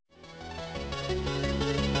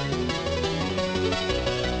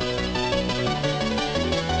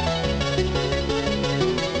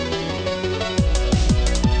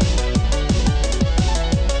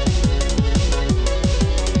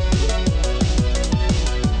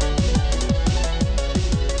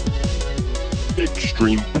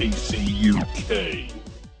Extreme PC UK.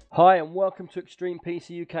 Hi and welcome to Extreme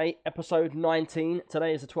PC UK episode 19.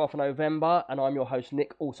 Today is the 12th of November and I'm your host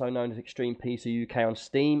Nick, also known as Extreme PC UK on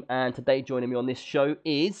Steam. And today joining me on this show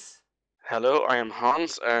is... Hello, I am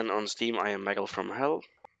Hans, and on Steam I am Megal from Hell.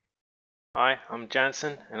 Hi, I'm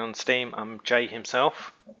Jansen, and on Steam I'm Jay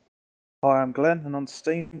himself. Hi, I'm Glenn, and on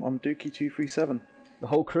Steam I'm Dookie237. The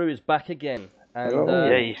whole crew is back again. And Hello.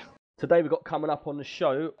 Yay. today we've got coming up on the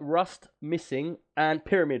show Rust, Missing and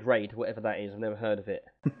Pyramid Raid, whatever that is. I've never heard of it.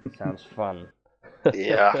 Sounds fun.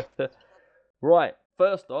 Yeah. Right,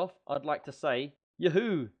 first off, I'd like to say,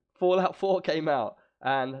 yahoo! Fallout 4 came out.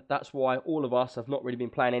 And that's why all of us have not really been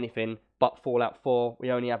playing anything but Fallout 4. We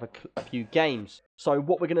only have a few games. So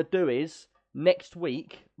what we're going to do is, next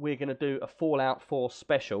week, we're going to do a Fallout 4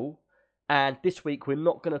 special. And this week, we're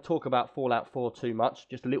not going to talk about Fallout 4 too much.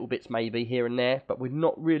 Just little bits maybe here and there. But we're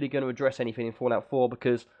not really going to address anything in Fallout 4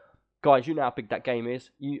 because, guys, you know how big that game is.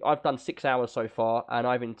 I've done 6 hours so far and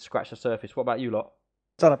I haven't scratched the surface. What about you lot?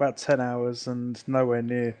 Done about 10 hours and nowhere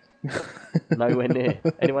near. Nowhere near.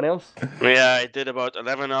 Anyone else? Yeah, I did about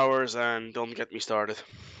 11 hours, and don't get me started.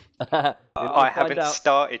 I haven't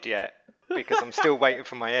started yet because I'm still waiting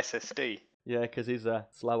for my SSD. Yeah, because he's a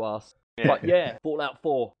slow ass. Yeah. But yeah, Fallout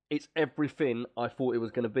 4, it's everything I thought it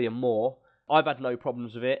was going to be and more. I've had no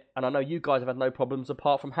problems with it, and I know you guys have had no problems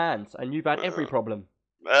apart from Hans, and you've had every problem.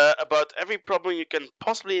 About every problem you can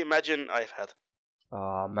possibly imagine, I've had.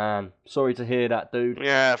 Oh man, sorry to hear that, dude.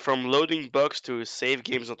 Yeah, from loading bugs to save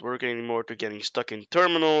games not working anymore to getting stuck in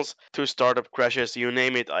terminals to startup crashes, you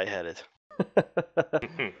name it, I had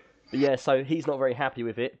it. Yeah, so he's not very happy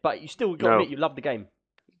with it, but you still got to admit you love the game.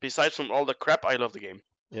 Besides from all the crap, I love the game.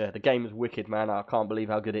 Yeah, the game is wicked, man. I can't believe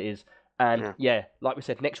how good it is. And yeah, like we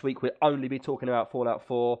said, next week we'll only be talking about Fallout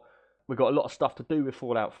 4. We've got a lot of stuff to do with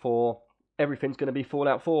Fallout 4. Everything's going to be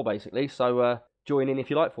Fallout 4, basically. So join in if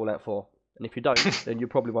you like Fallout 4. And if you don't, then you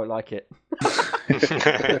probably won't like it.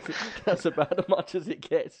 That's about as much as it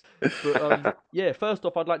gets. But yeah, first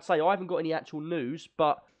off, I'd like to say I haven't got any actual news,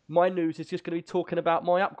 but my news is just going to be talking about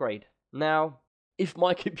my upgrade. Now, if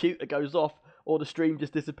my computer goes off, or the stream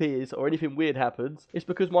just disappears, or anything weird happens, it's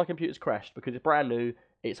because my computer's crashed, because it's brand new,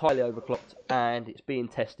 it's highly overclocked, and it's being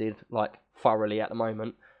tested, like, thoroughly at the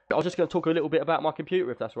moment. I was just going to talk a little bit about my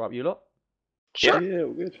computer, if that's all right with you lot. Sure. Yeah,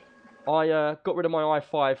 all good. I got rid of my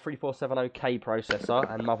i5 3470K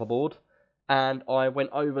processor and motherboard, and I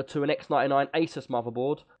went over to an X99 Asus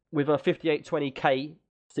motherboard with a 5820K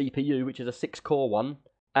CPU, which is a 6-core one,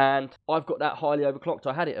 and I've got that highly overclocked.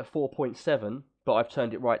 I had it at 4.7, but I've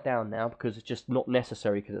turned it right down now because it's just not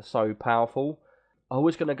necessary because it's so powerful. I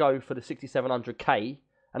was going to go for the 6700K,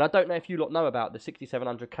 and I don't know if you lot know about the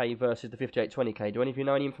 6700K versus the 5820K. Do any of you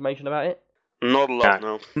know any information about it? Not a lot,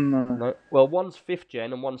 no. No. Well, one's 5th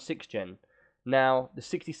gen and one's 6th gen. Now, the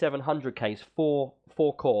 6700K is four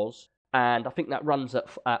cores, and I think that runs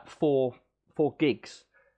at 4 gigs,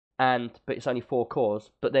 but it's only 4 cores.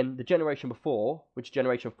 But then the generation before, which is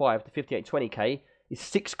generation 5, the 5820K, is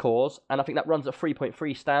 6 cores, and I think that runs at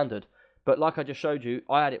 3.3 standard. But like I just showed you,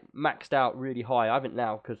 I had it maxed out really high. I haven't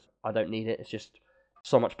now because I don't need it. It's just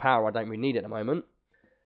so much power, I don't really need it at the moment.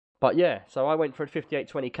 But yeah, so I went for a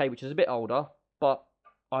 5820K, which is a bit older, but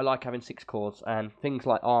I like having 6 cores, and things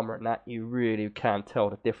like Armour and that, you really can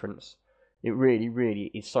tell the difference. It really,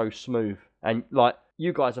 really is so smooth. And like,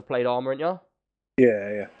 you guys have played Armour, haven't you?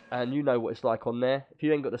 Yeah. And you know what it's like on there. If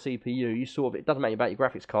you ain't got the CPU, you sort of, it doesn't matter about your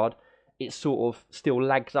graphics card, it sort of still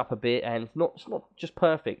lags up a bit, and it's not just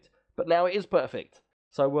perfect. But now it is perfect.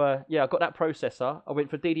 So yeah, I got that processor. I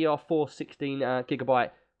went for DDR4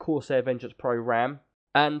 16GB Corsair Vengeance Pro RAM.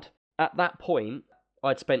 And at that point,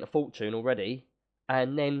 I'd spent a fortune already.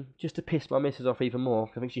 And then, just to piss my missus off even more,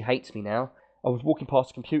 because I think she hates me now, I was walking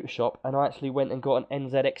past a computer shop and I actually went and got an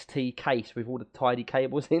NZXT case with all the tidy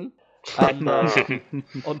cables in. And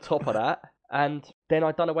on top of that, and then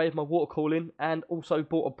I'd done away with my water cooling and also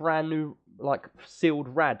bought a brand new, like,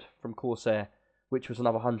 sealed rad from Corsair, which was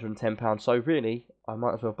another £110. So really, I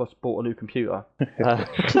might as well have just bought a new computer.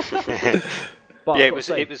 But Yeah,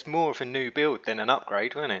 it was more of a new build than an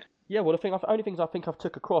upgrade, wasn't it? Yeah, well, only things I think I've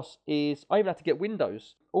took across is I even had to get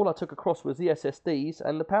Windows. All I took across was the SSDs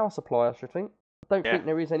and the power supply, I should think. I don't think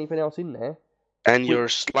there is anything else in there. And your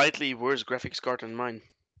slightly worse graphics card than mine.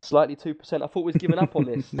 Slightly 2%. I thought we'd given up on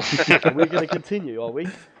this. We're going to continue, are we?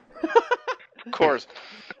 Of course.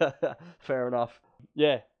 Fair enough.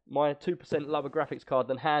 Yeah, my 2% lower graphics card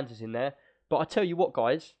than Hans is in there. But I tell you what,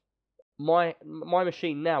 guys, my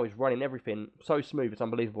machine now is running everything so smooth, it's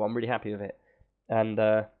unbelievable. I'm really happy with it. And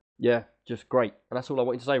yeah, just great. And that's all I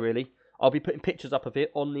wanted to say, really. I'll be putting pictures up of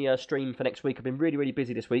it on the stream for next week. I've been really, really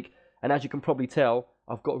busy this week. And as you can probably tell,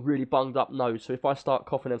 I've got a really bunged up nose. So if I start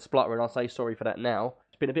coughing and spluttering, I'll say sorry for that now.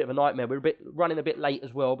 It's been a bit of a nightmare. We're running a bit late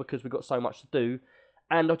as well because we've got so much to do.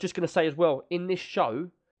 And I'm just going to say as well, in this show,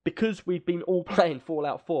 because we've been all playing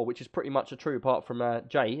Fallout 4, which is pretty much a true apart from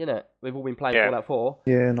Jay, isn't it? We've all been playing Fallout 4.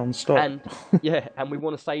 Yeah, non-stop. And and we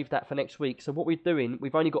want to save that for next week. So what we're doing,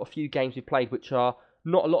 we've only got a few games we've played, which are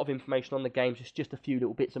not a lot of information on the games. It's just a few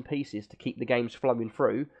little bits and pieces to keep the games flowing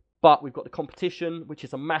through. But we've got the competition, which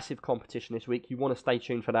is a massive competition this week. You want to stay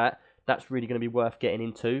tuned for that. That's really going to be worth getting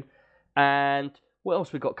into. And what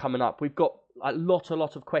else we've got coming up? We've got a lot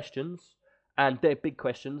of questions. And they're big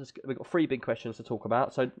questions. We've got 3 big questions to talk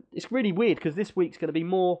about. So it's really weird because this week's going to be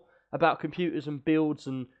more about computers and builds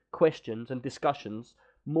and questions and discussions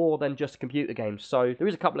more than just computer games. So there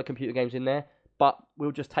is a couple of computer games in there, but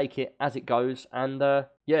we'll just take it as it goes. And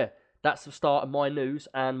that's the start of my news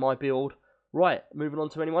and my build. Right, moving on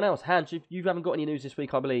to anyone else. Hans, you haven't got any news this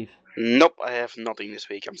week, I believe. Nope, I have nothing this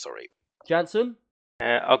week. I'm sorry. Jansen?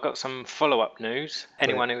 I've got some follow-up news.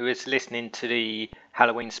 Anyone who was listening to the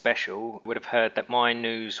Halloween special would have heard that my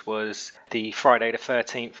news was the Friday the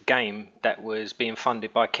 13th game that was being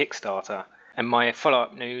funded by Kickstarter. And my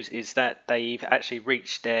follow-up news is that they've actually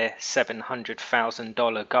reached their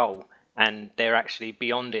 $700,000 goal, and they're actually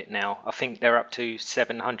beyond it now. I think they're up to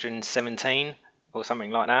 717 or something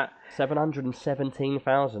like that.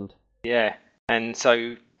 717,000. Yeah, and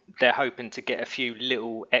so they're hoping to get a few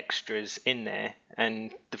little extras in there,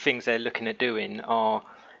 and the things they're looking at doing are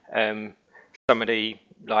some of the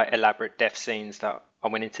like elaborate death scenes that I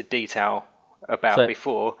went into detail about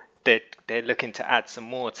before. They're looking to add some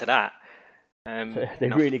more to that. So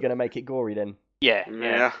they're really going to make it gory then?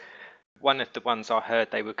 Yeah. One of the ones I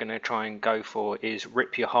heard they were going to try and go for is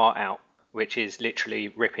Rip Your Heart Out, which is literally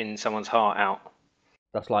ripping someone's heart out.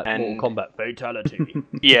 That's like Mortal Kombat fatality.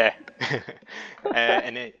 Yeah.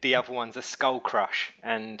 And the other one's a Skull Crush,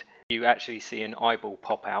 and you actually see an eyeball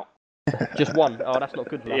pop out. Just one? Oh, that's not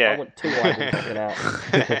good enough. I want 2 eyeballs popping out.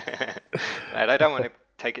 No, they don't want to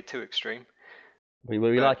take it too extreme. We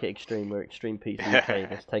like it extreme. We're Extreme PC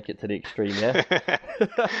UK. Let's take it to the extreme, yeah?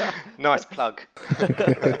 Nice plug.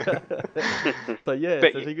 So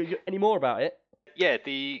any more about it? Yeah,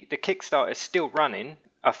 the Kickstarter is still running.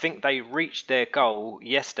 I think they reached their goal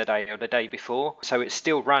yesterday or the day before, so it's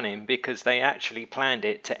still running because they actually planned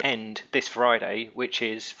it to end this Friday, which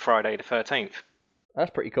is Friday the 13th.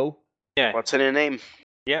 That's pretty cool. Yeah. What's in the name?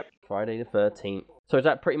 Yep. Friday the 13th. So is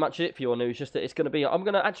that pretty much it for your news? Just that it's going to be... I'm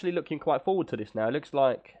going to actually looking quite forward to this now. It looks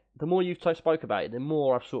like the more you've spoke about it, the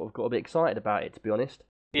more I've sort of got a bit excited about it, to be honest.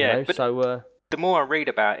 Yeah, but so, the more I read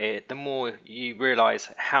about it, the more you realise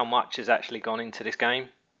how much has actually gone into this game.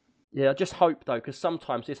 Yeah, I just hope, though, because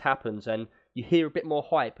sometimes this happens and you hear a bit more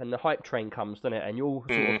hype and the hype train comes, doesn't it? And you all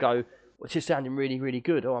sort of go, well, it's just sounding really, really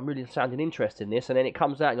good. Oh, I'm really sounding interested in this. And then it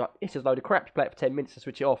comes out and you're like, this is a load of crap. You play it for 10 minutes to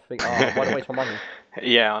switch it off. Think, why do I waste my money?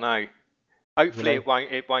 Yeah, I know. Hopefully it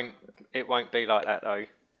won't be like that, though.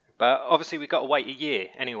 But obviously we've got to wait a year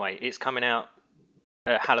anyway. It's coming out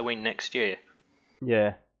Halloween next year.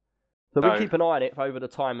 Yeah. So we'll keep an eye on it over the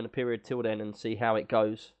time and the period till then and see how it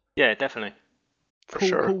goes. Yeah, definitely.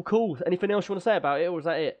 Cool. Anything else you want to say about it, or was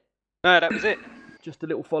that it? No, that was it. Just a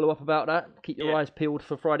little follow-up about that. Keep your eyes peeled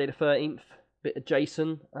for Friday the 13th. Bit of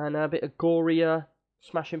Jason and a bit of gory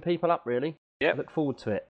smashing people up, really. Yeah. Look forward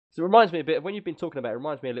to it. So it reminds me a bit of, when you've been talking about it,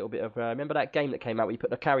 reminds me a little bit of, remember that game that came out where you put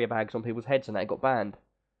the carrier bags on people's heads and that got banned?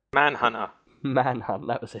 Manhunt,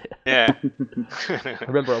 that was it. Yeah. I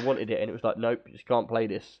remember I wanted it and it was like, nope, you just can't play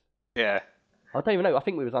this. Yeah. I don't even know. I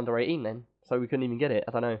think we was under 18 then, so we couldn't even get it.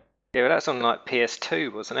 I don't know. Yeah, well, that's on like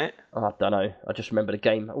PS2, wasn't it? I don't know. I just remember the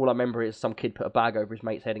game. All I remember is some kid put a bag over his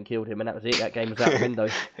mate's head and killed him, and that was it. That game was out the window.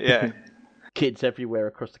 Yeah. Kids everywhere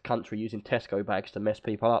across the country using Tesco bags to mess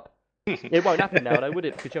people up. It won't happen now, though, would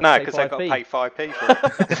it? Because they've got to pay 5p for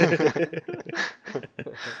it.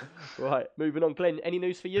 Right, moving on. Glenn, any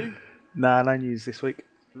news for you? Nah, no news this week.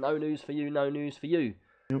 No news for you, no news for you.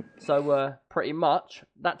 Yep. So, pretty much,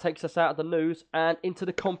 that takes us out of the news and into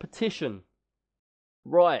the competition.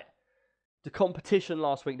 Right. The competition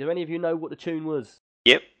last week. Do any of you know what the tune was?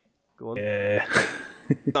 Yep. Go on. Yeah.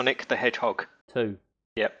 Sonic the Hedgehog. 2.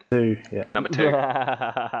 Yep. 2, yeah. Number 2.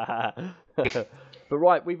 But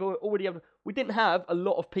right, we didn't have a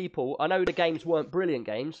lot of people. I know the games weren't brilliant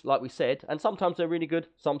games, like we said, and sometimes they're really good,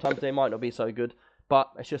 sometimes they might not be so good, but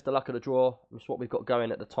it's just the luck of the draw. It's what we've got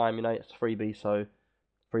going at the time, it's a freebie, so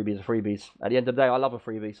freebies are freebies. At the end of the day, I love a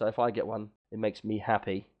freebie, so if I get one, it makes me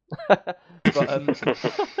happy. But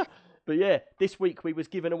But yeah, this week we was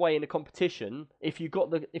giving away in a competition. If you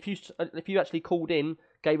actually called in,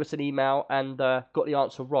 gave us an email, and got the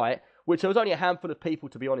answer right, which there was only a handful of people,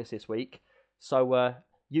 to be honest, this week. So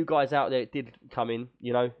you guys out there did come in.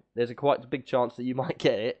 There's a quite big chance that you might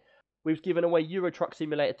get it. We've given away Euro Truck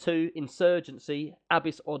Simulator 2, Insurgency,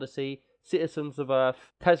 Abyss Odyssey, Citizens of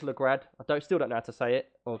Earth, Teslagrad. Still don't know how to say it,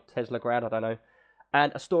 or Teslagrad, I don't know.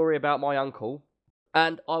 And a story about my uncle.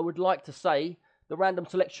 And I would like to say the random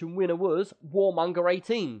selection winner was Warmonger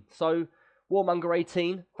 18. So, Warmonger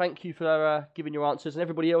 18, thank you for giving your answers. And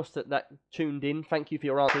everybody else that tuned in, thank you for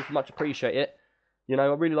your answers. Much appreciate it. I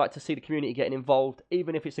really like to see the community getting involved.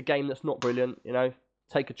 Even if it's a game that's not brilliant,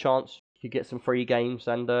 take a chance. You could get some free games.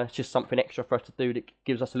 And it's just something extra for us to do that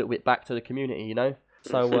gives us a little bit back to the community,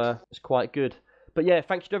 So, it's quite good. But yeah,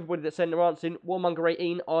 thank you to everybody that sent their answers in. Warmonger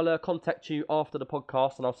 18, I'll contact you after the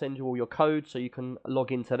podcast and I'll send you all your codes so you can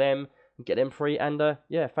log into them. Get them free, and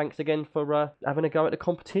yeah, thanks again for having a go at the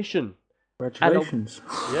competition. Congratulations.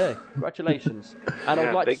 Congratulations. And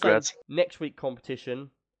I'd like to say next week's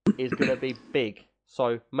competition is going to be big,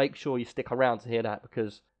 so make sure you stick around to hear that,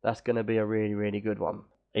 because that's going to be a really, really good one.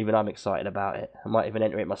 Even I'm excited about it. I might even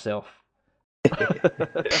enter it myself.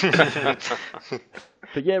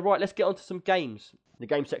 But yeah, right, let's get on to some games. The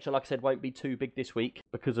game section, like I said, won't be too big this week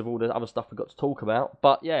because of all the other stuff we've got to talk about.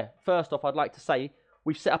 But yeah, first off, I'd like to say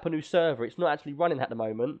we've set up a new server. It's not actually running at the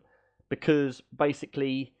moment because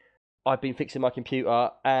basically I've been fixing my computer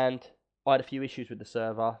and I had a few issues with the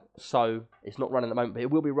server, so it's not running at the moment, but it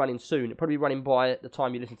will be running soon. It'll probably be running by the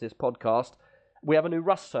time you listen to this podcast. We have a new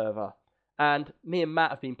Rust server, and me and Matt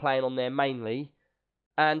have been playing on there mainly,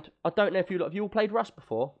 and I don't know if have you all played Rust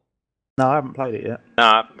before? No, I haven't played it yet. No,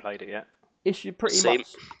 I haven't played it yet. It's pretty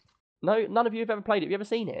much... No, none of you have ever played it. Have you ever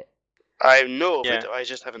seen it? I know of it, I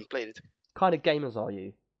just haven't played it. Kind of gamers are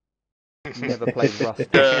you? Never played Rust.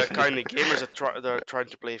 The kind of gamers that are trying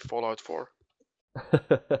to play Fallout 4.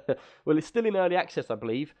 Well, it's still in early access, I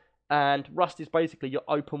believe, and Rust is basically your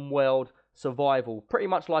open world survival, pretty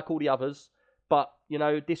much like all the others, but,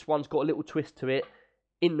 this one's got a little twist to it.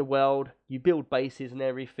 In the world, you build bases and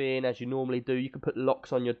everything, as you normally do. You can put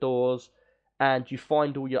locks on your doors, and you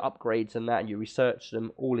find all your upgrades and that, and you research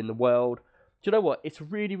them all in the world. Do you know what? It's a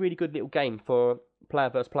really, really good little game for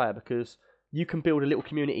player versus player, because you can build a little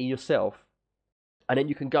community yourself, and then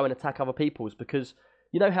you can go and attack other people's, because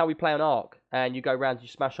you know how we play on Ark, and you go around, you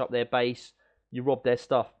smash up their base, you rob their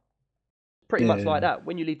stuff. Pretty much like that.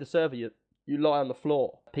 When you leave the server, you lie on the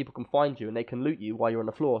floor. People can find you, and they can loot you while you're on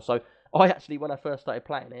the floor. So I actually, when I first started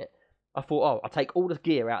playing it, I thought, I'll take all the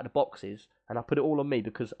gear out of the boxes, and I'll put it all on me,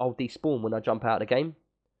 because I'll despawn when I jump out of the game.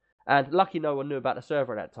 And lucky no one knew about the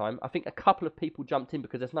server at that time. I think a couple of people jumped in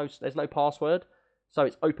because there's no password. So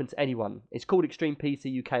it's open to anyone. It's called Extreme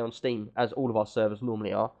PC UK on Steam, as all of our servers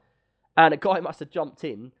normally are. And a guy must have jumped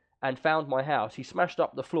in and found my house. He smashed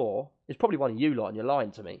up the floor. It's probably one of you lot, and you're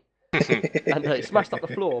lying to me. And he smashed up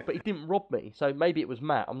the floor, but he didn't rob me. So maybe it was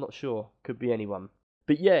Matt. I'm not sure. Could be anyone.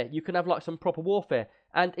 But yeah, you can have like some proper warfare.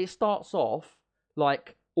 And it starts off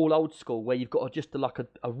like all old school, where you've got just like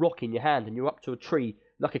a rock in your hand, and you're up to a tree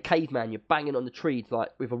like a caveman. You're banging on the tree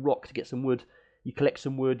like with a rock to get some wood. You collect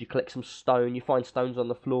some wood, you collect some stone, you find stones on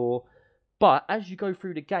the floor. But as you go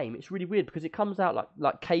through the game, it's really weird because it comes out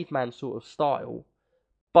like caveman sort of style.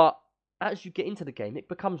 But as you get into the game, it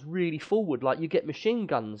becomes really forward. Like you get machine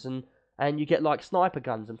guns and you get like sniper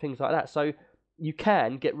guns and things like that. So you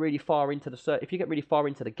can get really far into if you get really far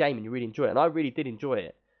into the game and you really enjoy it, and I really did enjoy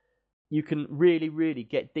it, you can really, really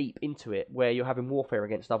get deep into it where you're having warfare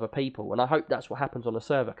against other people. And I hope that's what happens on the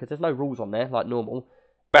server, because there's no rules on there like normal.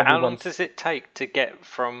 But how long does it take to get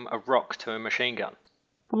from a rock to a machine gun?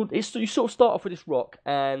 Well, you sort of start off with this rock,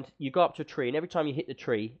 and you go up to a tree, and every time you hit the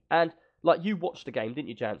tree, and like you watched the game, didn't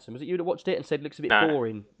you, Jansen? Was it you that watched it and said it looks a bit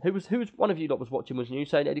boring? Who was one of you that was watching? Was you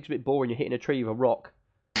saying it looks a bit boring? You're hitting a tree with a rock.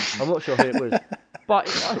 I'm not sure who it was, but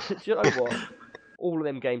do you know what? All of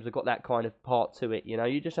them games have got that kind of part to it.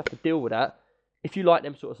 You just have to deal with that. If you like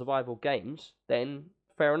them sort of survival games, then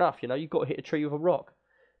fair enough. You've got to hit a tree with a rock.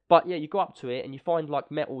 But yeah, you go up to it and you find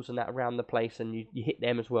like metals and that around the place, and you hit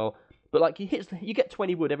them as well. But like you get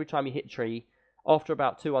 20 wood every time you hit a tree. After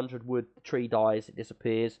about 200 wood, the tree dies, it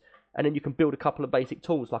disappears, and then you can build a couple of basic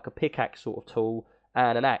tools like a pickaxe sort of tool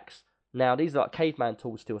and an axe. Now these are like caveman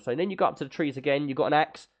tools still. So then you go up to the trees again, you got an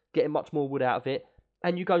axe, getting much more wood out of it,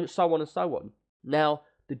 and you go so on and so on. Now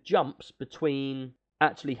the jumps between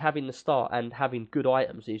actually having the start and having good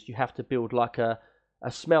items is you have to build like a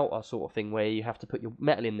smelter sort of thing where you have to put your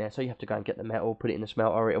metal in there. So you have to go and get the metal, put it in the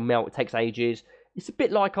smelter, it'll melt, it takes ages. It's a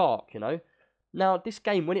bit like Ark, Now, this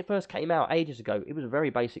game, when it first came out ages ago, it was very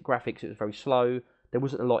basic graphics, it was very slow. There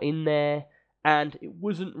wasn't a lot in there, and it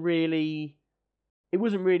wasn't really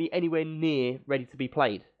anywhere near ready to be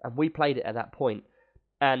played. And we played it at that point,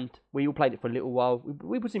 and we all played it for a little while.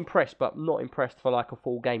 We was impressed, but not impressed for like a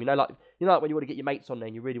full game. Like when you want to get your mates on there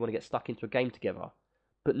and you really want to get stuck into a game together.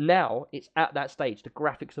 But now it's at that stage. The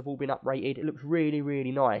graphics have all been uprated. It looks really,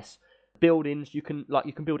 really nice. Buildings, you can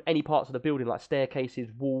build any parts of the building, like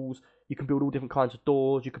staircases, walls. You can build all different kinds of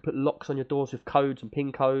doors. You can put locks on your doors with codes and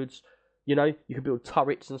pin codes. You can build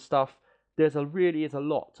turrets and stuff. Really is a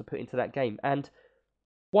lot to put into that game. And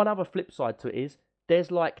one other flip side to it is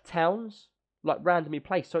there's like towns, like randomly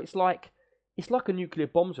placed. So it's like a nuclear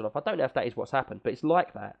bomb's gone off. I don't know if that is what's happened, but it's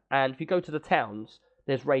like that. And if you go to the towns,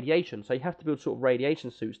 there's radiation. So you have to build sort of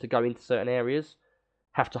radiation suits to go into certain areas.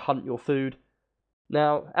 Have to hunt your food.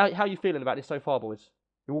 Now, how are you feeling about this so far, boys?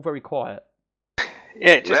 You're all very quiet.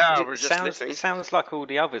 Yeah, we're just listening. It sounds like all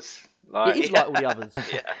the others. It is like all the others.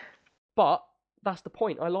 Yeah. But that's the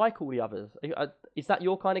point. I like all the others. Is that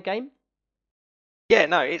your kind of game? Yeah,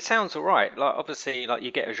 no, it sounds alright. Like obviously, like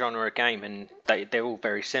you get a genre of game and they're all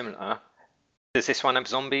very similar. Does this one have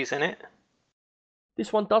zombies in it?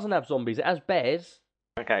 This one doesn't have zombies. It has bears.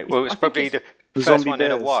 Okay, well it's probably the first zombie one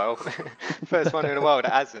in a bears. while. First one in a while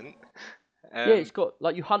that hasn't. Yeah, it's got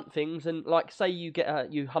like you hunt things, and like say you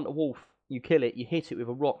hunt a wolf, you kill it, you hit it with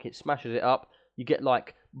a rock, it smashes it up. You get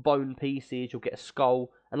like bone pieces, you'll get a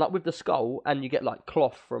skull, and like with the skull, and you get like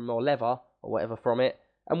cloth or leather or whatever from it.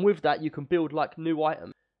 And with that, you can build like new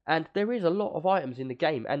items. And there is a lot of items in the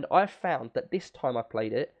game, and I've found that this time I've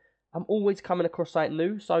played it, I'm always coming across something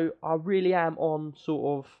new. So I really am on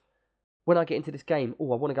sort of when I get into this game.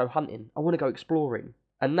 Oh, I want to go hunting. I want to go exploring,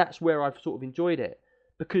 and that's where I've sort of enjoyed it.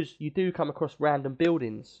 Because you do come across random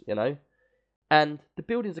buildings, and the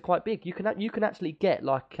buildings are quite big. You can actually get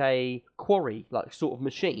like a quarry, like sort of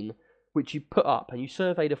machine, which you put up and you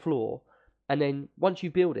survey the floor, and then once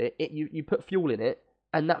you build it, you put fuel in it,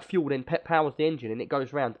 and that fuel then powers the engine, and it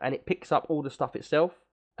goes round and it picks up all the stuff itself.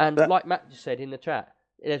 And like Matt just said in the chat,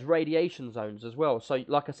 there's radiation zones as well. So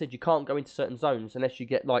like I said, you can't go into certain zones unless you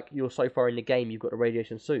get like you're so far in the game you've got the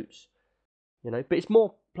radiation suits. But it's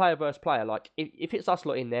more player versus player. Like, if it's us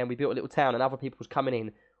lot in there and we built a little town and other people was coming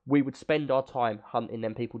in, we would spend our time hunting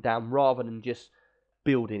them people down rather than just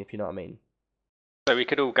building, if you know what I mean. So we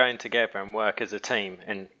could all go in together and work as a team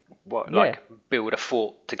and build a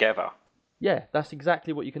fort together. Yeah, that's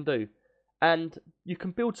exactly what you can do. And you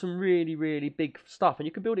can build some really, really big stuff, and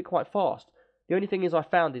you can build it quite fast. The only thing I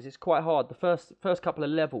found is it's quite hard. The first couple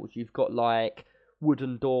of levels, you've got like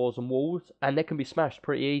wooden doors and walls, and they can be smashed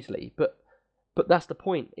pretty easily, But that's the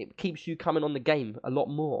point. It keeps you coming on the game a lot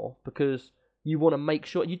more because you want to make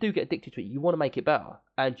sure you do get addicted to it. You want to make it better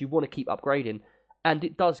and you want to keep upgrading. And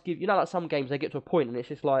it does give like some games they get to a point and it's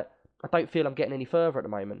just like I don't feel I'm getting any further at the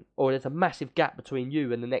moment, or there's a massive gap between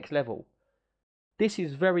you and the next level. This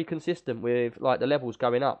is very consistent with like the levels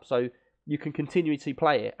going up, so you can continuously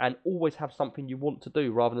play it and always have something you want to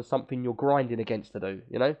do rather than something you're grinding against to do.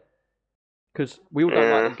 Because we all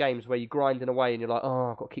don't like them games where you're grinding away and you're like,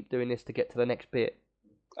 oh, I've got to keep doing this to get to the next bit.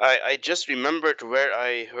 I just remembered where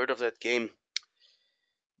I heard of that game.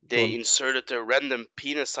 They inserted a random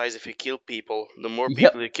penis size if you kill people. The more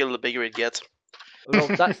people you kill, the bigger it gets. Well,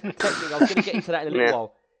 that's the technique. I was going to get into that in a little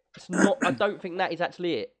while. It's not. I don't think that is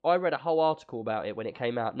actually it. I read a whole article about it when it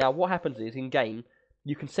came out. Now, what happens is, in game,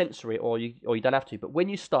 you can censor it or you don't have to. But when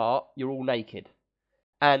you start, you're all naked.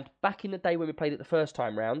 And back in the day when we played it the first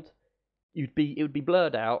time round, it would be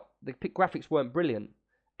blurred out. The graphics weren't brilliant,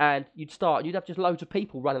 and you'd have just loads of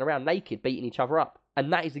people running around naked, beating each other up,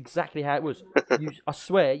 and that is exactly how it was. I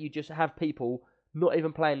swear, you just have people not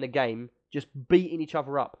even playing the game, just beating each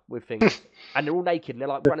other up with things, and they're all naked and they're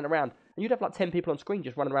like running around, and you'd have like 10 people on screen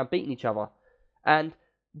just running around beating each other. And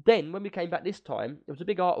then when we came back this time, there was a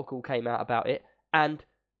big article came out about it, and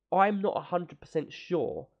I'm not 100%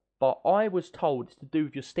 sure. But I was told it's to do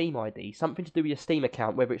with your Steam ID, something to do with your Steam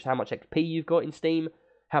account, whether it's how much XP you've got in Steam,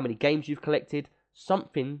 how many games you've collected.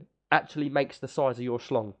 Something actually makes the size of your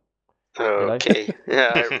schlong. Okay,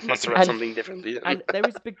 yeah, I must have read something different. Yeah. And there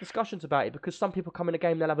is big discussions about it because some people come in a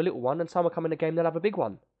game, they'll have a little one, and some will come in a game, they'll have a big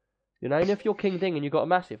one. And if you're King Ding and you've got a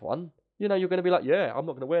massive one, you're going to be like, yeah, I'm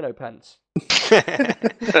not going to wear no pants.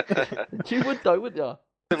 You would though, wouldn't you?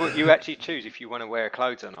 So you actually choose if you want to wear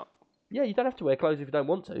clothes or not? Yeah, you don't have to wear clothes if you don't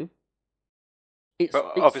want to.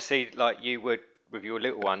 But obviously, like you would with your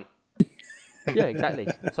little one. Yeah, exactly.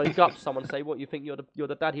 So you go up to someone and say, "What, you think you're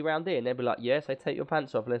the daddy round here?" And they'll be like, "Yes." They take your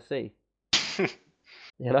pants off. Let's see.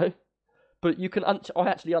 But you can. I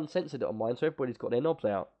actually uncensored it on mine, so everybody's got their knobs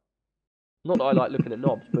out. Not that I like looking at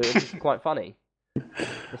knobs, but it's just quite funny.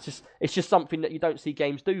 It's just something that you don't see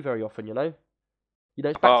games do very often, You know,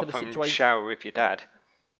 it's back Apart to the from situation. shower with your dad.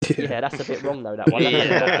 Yeah, that's a bit wrong though. That one. That's like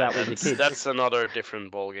knocked out with your kids. that's another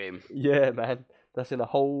different ball game. Yeah, man, that's in a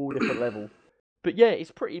whole different level. But yeah, it's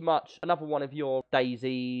pretty much another one of your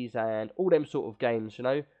Daisies and all them sort of games, you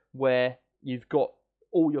know, where you've got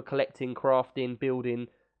all your collecting, crafting, building,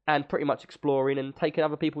 and pretty much exploring and taking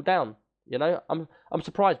other people down. You know, I'm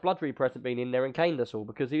surprised Blood Reaper hasn't been in there and caned us all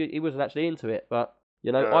because he wasn't actually into it. But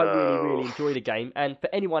you know, I really enjoy the game. And for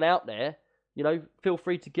anyone out there, you know, feel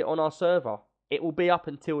free to get on our server. It will be up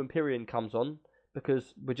until Empyrean comes on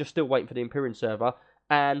because we're just still waiting for the Empyrean server.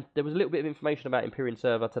 And there was a little bit of information about Empyrean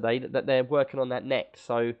server today that they're working on that next.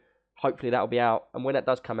 So hopefully that'll be out. And when that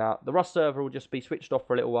does come out, the Rust server will just be switched off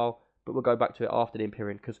for a little while. But we'll go back to it after the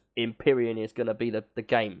Empyrean because Empyrean is going to be the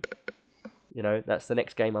game. You know, that's the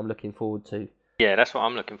next game I'm looking forward to. Yeah, that's what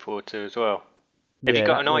I'm looking forward to as well. Have you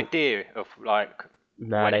got an idea of like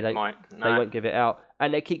No, when they it don't. might? They won't give it out,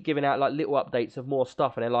 and they keep giving out like little updates of more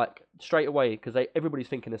stuff, and they're like straight away because everybody's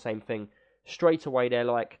thinking the same thing. Straight away, they're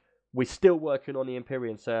like, "We're still working on the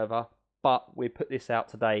Empyrean server, but we put this out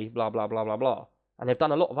today." Blah blah blah blah blah. And they've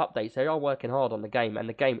done a lot of updates. They are working hard on the game, and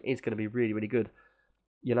the game is going to be really really good.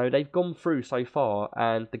 You know, they've gone through so far,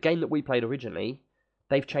 and the game that we played originally,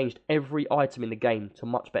 they've changed every item in the game to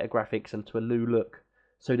much better graphics and to a new look.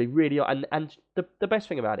 So they really are, and the best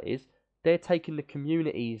thing about it is they're taking the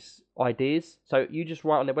community's ideas. So you just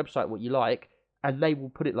write on their website what you like, and they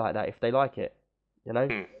will put it like that if they like it. You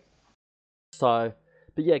know. So,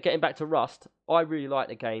 but yeah, getting back to Rust, I really like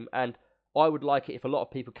the game, and I would like it if a lot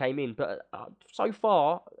of people came in. But so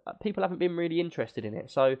far, people haven't been really interested in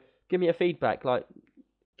it. So give me a feedback, like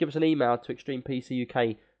give us an email to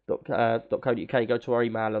extremepcuk.co.uk. Go to our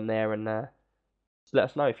email on there and let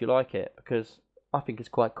us know if you like it, because I think it's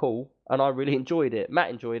quite cool, and I really enjoyed it. Matt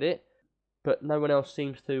enjoyed it, but no one else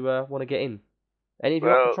seems to want to get in. Any of you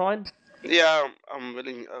up for trying? Yeah, I'm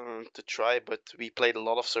willing to try, but we played a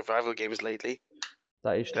lot of survival games lately.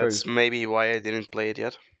 That is true. That's maybe why I didn't play it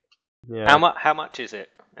yet. Yeah. How much is it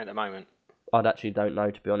at the moment? I actually don't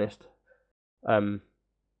know, to be honest.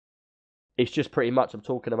 It's just pretty much I'm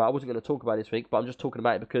talking about. I wasn't going to talk about it this week, but I'm just talking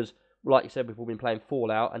about it because, like you said, we've all been playing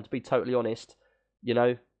Fallout, and to be totally honest, you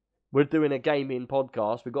know, we're doing a gaming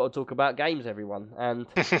podcast. We've got to talk about games, everyone, and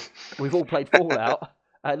we've all played Fallout,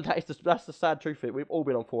 and that's the sad truth of it. We've all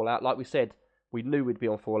been on Fallout. Like we said, we knew we'd be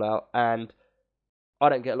on Fallout, and I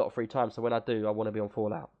don't get a lot of free time, so when I do, I want to be on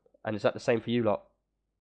Fallout. And is that the same for you lot?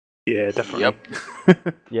 Yeah, definitely.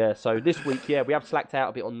 Yep. Yeah, so this week, yeah, we have slacked out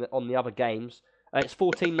a bit on the other games. It's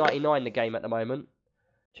 $14.99 the game at the moment.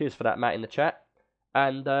 Cheers for that, Matt, in the chat.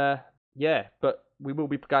 And yeah, but we will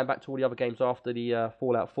be going back to all the other games after the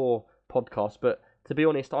Fallout 4 podcast. But to be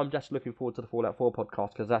honest, I'm just looking forward to the Fallout 4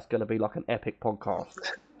 podcast because that's going to be like an epic podcast.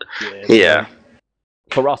 Yeah.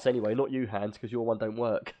 For us anyway, not you, Hans, because your one don't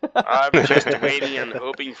work. I'm just waiting and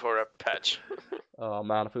hoping for a patch. Oh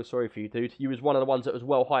man, I feel sorry for you, dude. You was one of the ones that was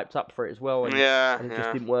well hyped up for it as well, and, Yeah, and it yeah.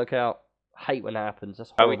 just didn't work out. I hate when that happens.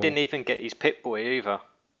 That's Oh, horrible. we didn't even get his Pip-Boy either.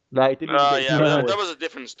 No, it didn't. Even get Yeah, to but the that was a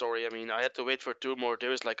different story. I mean, I had to wait for 2 more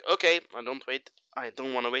days. Like, okay, I don't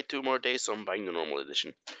want to wait 2 more days, so I'm buying the normal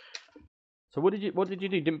edition. So what did you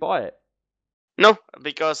do? You didn't buy it? No,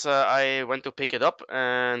 because I went to pick it up,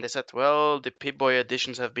 and they said, well, the Pip-Boy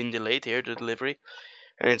editions have been delayed here, the delivery,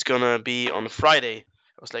 and it's gonna be on Friday.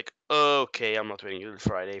 I was like, okay, I'm not waiting until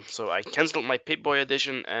Friday. So I cancelled my Pip-Boy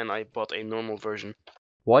edition, and I bought a normal version.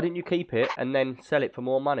 Why didn't you keep it and then sell it for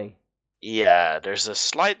more money? Yeah, there's a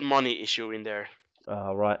slight money issue in there.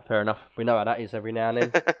 Oh, right, fair enough. We know how that is every now and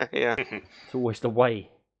then. Yeah, It's always the way.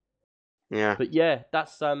 yeah. But yeah,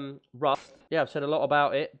 that's Rust. Yeah, I've said a lot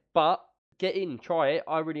about it, but get in, try it.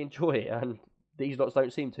 I really enjoy it, and these lots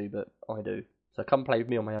don't seem to, but I do. So come play with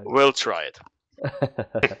me on my own. We'll try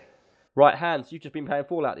it. Right, Hans, you've just been playing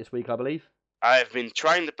Fallout this week, I believe. I've been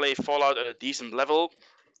trying to play Fallout at a decent level.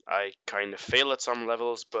 I kind of fail at some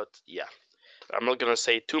levels, but yeah. I'm not going to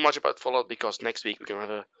say too much about Fallout because next week we're going to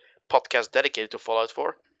have a podcast dedicated to Fallout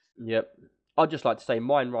 4. Yep. I'd just like to say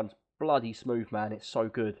mine runs bloody smooth, man. It's so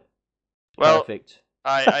good. Well, Perfect.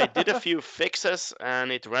 I did a few fixes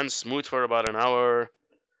and it ran smooth for about an hour,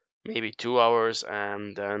 maybe 2 hours,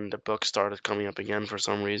 and then the bugs started coming up again for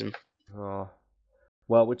some reason. Oh.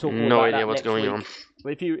 Well, we'll talk more No about idea that what's next going week. on.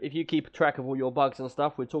 But if you keep track of all your bugs and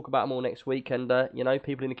stuff, we'll talk about them all next week, and you know,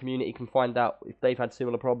 people in the community can find out if they've had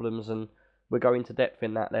similar problems, and we'll go into depth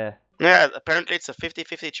in that there. Yeah, apparently it's a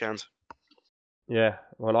 50-50 chance. Yeah.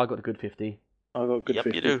 Well, I got a good 50. I got a good Yep,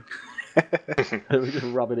 50. you do. We're just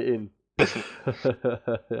rubbing it in.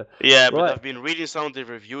 Yeah, but Right. I've been reading some of the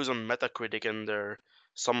reviews on Metacritic, and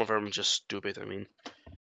some of them are just stupid. I mean,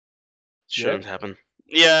 shouldn't happen.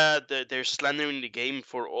 Yeah, they're slandering the game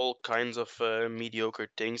for all kinds of mediocre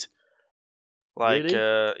things. Like,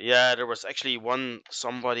 Really? yeah, there was actually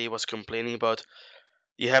somebody was complaining about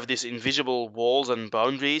you have these invisible walls and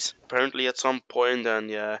boundaries apparently at some point, and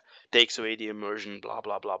yeah, takes away the immersion. Blah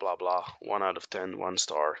blah blah blah blah. 1 out of 10, 1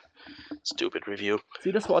 star. Stupid review.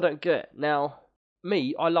 See, that's what I don't get. Now,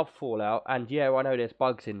 me, I love Fallout, and yeah, I know there's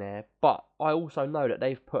bugs in there, but I also know that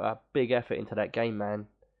they've put a big effort into that game, man.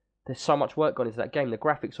 There's so much work gone into that game, the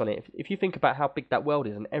graphics on it. If you think about how big that world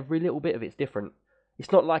is, and every little bit of it's different,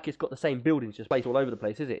 it's not like it's got the same buildings just placed all over the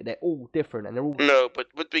place, is it? They're all different, and they're all... No, but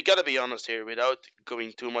we gotta be honest here, without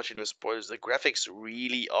going too much into spoilers. The graphics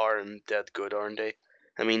really aren't that good, aren't they?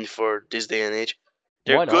 I mean, for this day and age,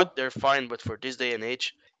 they're Why good, not? they're fine, but for this day and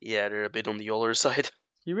age, yeah, they're a bit on the older side.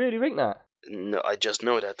 You really think that? No, I just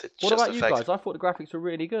know that. It's What just about a you fact. guys? I thought the graphics were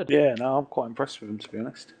really good. Yeah, no, I'm quite impressed with him, to be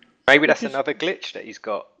honest. Maybe that's Because- another glitch that he's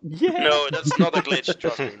got. Yeah. No, that's not a glitch.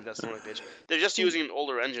 Trust me, that's not a glitch. They're just using an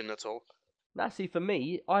older engine. That's all. Now, see, for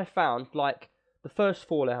me, I found, like, the first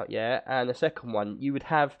Fallout, yeah, and the second one, you would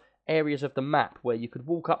have areas of the map where you could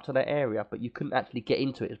walk up to that area, but you couldn't actually get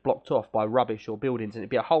into it. It's blocked off by rubbish or buildings, and it'd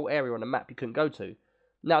be a whole area on the map you couldn't go to.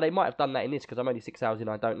 Now, they might have done that in this, because I'm only 6 hours in,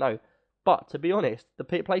 I don't know. But, to be honest, the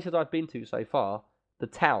places I've been to so far, the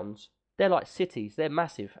towns, they're like cities. They're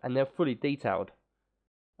massive, and they're fully detailed.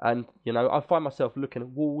 And, you know, I find myself looking at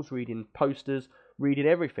walls, reading posters, reading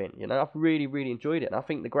everything. You know, I've really, really enjoyed it, and I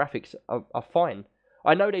think the graphics are fine.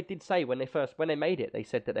 I know they did say when they made it, they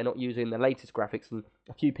said that they're not using the latest graphics, and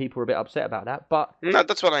a few people were a bit upset about that. But No,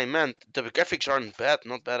 that's what I meant. The graphics aren't bad,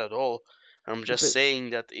 not bad at all. I'm just But- saying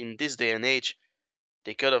that in this day and age,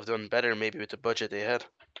 they could have done better maybe with the budget they had.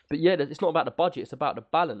 yeah, it's not about the budget; it's about the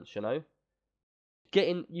balance. You know,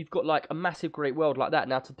 you've got like a massive, great world like that.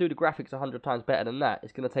 Now, to do the graphics 100 times better than that,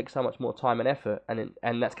 it's going to take so much more time and effort,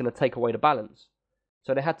 and that's going to take away the balance.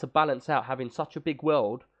 So they had to balance out having such a big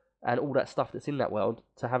world and all that stuff that's in that world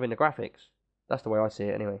to having the graphics. That's the way I see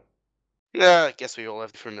it, anyway. Yeah, I guess we all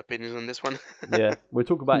have different opinions on this one. Yeah, we'll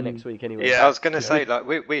talk about it next week anyway. Yeah. I was going to say, like,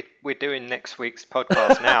 we're doing next week's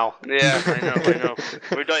podcast now. Yeah, I know.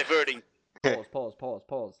 We're diverting.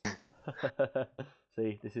 Pause.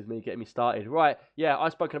 See, this is me getting me started. Right, yeah,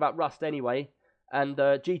 I've spoken about Rust anyway, and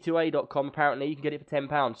G2A.com, apparently, you can get it for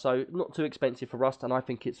 £10, so not too expensive for Rust, and I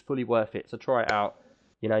think it's fully worth it, so try it out.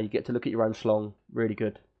 You know, you get to look at your own schlong, really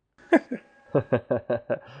good.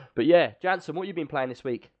 But yeah, Jansen, what have you been playing this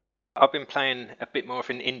week? I've been playing a bit more of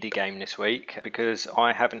an indie game this week because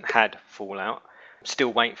I haven't had Fallout. I'm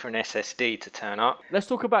still waiting for an SSD to turn up. Let's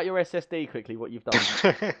talk about your SSD quickly, what you've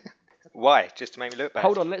done. Why? Just to make me look bad?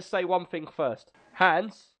 Hold on, let's say one thing first.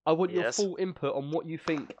 Hans, I want your Yes? full input on what you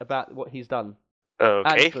think about what he's done.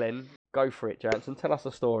 Okay. And Glenn, go for it, Jansen. Tell us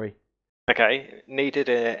a story. Okay, needed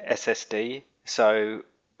a SSD, so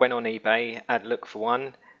went on eBay, had a look for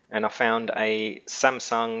one, and I found a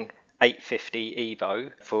Samsung 850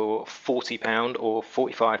 Evo for £40 or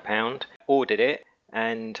 £45. Ordered it,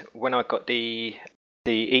 and when I got the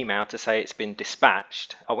email to say it's been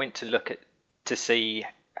dispatched, I went to look to see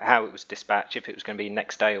how it was dispatched, if it was going to be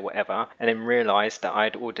next day or whatever, and then realised that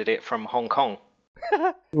I'd ordered it from Hong Kong.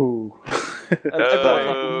 Ooh.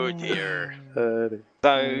 Oh dear.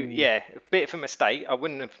 So yeah, a bit of a mistake. I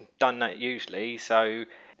wouldn't have done that usually. So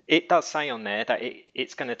it does say on there that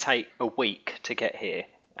it's going to take a week to get here.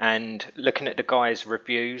 And looking at the guy's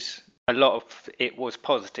reviews, a lot of it was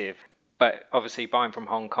positive. But obviously buying from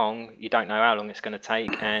Hong Kong, you don't know how long it's going to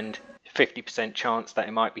take, and 50% chance that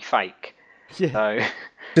it might be fake. Yeah. So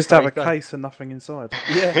Just have a Right, go. case and nothing inside.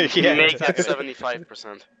 Yeah. yeah, Make that exactly.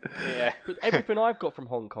 75%. Yeah. But everything I've got from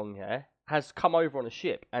Hong Kong here has come over on a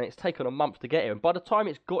ship, and it's taken a month to get here. And by the time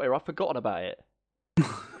it's got here, I've forgotten about it.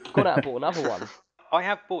 Gone out and bought another one. I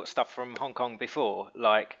have bought stuff from Hong Kong before.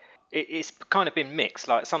 Like it's kind of been mixed.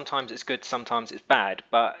 Like sometimes it's good, sometimes it's bad.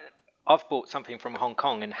 But I've bought something from Hong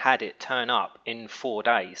Kong and had it turn up in 4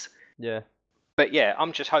 days. Yeah. But yeah,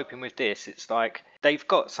 I'm just hoping with this, it's like they've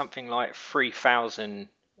got something like 3,000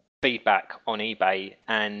 feedback on eBay,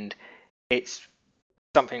 and it's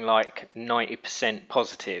something like 90%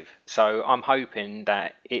 positive. So I'm hoping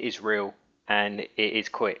that it is real and it is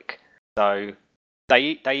quick. So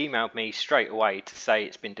they emailed me straight away to say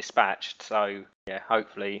it's been dispatched. So yeah,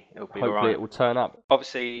 hopefully it'll be Hopefully alright. it will turn up.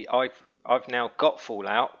 Obviously, I've now got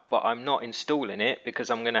Fallout, but I'm not installing it because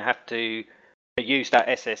I'm going to have to use that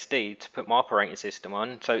SSD to put my operating system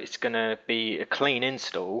on. So it's going to be a clean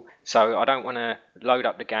install. So I don't want to load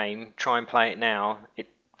up the game, try and play it now.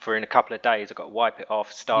 For in a couple of days, I've got to wipe it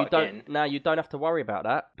off, start again. Now you don't have to worry about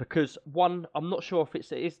that because one, I'm not sure if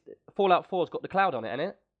it is Fallout 4's got the cloud on it, hasn't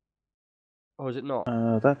it? Or is it not?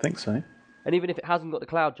 I don't think so. And even if it hasn't got the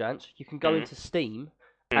cloud jants, you can go into Steam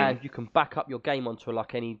and you can back up your game onto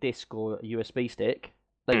like any disc or a USB stick,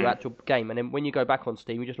 like your actual game, and then when you go back on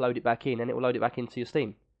Steam, you just load it back in, and it will load it back into your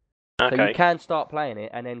Steam. Okay. So you can start playing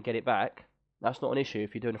it and then get it back. That's not an issue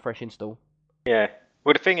if you're doing a fresh install. Yeah.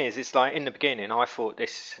 Well, the thing is, it's like in the beginning, I thought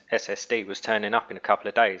this SSD was turning up in a couple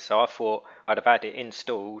of days, so I thought I'd have had it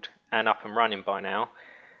installed and up and running by now.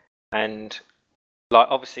 And like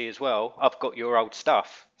obviously as well, I've got your old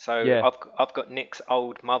stuff. So Yeah. I've got Nick's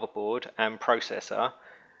old motherboard and processor,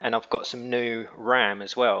 and I've got some new RAM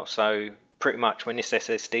as well. So pretty much when this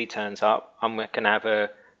SSD turns up, I'm gonna have a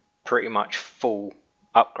pretty much full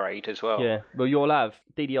upgrade as well. Yeah, well, you'll have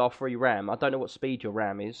DDR3 RAM. I don't know what speed your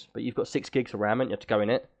RAM is, but you've got 6 gigs of RAM, and you have to go in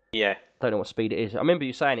it. Yeah. Don't know what speed it is. I remember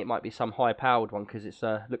you saying it might be some high-powered one because it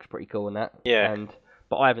looks pretty cool and that. Yeah.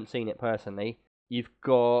 But I haven't seen it personally. You've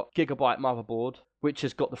got Gigabyte motherboard, which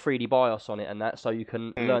has got the 3D BIOS on it and that, so you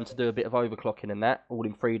can learn to do a bit of overclocking and that, all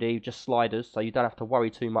in 3D, just sliders, so you don't have to worry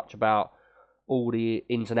too much about all the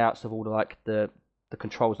ins and outs of all the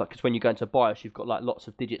controls, like, because when you go into BIOS, you've got like lots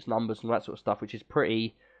of digits, numbers, and all that sort of stuff, which is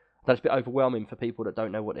that's a bit overwhelming for people that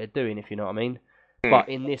don't know what they're doing, if you know what I mean. But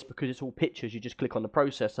in this, because it's all pictures, you just click on the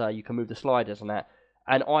processor, you can move the sliders and that.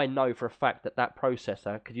 And I know for a fact that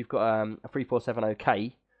processor, because you've got a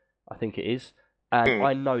 3470K, I think it is, and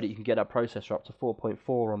I know that you can get that processor up to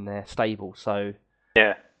 4.4 on there, stable. So,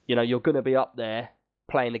 Yeah. you know, you're going to be up there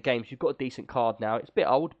playing the games. You've got a decent card now. It's a bit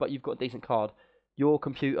old, but you've got a decent card. Your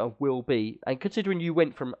computer will be, and considering you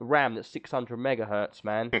went from RAM that's 600 megahertz,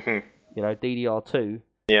 man, you know, DDR2,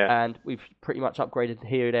 Yeah. and we've pretty much upgraded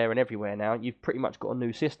here, there, and everywhere now, you've pretty much got a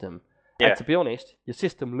new system. Yeah. And to be honest, your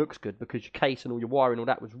system looks good because your case and all your wiring and all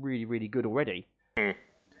that was really, really good already.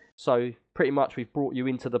 So pretty much we've brought you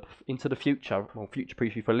into the future, well,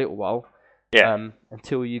 future-proof you for a little while,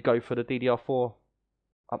 until you go for the DDR4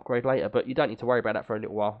 upgrade later. But you don't need to worry about that for a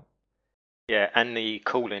little while. Yeah, and the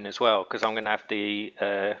cooling as well, because I'm going to have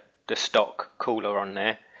the stock cooler on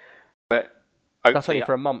there. But That's only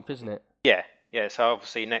for a month, isn't it? Yeah, yeah. So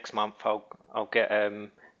obviously next month I'll get a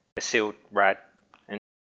sealed RAD, and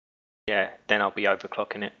yeah, then I'll be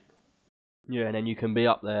overclocking it. Yeah, and then you can be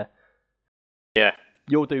up there. Yeah.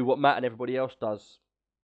 You'll do what Matt and everybody else does.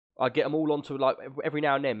 I get them all onto, like, every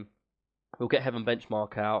now and then, we'll get Heaven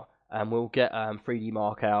Benchmark out, and we'll get 3D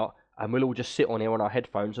Mark out, and we'll all just sit on here on our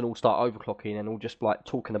headphones and all start overclocking and all just, like,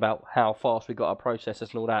 talking about how fast we got our processors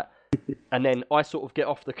and all that. And then I sort of get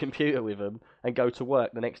off the computer with them and go to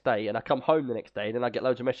work the next day, and I come home the next day, and then I get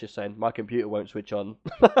loads of messages saying, my computer won't switch on.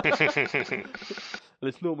 And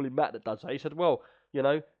it's normally Matt that does that. He said, well, you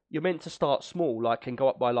know, you're meant to start small, like, and go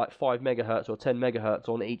up by like 5 megahertz or 10 megahertz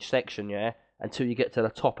on each section, yeah, until you get to the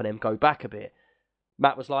top and then go back a bit.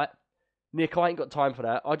 Matt was like, Nick, I ain't got time for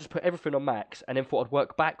that. I just put everything on max and then thought I'd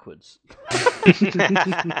work backwards. It's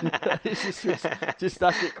just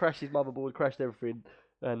that's it. Crashed his motherboard, crashed everything,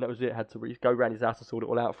 and that was it. Had to go around his house and sort it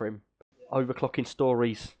all out for him. Overclocking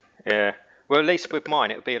stories. Yeah. Well, at least with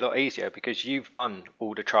mine, it would be a lot easier because you've done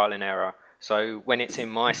all the trial and error. So when it's in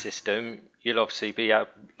my system, you'll obviously be able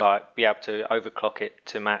to overclock it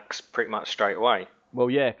to max pretty much straight away. Well,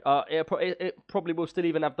 yeah. It probably will still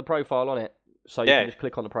even have the profile on it, so you can just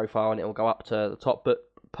click on the profile and it will go up to the top. But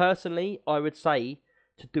personally, I would say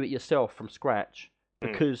to do it yourself from scratch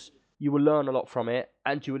because you will learn a lot from it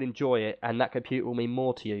and you will enjoy it, and that computer will mean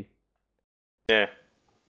more to you. Yeah.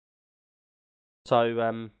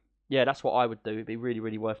 So, yeah, that's what I would do. It'd be really,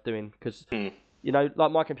 really worth doing because, you know,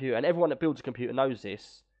 like my computer, and everyone that builds a computer knows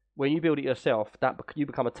this, when you build it yourself, you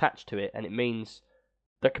become attached to it, and it means,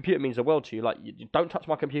 the computer means the world to you. Like, you don't touch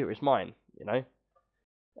my computer, it's mine, you know?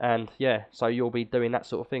 And, yeah, so you'll be doing that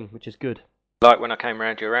sort of thing, which is good. Like when I came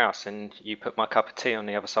around your house and you put my cup of tea on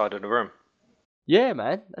the other side of the room. Yeah,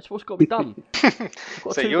 man, that's what's got to be done. I've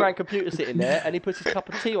got So a £2,000 computer sitting there, and he puts his cup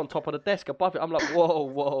of tea on top of the desk above it. I'm like,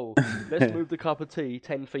 whoa, let's move the cup of tea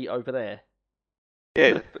 10 feet over there.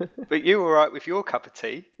 Yeah, but you were right with your cup of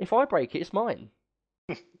tea. If I break it, it's mine.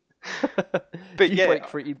 But you break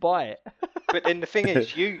for it, you buy it. But then the thing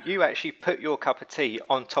is, you actually put your cup of tea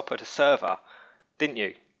on top of the server, didn't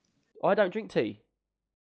you? I don't drink tea.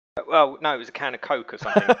 Well, no, it was a can of Coke or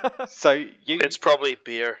something. So you. It's probably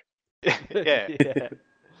beer. Yeah. Yeah.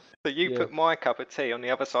 So you put my cup of tea on the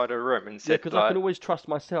other side of the room and Yeah, said, because I can always trust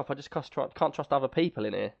myself. I just can't trust other people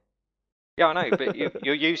in here. Yeah, I know, but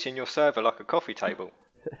you're using your server like a coffee table.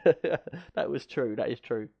 That was true. That is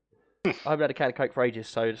true. I haven't had a can of Coke for ages,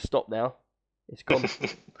 so stop now. It's gone.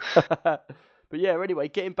 But yeah, anyway,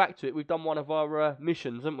 getting back to it, we've done one of our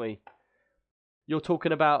missions, haven't we? You're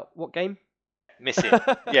talking about what game? Missing.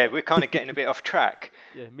 Yeah, we're kind of getting a bit off track.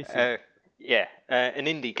 Yeah, missing. Yeah, an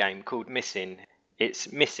indie game called Missing.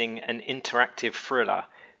 It's Missing, an interactive thriller,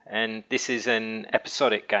 and this is an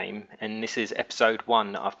episodic game, and this is episode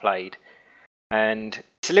 1 that I've played. And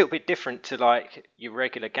it's a little bit different to like your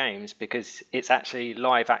regular games because it's actually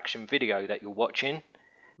live action video that you're watching,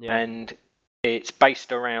 Yeah. and it's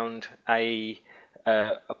based around a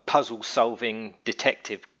puzzle solving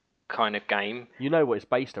detective kind of game. You know what it's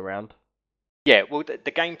based around. Yeah, well,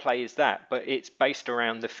 the gameplay is that, but it's based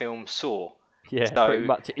around the film Saw. Yeah, So pretty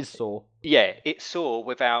much it is Saw. yeah, it's Saw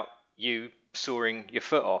without you sawing your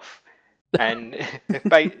foot off, and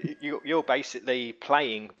you're basically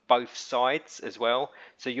playing both sides as well.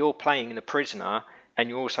 So you're playing the prisoner, and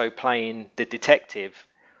you're also playing the detective.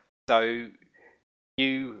 So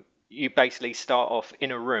you basically start off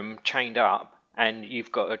in a room chained up, and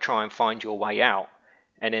you've got to try and find your way out.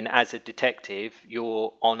 And then as a detective,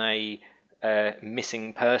 you're on a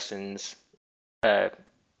missing persons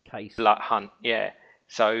Case. blood hunt. Yeah.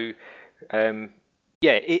 So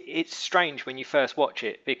yeah, it's strange when you first watch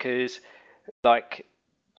it because like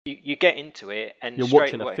you get into it and You're straight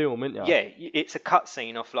watching away, a film, aren't you? yeah, it's a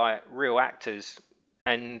cutscene of like real actors,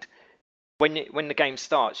 and when the game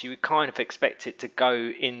starts, you kind of expect it to go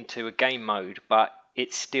into a game mode, but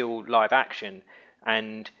it's still live action,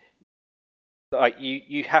 and like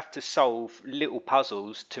you have to solve little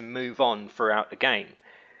puzzles to move on throughout the game,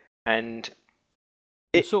 and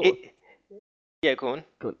You're sort of, yeah, go on.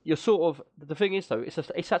 you're sort of. The thing is though,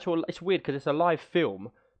 it's weird because it's a live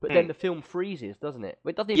film, but then the film freezes, doesn't it?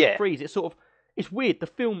 Well, it doesn't even Yeah. freeze. It's sort of. It's weird. The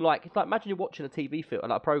film, like, it's like imagine you're watching a TV film,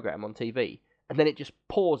 like a program on TV, and then it just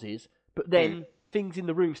pauses, but then things in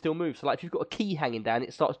the room still move. So like, if you've got a key hanging down,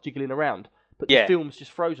 it starts jiggling around, but the Yeah. film's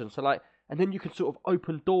just frozen. So like, and then you can sort of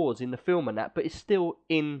open doors in the film and that, but it's still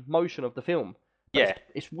in motion of the film. But Yeah.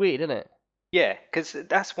 it's weird, isn't it? Yeah, because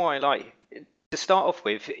that's why, like, to start off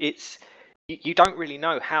with, it's you don't really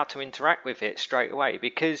know how to interact with it straight away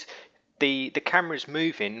because the camera's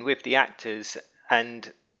moving with the actors,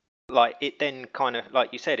 and like it then kind of,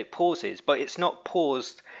 like you said, it pauses, but it's not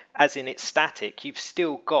paused as in it's static. You've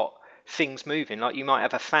still got things moving. Like you might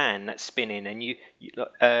have a fan that's spinning, and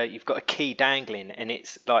you've got a key dangling, and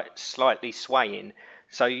it's like slightly swaying.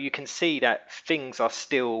 So you can see that things are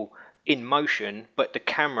still in motion, but the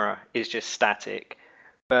camera is just static.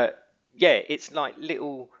 But yeah, it's like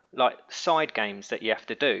little like side games that you have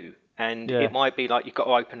to do, and Yeah. it might be like you've got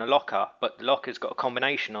to open a locker, but the locker's got a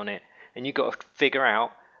combination on it, and you've got to figure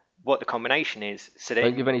out what the combination is. So Don't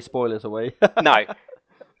then, give any spoilers away. no,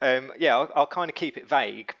 yeah, I'll kind of keep it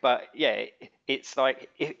vague, but yeah, it's like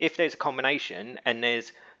if there's a combination and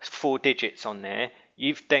there's 4 digits on there,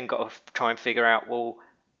 you've then got to try and figure out, well,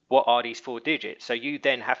 what are these 4 digits? So you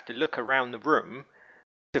then have to look around the room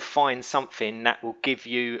to find something that will give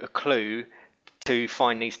you a clue to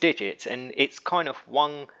find these digits, and it's kind of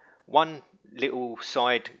one little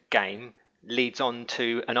side game leads on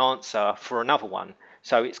to an answer for another one.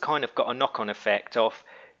 So it's kind of got a knock-on effect of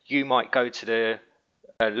you might go to the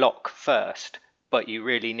lock first, but you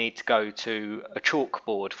really need to go to a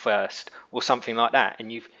chalkboard first or something like that,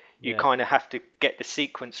 and you Yeah. kind of have to get the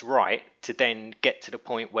sequence right to then get to the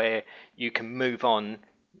point where you can move on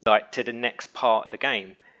like to the next part of the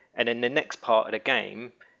game. And then the next part of the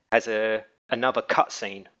game has another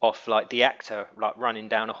cutscene of like the actor like running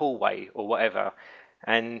down a hallway or whatever,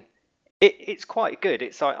 and it's quite good.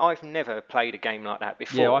 It's like I've never played a game like that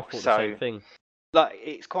before. Yeah, I thought the so same thing. like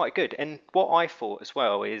it's quite good. And what I thought as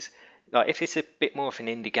well is like if it's a bit more of an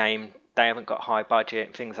indie game, they haven't got high budget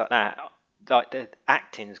and things like that, like the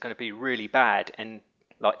acting is going to be really bad, and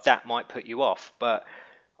like that might put you off. But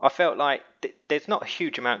I felt like there's not a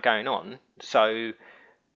huge amount going on, so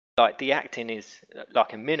like the acting is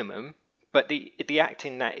like a minimum, but the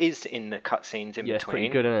acting that is in the cutscenes in Yeah, it's pretty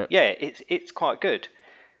between, good, isn't it? yeah, it's quite good.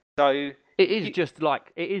 So It is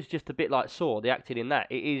just a bit like Saw. The acting in that,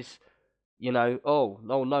 it is, oh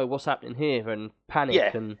no, what's happening here, and panic,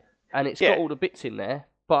 Yeah. and it's Yeah. got all the bits in there.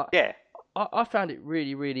 But yeah, I found it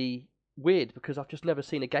really, really weird because I've just never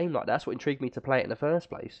seen a game like that. That's what intrigued me to play it in the first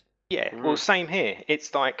place. yeah, well, same here.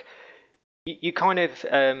 It's like you kind of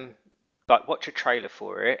like watch a trailer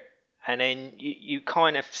for it, and then you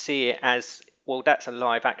kind of see it as, well, that's a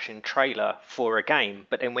live action trailer for a game.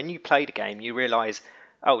 But then when you play the game, you realize,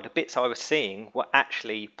 oh, the bits I was seeing were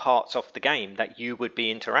actually parts of the game that you would be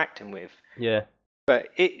interacting with. Yeah, But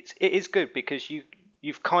it is good because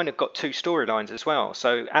you've kind of got two storylines as well.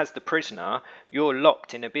 So as the prisoner, you're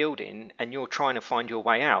locked in a building and you're trying to find your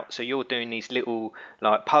way out. So you're doing these little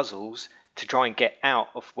like puzzles to try and get out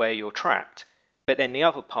of where you're trapped. But then the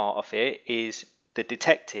other part of it is the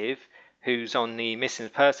detective who's on the missing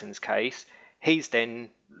persons case. He's then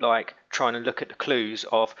like trying to look at the clues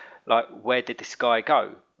of like where did this guy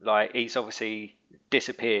go? Like he's obviously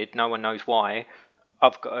disappeared. No one knows why.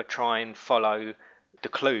 I've got to try and follow the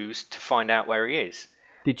clues to find out where he is.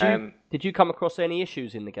 Did you come across any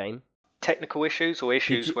issues in the game? Technical issues or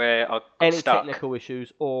issues you- where I got Any stuck? technical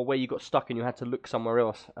issues, or where you got stuck and you had to look somewhere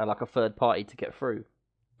else, like a third party, to get through?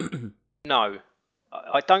 No,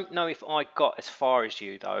 I don't know if I got as far as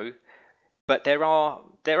you though. But there are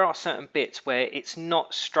certain bits where it's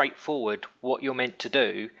not straightforward what you're meant to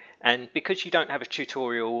do, and because you don't have a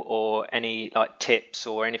tutorial or any like tips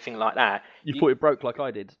or anything like that, You thought it broke like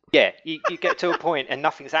I did. yeah, you get to a point and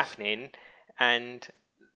nothing's happening, and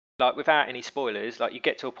like without any spoilers, like you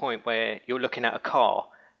get to a point where you're looking at a car,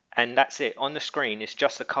 and that's it. On the screen, it's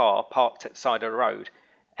just a car parked at the side of the road,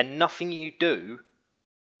 and nothing you do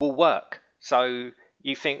will work. So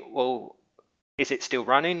you think, well, is it still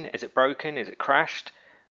running? Is it broken? Is it crashed?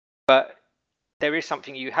 But there is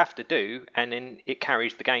something you have to do, and then it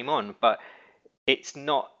carries the game on. But it's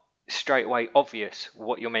not straight away obvious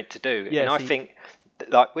what you're meant to do. Yeah, and I see- think,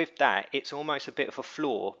 like with that, it's almost a bit of a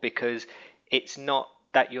flaw because it's not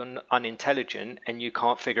that you're unintelligent and you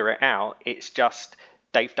can't figure it out. It's just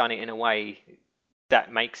they've done it in a way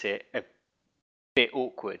that makes it a bit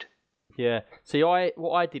awkward. Yeah. See,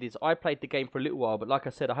 what I did is I played the game for a little while, but like I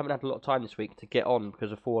said, I haven't had a lot of time this week to get on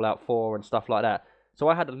because of Fallout 4 and stuff like that. So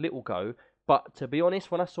I had a little go. But to be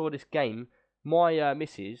honest, when I saw this game, my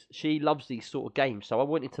missus, she loves these sort of games, so I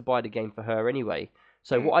wanted to buy the game for her anyway.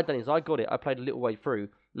 So what I done is I got it. I played a little way through.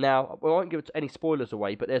 Now, I won't give any spoilers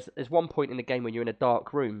away, but there's one point in the game when you're in a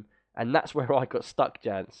dark room, and that's where I got stuck,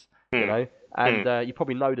 Jance. You know, and you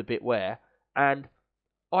probably know the bit where. And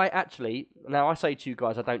I actually, now I say to you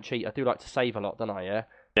guys, I don't cheat. I do like to save a lot, don't I? Yeah.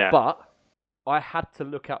 Yeah. But I had to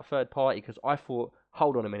look at third party because I thought,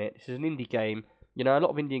 hold on a minute, this is an indie game. You know, a lot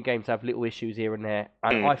of Indian games have little issues here and there,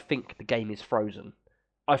 and I think the game is frozen.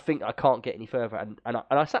 I think I can't get any further, and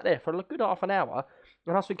I sat there for a good half an hour,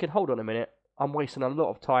 and I was thinking, hold on a minute, I'm wasting a lot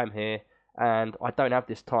of time here, and I don't have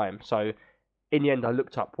this time. So, in the end, I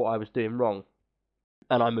looked up what I was doing wrong,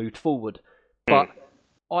 and I moved forward. But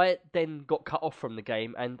I then got cut off from the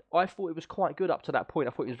game, and I thought it was quite good up to that point.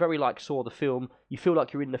 I thought it was very like Saw the film. You feel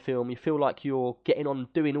like you're in the film. You feel like you're getting on,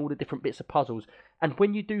 doing all the different bits of puzzles. And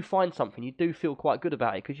when you do find something, you do feel quite good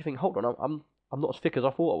about it because you think, hold on, I'm not as thick as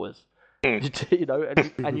I thought I was. You know,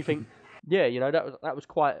 and you think, yeah, you know, that was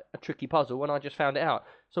quite a tricky puzzle, and I just found it out.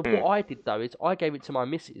 So what I did though is I gave it to my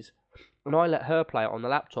missus, and I let her play it on the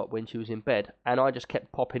laptop when she was in bed, and I just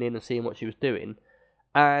kept popping in and seeing what she was doing.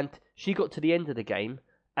 And she got to the end of the game,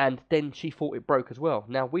 and then she thought it broke as well.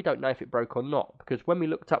 Now, we don't know if it broke or not, because when we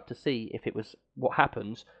looked up to see if it was what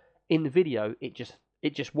happens, in the video, it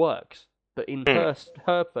just works. But in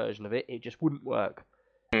her version of it, it just wouldn't work.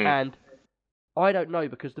 And I don't know,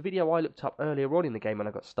 because the video I looked up earlier on in the game when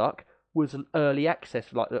I got stuck was an early access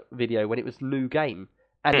video when it was a new game.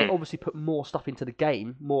 And it obviously put more stuff into the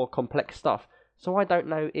game, more complex stuff. So I don't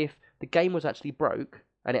know if the game was actually broke,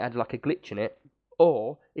 and it had like a glitch in it,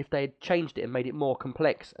 or if they had changed it and made it more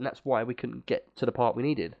complex, and that's why we couldn't get to the part we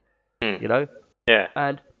needed. You know?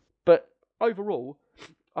 Yeah. But overall,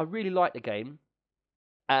 I really liked the game,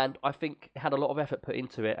 and I think it had a lot of effort put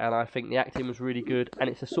into it, and I think the acting was really good, and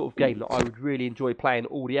it's a sort of game that I would really enjoy playing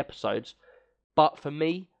all the episodes. But for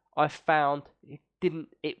me, I found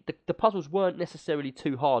the puzzles weren't necessarily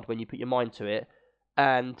too hard when you put your mind to it,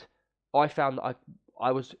 and I found that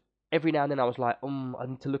I was every now and then I was like, I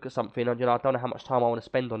need to look at something, and I don't know how much time I want to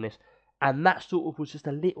spend on this, and that sort of was just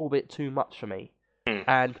a little bit too much for me.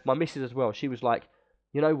 And my missus as well, she was like,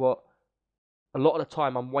 you know what? A lot of the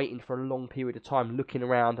time I'm waiting for a long period of time looking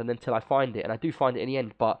around and until I find it, and I do find it in the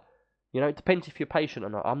end, but you know, it depends if you're patient or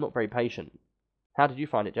not. I'm not very patient. How did you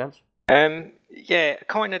find it, Jance? Yeah,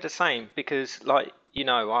 kind of the same because, like, you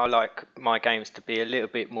know, I like my games to be a little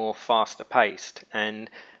bit more faster paced, and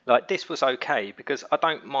like this was okay because I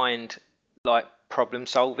don't mind like problem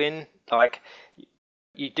solving. Like,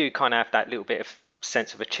 you do kind of have that little bit of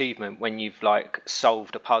sense of achievement when you've like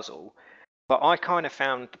solved a puzzle. But I kind of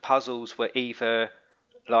found the puzzles were either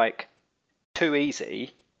like too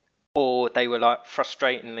easy or they were like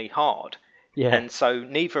frustratingly hard. Yeah. And so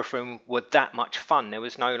neither of them were that much fun. There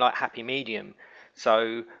was no like happy medium.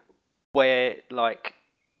 So where like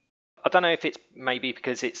I don't know if it's maybe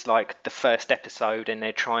because it's like the first episode and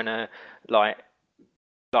they're trying to like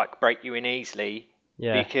break you in easily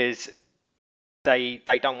because they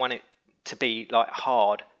don't want it to be like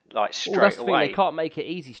hard like straight that's the away. thing, they can't make it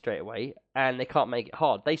easy straight away, and they can't make it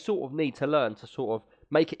hard. They sort of need to learn to sort of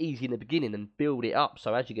make it easy in the beginning and build it up.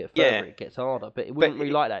 So as you get further, it gets harder. But it wasn't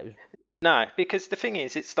really like that. No, because the thing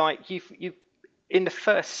is, it's like in the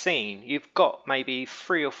first scene, you've got maybe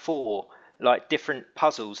 3 or 4 like different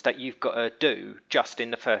puzzles that you've got to do just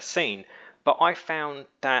in the first scene. But I found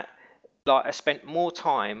that like I spent more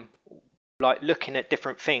time like looking at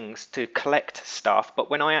different things to collect stuff, but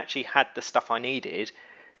when I actually had the stuff I needed,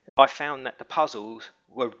 I found that the puzzles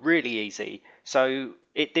were really easy, so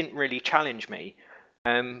it didn't really challenge me.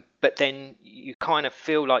 But then you kind of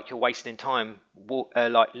feel like you're wasting time,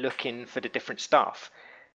 like looking for the different stuff.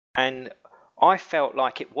 And I felt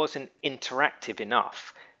like it wasn't interactive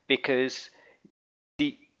enough because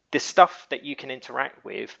the the stuff that you can interact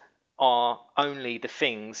with are only the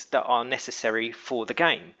things that are necessary for the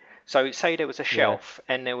game. So say there was a shelf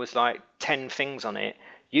and there was like 10 things on it,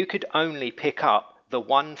 you could only pick up the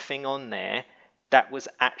one thing on there that was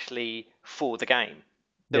actually for the game.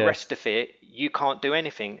 The rest of it, you can't do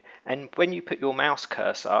anything. And when you put your mouse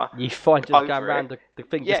cursor You find just going over around it, the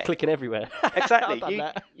thing, yeah, just clicking everywhere. exactly. I've done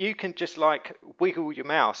that. You can just like wiggle your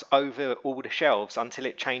mouse over all the shelves until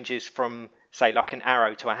it changes from say like an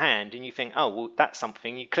arrow to a hand, and you think, oh well, that's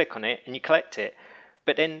something. You click on it and you collect it.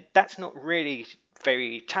 But then that's not really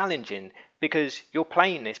very challenging because you're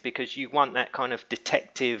playing this because you want that kind of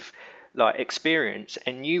detective like experience,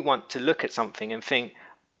 and you want to look at something and think,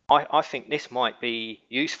 I think this might be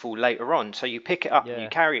useful later on. So you pick it up and you Yeah.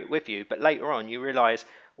 carry it with you, but later on you realize,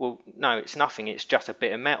 well, no, it's nothing. It's just a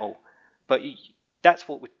bit of metal. But that's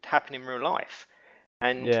what would happen in real life.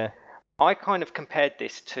 And Yeah. I kind of compared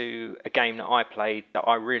this to a game that I played that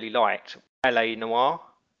I really liked, LA Noire.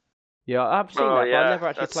 Yeah, I've seen Oh that, but I yeah, never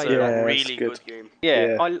actually that's played a that. Yeah, really it's good. good game. Yeah,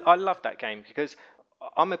 Yeah. I love that game because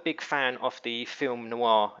I'm a big fan of the film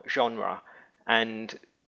noir genre, and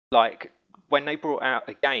like when they brought out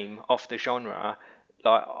a game of the genre,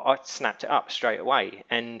 like I snapped it up straight away,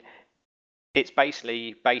 and it's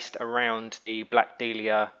basically based around the Black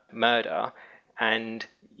Dahlia murder, and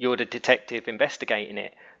you're the detective investigating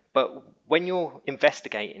it. But when you're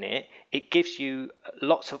investigating it, it gives you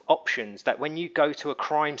lots of options that when you go to a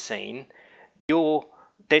crime scene, you're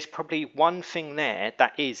there's probably one thing there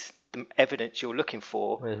that is the evidence you're looking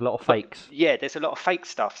for. There's a lot of But fakes. yeah, there's a lot of fake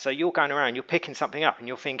stuff. So you're going around, you're picking something up, and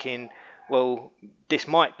you're thinking, well, this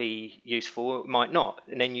might be useful, it might not.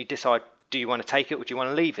 And then you decide, do you want to take it or do you want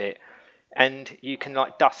to leave it? And you can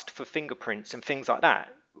like dust for fingerprints and things like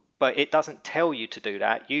that. But it doesn't tell you to do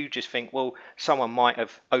that. You just think, well, someone might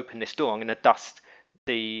have opened this door. I'm going to dust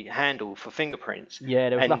the handle for fingerprints. Yeah,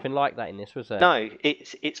 there was And nothing like that in this, was there? no,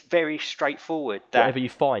 it's very straightforward. That Whatever you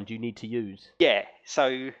find, you need to use. yeah,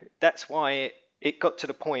 so that's why it got to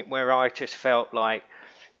the point where I just felt like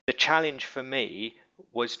the challenge for me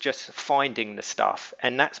was just finding the stuff,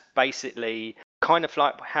 and that's basically kind of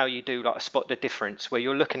like how you do like a spot the difference, where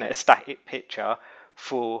you're looking at a static picture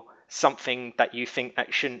for something that you think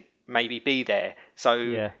that shouldn't maybe be there. So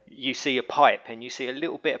Yeah. you see a pipe and you see a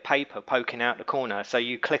little bit of paper poking out the corner, so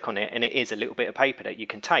you click on it and it is a little bit of paper that you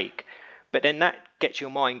can take. But then that gets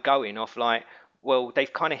your mind going off like, well,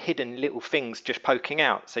 they've kind of hidden little things just poking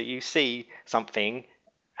out. So you see something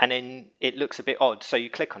and then it looks a bit odd, so you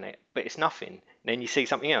click on it, but it's nothing. And then you see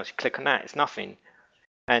something else, you click on that, it's nothing.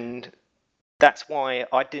 And that's why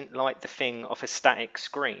I didn't like the thing of a static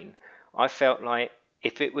screen. I felt like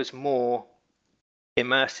if it was more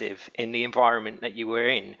immersive in the environment that you were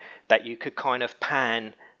in, that you could kind of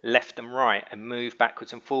pan left and right and move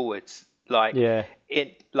backwards and forwards, like Yeah.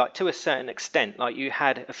 it, like to a certain extent, like you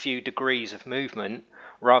had a few degrees of movement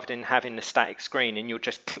rather than having the static screen and you're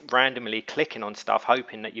just randomly clicking on stuff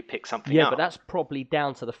hoping that you pick something Yeah, up. but that's probably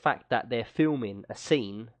down to the fact that they're filming a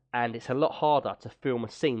scene, and it's a lot harder to film a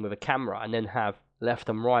scene with a camera and then have left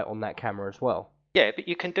and right on that camera as well. Yeah, but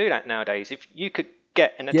you can do that nowadays. If you could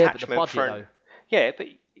get an Yeah, but the attachment budget for though. yeah, but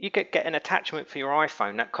you could get an attachment for your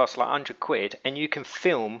iPhone that costs like 100 quid, and you can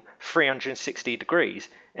film 360 degrees,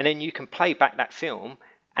 and then you can play back that film,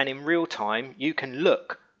 and in real time you can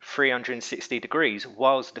look 360 degrees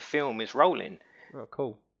whilst the film is rolling. Oh,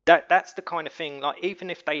 cool. That's the kind of thing, like even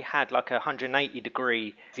if they had like a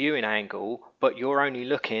 180-degree viewing angle, but you're only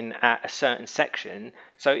looking at a certain section,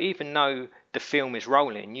 so even though the film is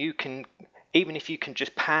rolling, you can, even if you can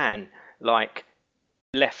just pan like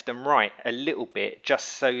left and right a little bit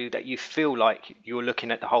just so that you feel like you're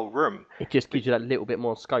looking at the whole room. It just gives you that little bit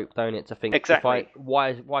more scope, don't it? To think, Exactly.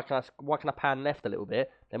 why can I pan left a little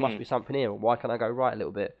bit? There must be something here. Why can't I go right a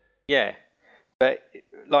little bit? Yeah. But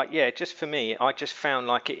like yeah, just for me, I just found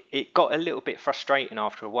like it got a little bit frustrating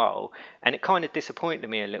after a while, and it kind of disappointed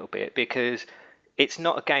me a little bit because it's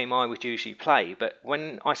not a game I would usually play, but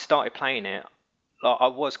when I started playing it, like, I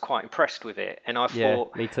was quite impressed with it, and I Yeah,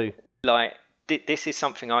 thought me too. like this is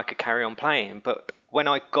something I could carry on playing. But when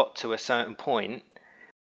I got to a certain point,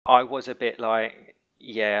 I was a bit like,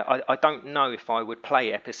 yeah, I don't know if I would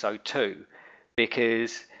play episode 2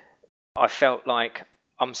 because I felt like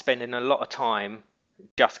I'm spending a lot of time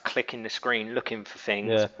just clicking the screen looking for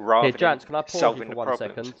things Yeah. rather than Jans, can I pause you solving for the 1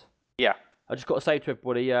 problems. second? Yeah. I just got to say to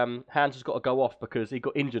everybody, Hans has got to go off because he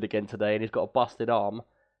got injured again today and he's got a busted arm.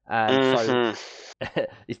 And so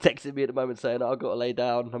he's texting me at the moment saying, I've got to lay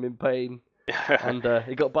down, I'm in pain. And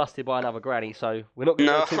he got busted by another granny, so we're not going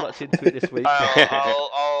to No. go too much into it this week.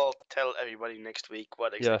 I'll tell everybody next week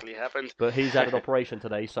what exactly happened. But he's had an operation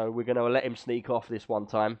today, so we're going to let him sneak off this one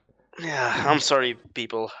time. Yeah, I'm sorry,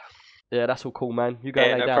 people. Yeah, that's all cool, man. You go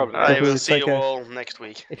Yeah, lay no down. problem. I will see Take you care. all next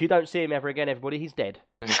week. If you don't see him ever again, everybody, he's dead.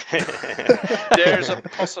 There's a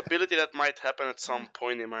possibility that might happen at some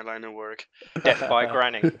point in my line of work. Death by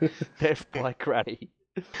granny. Death by granny.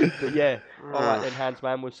 But yeah, all right then, Hans,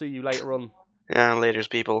 man. We'll see you later on. Yeah, laters,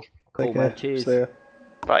 people. Cool, Take man. care. Cheers. See ya.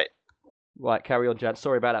 Bye. Right, carry on, Jan.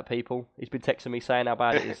 Sorry about that, people. He's been texting me saying how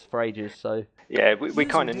bad it is for ages, so Yeah, we User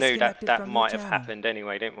kind of knew that disconnected from might your have channel. happened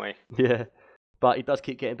anyway, didn't we? yeah. But he does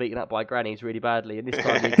keep getting beaten up by grannies really badly, and this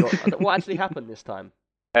time he got... What actually happened this time?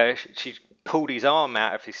 She pulled his arm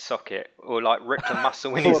out of his socket, or like ripped a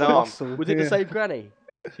muscle in Oh, his the arm. muscle, Was it the yeah. same granny?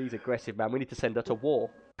 She's aggressive, man. We need to send her to war.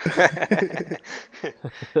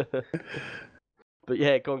 But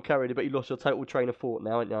yeah, go on, carry on. But you lost your total train of thought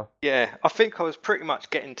now, haven't you? Yeah, I think I was pretty much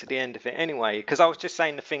getting to the end of it anyway, because I was just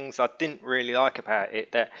saying the things I didn't really like about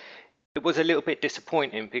it, that it was a little bit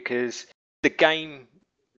disappointing because the game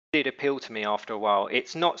did appeal to me after a while.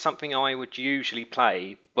 It's not something I would usually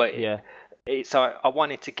play, but Yeah. I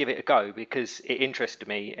wanted to give it a go because it interested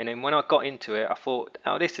me. And then when I got into it, I thought,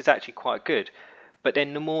 oh, this is actually quite good. But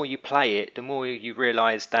then the more you play it, the more you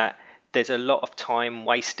realise that there's a lot of time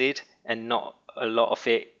wasted and not a lot of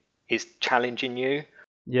it is challenging you.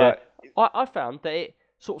 Yeah. I found that it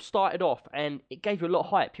sort of started off and it gave you a lot of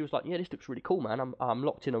hype. You was like, yeah, this looks really cool, man. I'm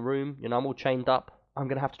locked in a room, you know, I'm all chained up. I'm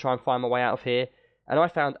going to have to try and find my way out of here. And I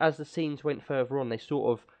found as the scenes went further on, they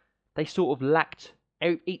sort of lacked.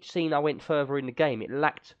 Each scene I went further in the game, it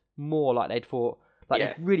lacked more like they'd thought. Like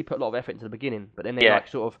Yeah. they really put a lot of effort into the beginning, but then they Yeah. like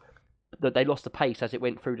sort of they lost the pace as it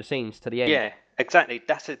went through the scenes to the end. Yeah, exactly.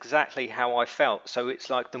 That's exactly how I felt. So it's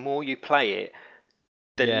like the more you play it,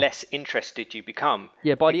 the Yeah. less interested you become.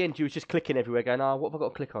 Yeah, by the end you was just clicking everywhere, going, "Oh, what have I got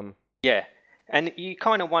to click on?" Yeah, and you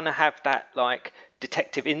kind of want to have that like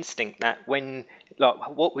detective instinct that when like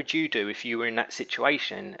what would you do if you were in that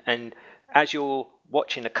situation? And as you're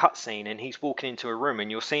watching a cutscene and he's walking into a room and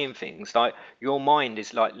you're seeing things, like your mind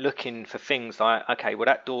is like looking for things like, okay, well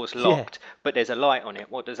that door's Yeah. locked, but there's a light on it.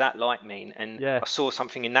 What does that light mean? And Yeah. I saw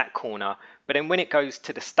something in that corner. But then when it goes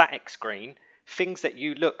to the static screen, things that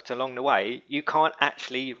you looked along the way, you can't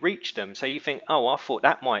actually reach them. So you think, oh, I thought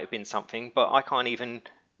that might have been something, but I can't even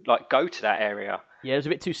like go to that area. Yeah, it was a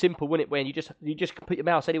bit too simple, wasn't it? When you just put your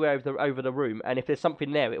mouse anywhere over the room, and if there's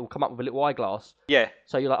something there, it will come up with a little eyeglass. Yeah,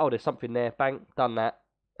 So you're like, oh, there's something there. Bang, done that,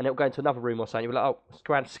 and it'll go into another room or something. You're like,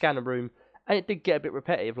 oh, scan the room, and it did get a bit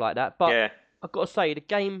repetitive like that. But yeah, I've got to say, the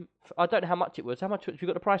game, I don't know how much it was. How much have you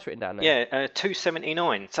got the price written down there? yeah.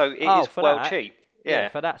 $2.79. So it Oh, is for well that? cheap. Yeah.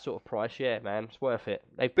 For that sort of price, yeah, man, it's worth it.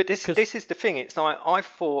 But this is the thing. It's like I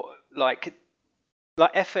thought like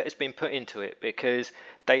effort has been put into it because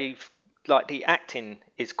they've like the acting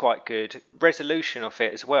is quite good. Resolution of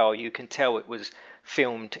it as well. You can tell it was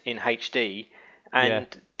filmed in HD, and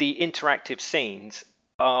the interactive scenes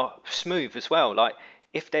are smooth as well. Like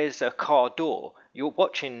if there's a car door, you're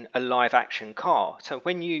watching a live action car. So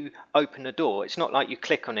when you open the door, it's not like you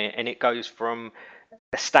click on it and it goes from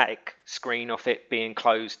a static screen of it being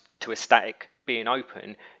closed to a static being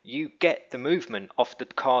open. You get the movement of the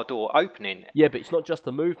car door opening. Yeah, but it's not just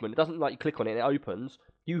the movement. It doesn't like you click on it and it opens.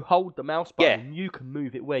 You hold the mouse button and you can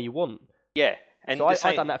move it where you want. Yeah. And so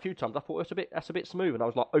I've done that a few times. I thought that's a bit smooth, and I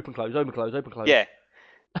was like, open, close, open, close, open, close. Yeah.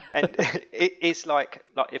 And it's like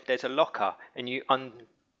if there's a locker and you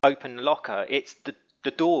open the locker, it's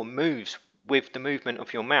the door moves with the movement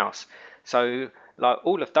of your mouse. So like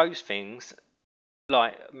all of those things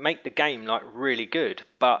like make the game like really good.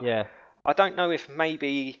 But yeah. I don't know if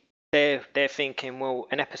maybe they're thinking, well,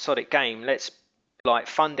 an episodic game, let's like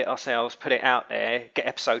fund it ourselves, put it out there, get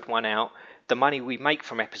episode 1 out. The money we make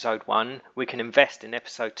from episode 1, we can invest in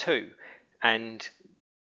episode 2, and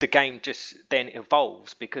the game just then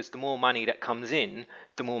evolves because the more money that comes in,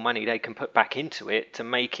 the more money they can put back into it to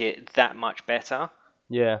make it that much better.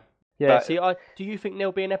 Yeah. Yeah. But- See, do you think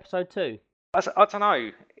there'll be an episode 2? I don't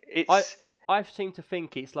know. It's I seem to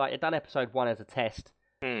think it's like they've done episode 1 as a test,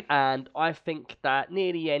 Hmm. and I think that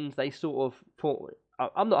near the end they sort of thought.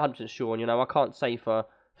 I'm not 100% sure, and you know I can't say for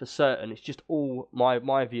certain. It's just all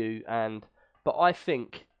my view, but I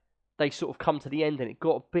think they sort of come to the end and it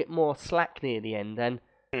got a bit more slack near the end. And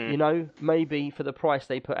Mm. maybe for the price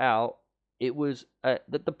they put out, it was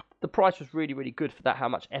the price was really really good for that. How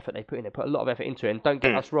much effort they put in it, put a lot of effort into it. And don't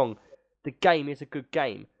get us wrong, the game is a good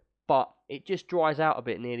game, but it just dries out a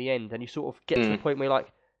bit near the end, and you sort of get to the point where you're like,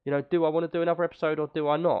 do I want to do another episode or do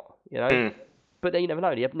I not? But then you never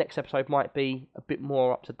know. The next episode might be a bit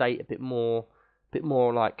more up to date, a bit more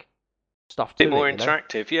like stuff to Bit more it.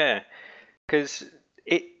 interactive, yeah. Because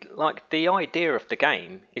the idea of the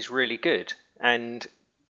game is really good, and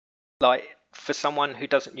like for someone who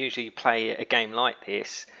doesn't usually play a game like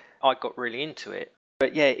this, I got really into it.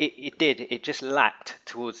 But yeah, it just lacked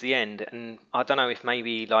towards the end, and I don't know if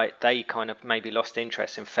maybe like they kind of maybe lost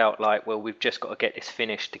interest and felt like, well, we've just got to get this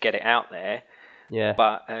finished to get it out there. Yeah.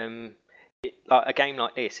 But like a game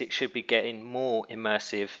like this, it should be getting more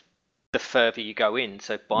immersive the further you go in.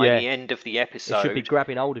 So by the end of the episode, it should be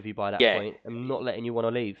grabbing hold of you by that point and not letting you want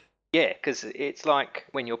to leave. Yeah, because it's like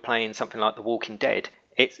when you're playing something like The Walking Dead,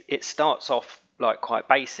 it starts off like quite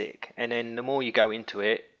basic, and then the more you go into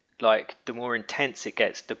it, like the more intense it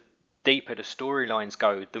gets, the deeper the storylines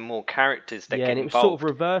go, the more characters that get and it was involved. sort of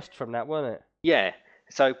reversed from that, wasn't it? Yeah.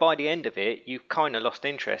 So by the end of it, you've kind of lost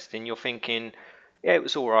interest, and you're thinking, yeah, it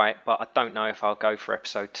was all right, but I don't know if I'll go for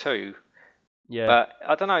episode 2. Yeah. But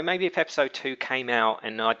I don't know, maybe if episode 2 came out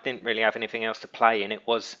and I didn't really have anything else to play, and it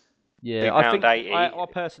was I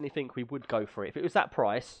personally think we would go for it if it was that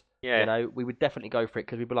price. Yeah. We would definitely go for it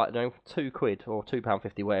because we'd be like, £2 or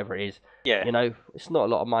 £2.50, whatever it is. Yeah. It's not a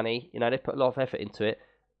lot of money. They put a lot of effort into it.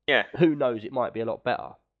 Yeah. Who knows? It might be a lot better.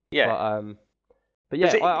 Yeah. But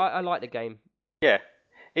yeah, I like the game. Yeah.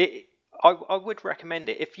 I would recommend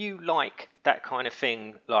it if you like that kind of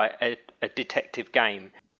thing, like a detective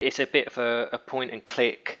game. It's a bit of a point and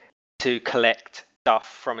click to collect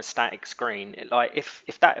stuff from a static screen. Like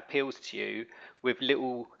if that appeals to you with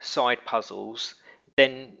little side puzzles,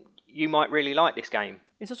 then you might really like this game.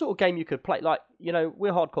 It's a sort of game you could play. Like,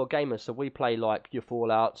 we're hardcore gamers, so we play like your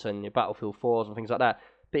Fallouts and your Battlefield 4s and things like that.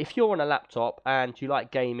 But if you're on a laptop and you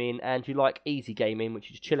like gaming and you like easy gaming, which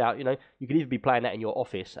is chill out, you could even be playing that in your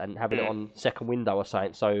office and having it on second window or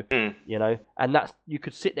something. So, and you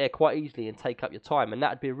could sit there quite easily and take up your time, and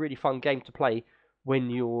that'd be a really fun game to play when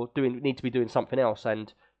you're need to be doing something else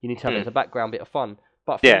and you need to have it as a background bit of fun.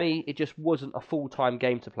 But for me, it just wasn't a full-time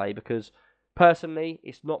game to play because personally,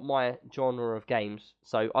 it's not my genre of games,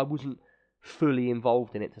 so I wasn't fully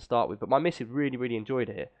involved in it to start with. But my missus really, really enjoyed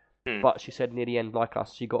it. But she said near the end, like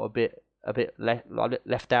us, she got a bit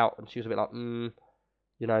left out, and she was a bit like,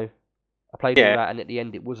 I played all that, and at the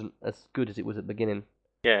end, it wasn't as good as it was at the beginning.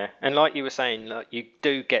 Yeah, and like you were saying, like you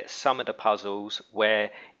do get some of the puzzles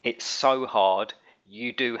where it's so hard,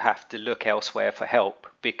 you do have to look elsewhere for help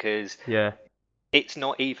because it's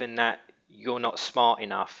not even that you're not smart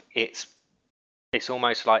enough. It's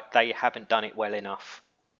almost like they haven't done it well enough.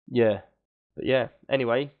 Yeah, but yeah.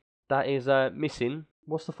 Anyway, that is Missing.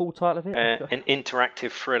 What's the full title of it? An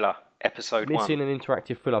interactive thriller, episode 1. Missing an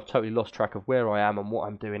interactive thriller. I've totally lost track of where I am and what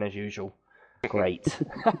I'm doing as usual. Great.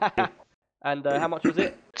 And how much was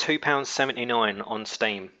it? £2.79 on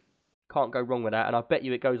Steam. Can't go wrong with that, and I bet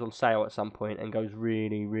you it goes on sale at some point and goes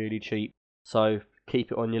really, really cheap. So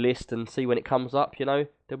keep it on your list and see when it comes up. There'll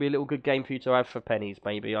be a little good game for you to have for pennies,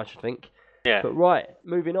 maybe, I should think. Yeah. But right,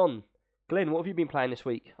 moving on. Glenn, what have you been playing this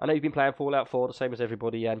week? I know you've been playing Fallout 4, the same as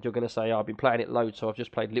everybody, and you're going to say, I've been playing it loads, so I've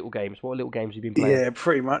just played little games. What little games have you been playing? Yeah,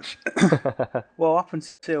 pretty much. Well, up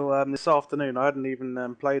until this afternoon, I hadn't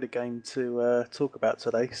even played a game to talk about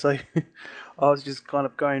today, so I was just kind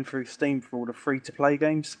of going through Steam for all the free-to-play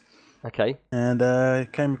games. Okay. And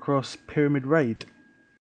came across Pyramid Raid.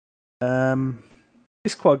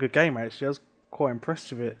 It's quite a good game, actually. I was quite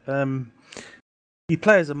impressed with it. You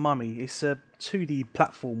play as a mummy. It's a 2D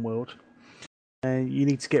platform world. And you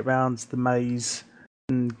need to get around the maze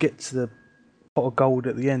and get to the pot of gold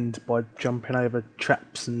at the end by jumping over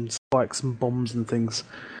traps and spikes and bombs and things.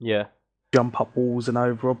 Yeah. Jump up walls and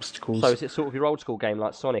over obstacles. So is it sort of your old school game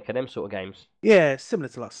like Sonic and them sort of games? Yeah, similar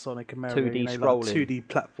to like Sonic and Mario. 2D scrolling. Like 2D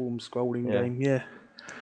platform scrolling game, yeah.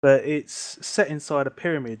 But it's set inside a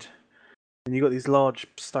pyramid. And you've got these large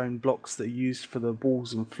stone blocks that are used for the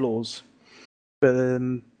walls and floors. But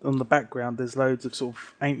on the background, there's loads of sort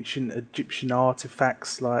of ancient Egyptian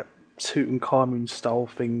artifacts, like Tutankhamun style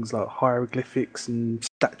things, like hieroglyphics and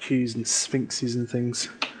statues and sphinxes and things.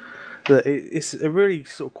 But it's a really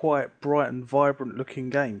sort of quite bright and vibrant looking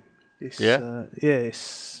game. It's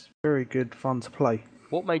very good fun to play.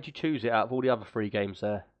 What made you choose it out of all the other free games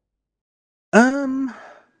there?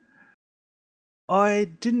 I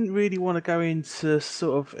didn't really want to go into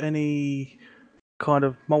sort of any kind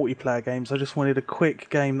of multiplayer games. I just wanted a quick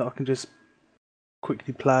game that I can just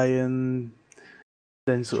quickly play and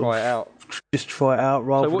then sort Try of it out. just try it out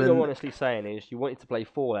rather So what than you're honestly saying is you wanted to play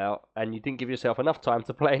Fallout and you didn't give yourself enough time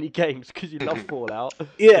to play any games because you love Fallout.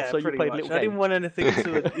 yeah, so you pretty played much. little I didn't games. want anything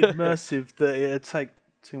too immersive that it'd take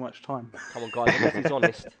too much time. Come on, guys, unless he's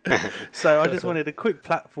honest. So I just wanted a quick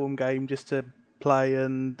platform game just to play,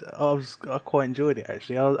 and I quite enjoyed it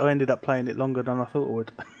actually. I ended up playing it longer than I thought I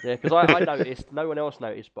would. Yeah, because I noticed, no one else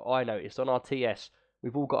noticed, but I noticed on our TS,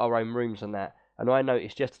 we've all got our own rooms and that. And I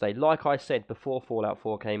noticed yesterday, like I said before Fallout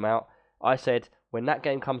 4 came out, I said, when that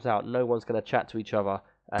game comes out, no one's going to chat to each other.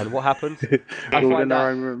 And what happens? I All in find their out,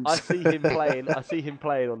 own rooms. I see him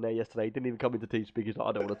playing on there yesterday. He didn't even come into TeamSpeak. He's like,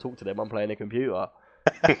 I don't want to talk to them. I'm playing a computer.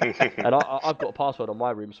 And I've got a password on my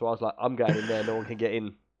room, so I was like, I'm going in there. No one can get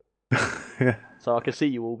in. Yeah, So I can see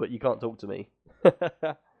you all, but you can't talk to me.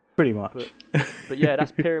 pretty much. But yeah,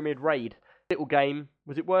 that's Pyramid Raid. Little game.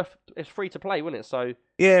 Was it worth? It's free to play, wasn't it? So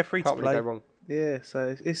Yeah, free to can't really play. go wrong. Yeah,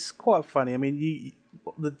 so it's quite funny. I mean,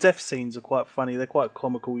 the death scenes are quite funny. They're quite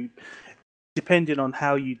comical. Depending on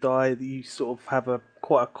how you die, you sort of have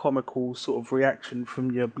quite a comical sort of reaction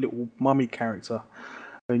from your little mummy character,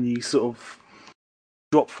 when you sort of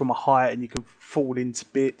drop from a height and you can fall into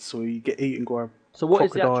bits, or you get eaten by So what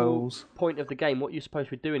is the actual crocodiles. point of the game? What are you supposed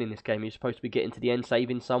to be doing in this game? Are you supposed to be getting to the end,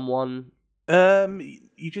 saving someone?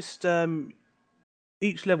 You just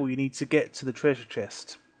each level you need to get to the treasure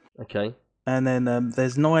chest. Okay. And then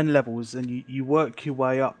there's 9 levels, and you work your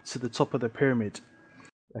way up to the top of the pyramid.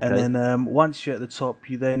 Okay. And then once you're at the top,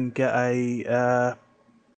 you then get a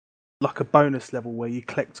like a bonus level where you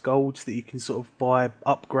collect golds that you can sort of buy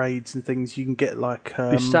upgrades and things. You can get like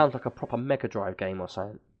This sounds like a proper Mega Drive game or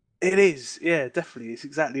something. it is, yeah, definitely. It's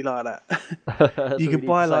exactly like that. That's You what can we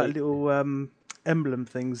buy need to like say. little emblem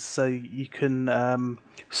things, so you can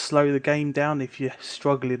slow the game down if you're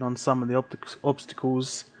struggling on some of the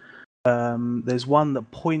obstacles. There's one that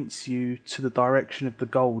points you to the direction of the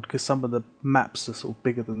gold, because some of the maps are sort of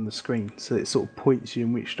bigger than the screen, so it sort of points you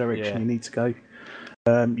in which direction Yeah. you need to go.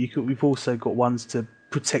 We've also got ones to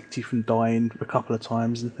protect you from dying a couple of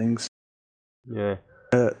times and things. Yeah.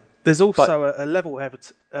 There's also a level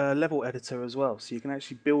editor as well, so you can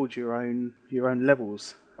actually build your own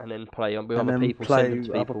levels And then play with and other then people, play send them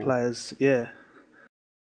to other people. players. Yeah.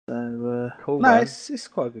 So Cool, no, man. it's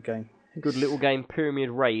quite a good game. Good little game, Pyramid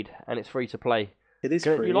Raid, and it's free to play. It is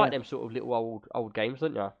You free. like yeah. them sort of little old games,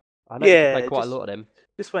 don't you? I know you Yeah, play quite just- a lot of them.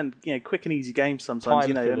 Just when quick and easy games sometimes.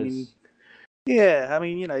 Time I fillers. mean, yeah, I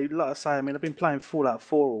mean, like I say, I mean, I've been playing Fallout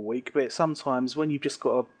 4 all week, but sometimes when you've just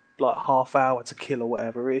got a half hour to kill or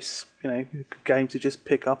whatever, it's a good game to just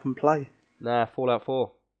pick up and play. Nah, Fallout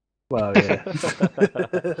 4. Well, yeah.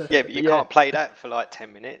 Yeah, but you Yeah. can't play that for like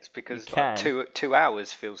 10 minutes because You like can. 2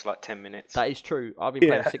 hours feels like 10 minutes. That is true. I've been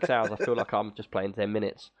playing Yeah. 6 hours. I feel like I'm just playing 10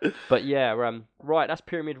 minutes. But yeah, right, that's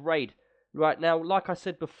Pyramid Raid. Right, now, like I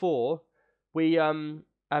said before, we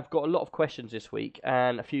have got a lot of questions this week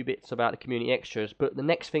and a few bits about the community extras. But the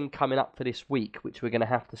next thing coming up for this week, which we're going to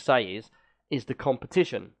have to say is the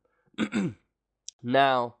competition.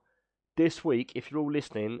 Now, this week, if you're all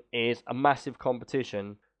listening, is a massive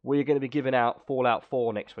competition. We're going to be giving out Fallout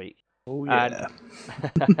 4 next week. Oh, yeah.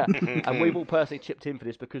 And we've all personally chipped in for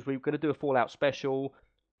this because we're going to do a Fallout special.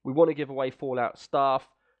 We want to give away Fallout stuff.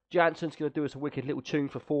 Jansen's going to do us a wicked little tune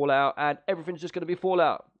for Fallout, and everything's just going to be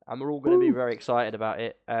Fallout. And we're all going to be very excited about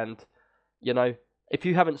it. And, if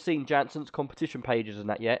you haven't seen Jansen's competition pages and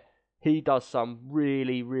that yet, he does some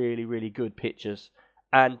really, really, really good pictures.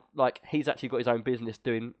 And, he's actually got his own business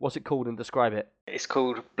doing, what's it called, and describe it? It's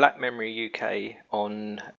called Black Memory UK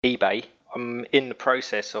on eBay. I'm in the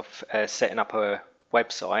process of setting up a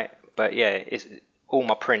website, but yeah, all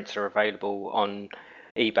my prints are available on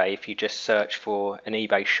eBay if you just search for an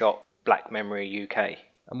eBay shop, Black Memory UK.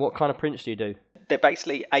 And what kind of prints do you do? They're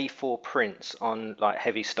basically A4 prints on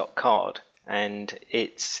heavy stock card, and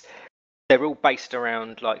they're all based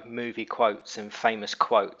around movie quotes and famous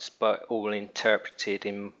quotes, but all interpreted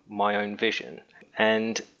in my own vision,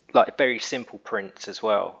 and very simple prints as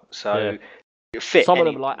well. So it fit Some of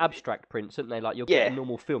them are abstract prints, aren't they? You'll get Yeah. a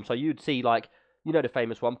normal film. So you'd see the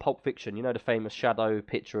famous one, Pulp Fiction. You know the famous shadow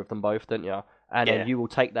picture of them both, don't you? And Yeah. then you will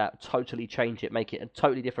take that, totally change it, make it a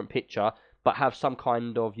totally different picture, but have some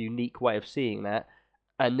kind of unique way of seeing that,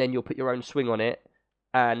 and then you'll put your own swing on it,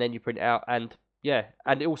 and then you print it out, and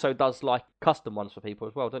and it also does custom ones for people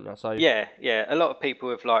as well, don't you? So Yeah. A lot of people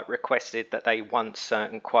have requested that they want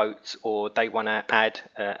certain quotes, or they want to add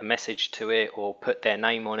a message to it, or put their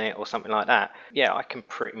name on it, or something like that. Yeah, I can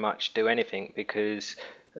pretty much do anything because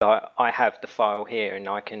I have the file here and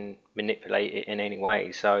I can manipulate it in any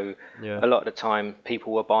way. So Yeah. a lot of the time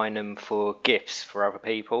people were buying them for gifts for other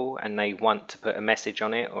people and they want to put a message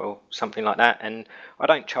on it or something like that. And I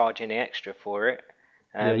don't charge any extra for it.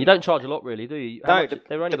 Yeah, you don't charge a lot really, do you? How No, much?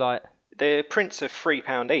 They're only like... the prints are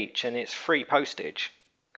 £3 each and it's free postage.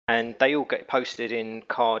 And they all get posted in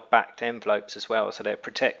card-backed envelopes as well, so they're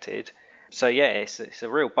protected. So yeah, it's a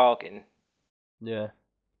real bargain. Yeah.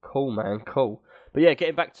 Cool, man. Cool. But yeah,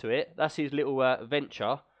 getting back to it, that's his little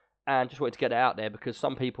venture, and just wanted to get it out there because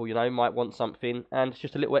some people, you know, might want something, and it's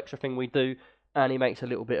just a little extra thing we do, and he makes a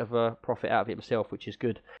little bit of a profit out of it himself, which is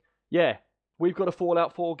good. Yeah, we've got a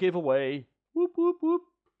Fallout 4 giveaway. Whoop, whoop, whoop.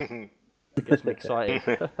 It gets me excited.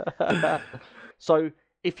 So,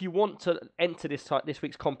 if you want to enter this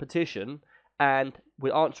week's competition, and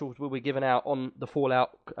answers will be given out on the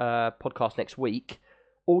Fallout podcast next week,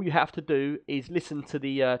 all you have to do is listen to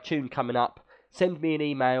the tune coming up, send me an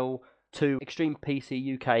email to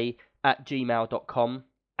extremepcuk@gmail.com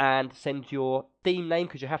and send your Steam name,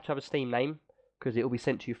 because you have to have a Steam name, because it will be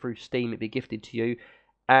sent to you through Steam, it'll be gifted to you,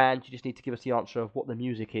 and you just need to give us the answer of what the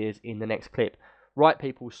music is in the next clip. Right,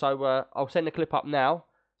 people, so I'll send the clip up now.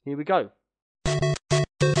 Here we go.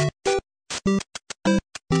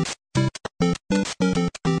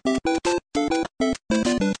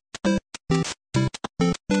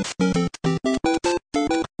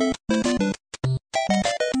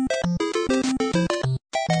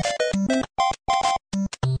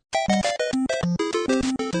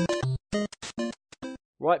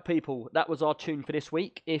 Right, people, that was our tune for this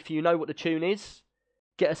week. If you know what the tune is,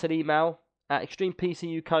 get us an email at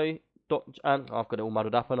extremepcuk. I've got it all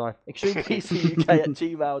muddled up, haven't I?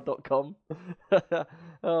 extremepcuk@gmail.com.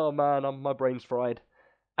 Oh man, my brain's fried.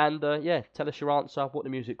 And yeah, tell us your answer, what the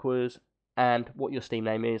music was, and what your Steam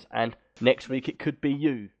name is. And next week it could be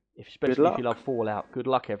you, especially if you love Fallout. Good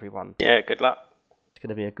luck, everyone. Yeah, good luck. It's going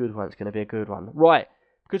to be a good one. It's going to be a good one. Right,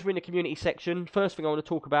 because we're in the community section, first thing I want to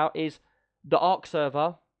talk about is the Ark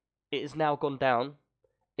server. It has now gone down.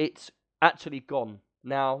 It's actually gone.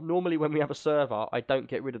 Now, normally when we have a server, I don't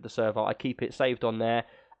get rid of the server. I keep it saved on there,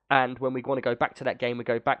 and when we want to go back to that game, we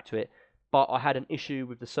go back to it. But I had an issue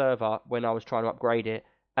with the server when I was trying to upgrade it,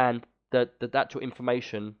 and the actual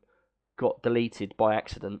information got deleted by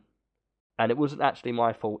accident. And it wasn't actually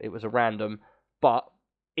my fault. It was a random, but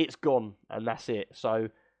it's gone, and that's it. So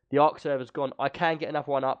the Ark server's gone. I can get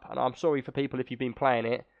another one up, and I'm sorry for people if you've been playing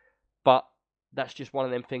it, but that's just one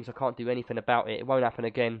of them things. I can't do anything about it. It won't happen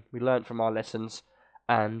again. We learned from our lessons.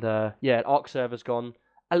 And yeah, Ark server's gone.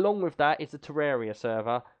 Along with that is the Terraria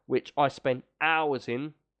server, which I spent hours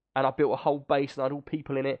in. And I built a whole base and I had all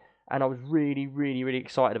people in it. And I was really, really, really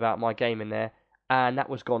excited about my game in there. And that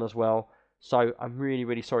was gone as well. So I'm really,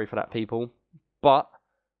 really sorry for that, people. But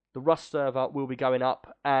the Rust server will be going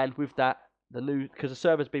up. And with that, because the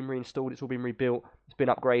server's been reinstalled, it's all been rebuilt, it's been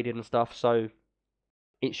upgraded and stuff. So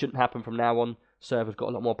it shouldn't happen from now on. Server's got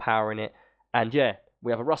a lot more power in it. And yeah,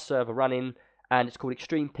 we have a Rust server running, and it's called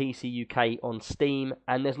Extreme PC UK on Steam,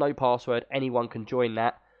 and there's no password. Anyone can join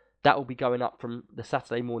that. That will be going up from the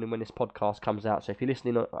Saturday morning when this podcast comes out. So if you're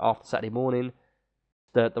listening after Saturday morning,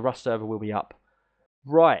 the Rust server will be up.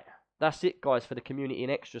 Right, that's it, guys, for the community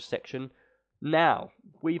and extras section. Now,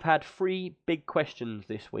 we've had 3 big questions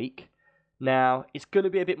this week. Now, it's going to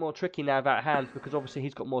be a bit more tricky now about Hans, because obviously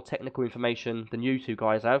he's got more technical information than you two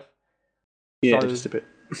guys have. Yeah, just a bit.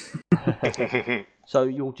 So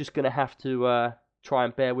you're just going to have to try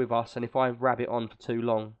and bear with us, and if I rabbit on for too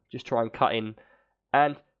long, just try and cut in.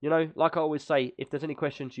 And, you know, like I always say, if there's any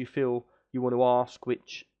questions you feel you want to ask,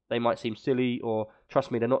 which they might seem silly, or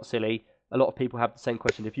trust me, they're not silly, a lot of people have the same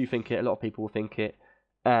question. If you think it, a lot of people will think it,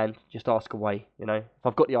 and just ask away, you know. If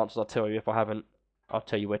I've got the answers, I'll tell you. If I haven't, I'll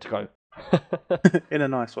tell you where to go. In a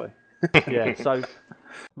nice way. Yeah, so,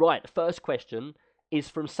 right, the first question is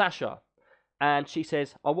from Sasha. And she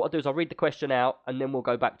says, what I'll do is I'll read the question out, and then we'll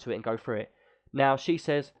go back to it and go through it. Now, she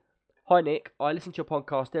says, "Hi, Nick. I listen to your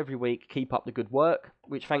podcast every week. Keep up the good work,"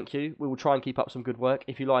 which, thank you. We will try and keep up some good work.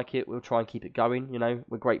 If you like it, we'll try and keep it going. You know,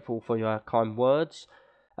 we're grateful for your kind words.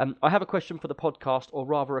 I have a question for the podcast, or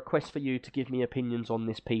rather a request for you to give me opinions on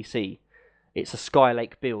this PC. It's a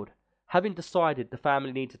Skylake build. Having decided the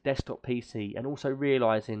family needs a desktop PC, and also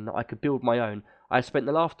realising that I could build my own, I have spent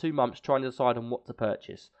the last 2 months trying to decide on what to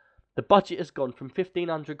purchase. The budget has gone from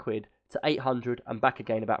 1,500 quid to 800 and back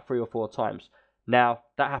again about 3 or 4 times. Now,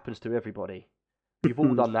 that happens to everybody. You've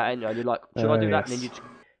all done that, haven't you? And you're like, should I do that? Yes. And then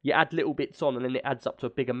you add little bits on, and then it adds up to a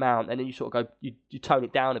big amount, and then you sort of go, you tone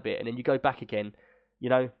it down a bit, and then you go back again. You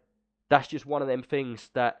know, that's just one of them things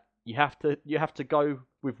that you have to go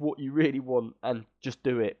with what you really want and just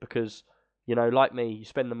do it, because, You know, like me, you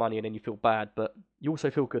spend the money and then you feel bad, but you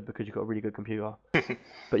also feel good because you've got a really good computer.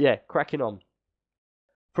 But yeah, cracking on.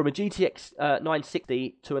 From a GTX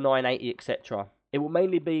 960 to a 980, etc. It will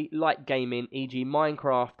mainly be light gaming, e.g.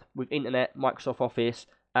 Minecraft with internet, Microsoft Office,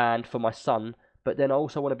 and for my son, but then I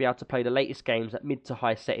also want to be able to play the latest games at mid to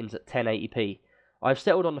high settings at 1080p. I've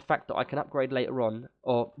settled on the fact that I can upgrade later on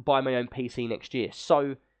or buy my own PC next year.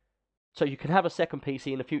 So you can have a second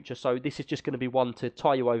PC in the future. So this is just going to be one to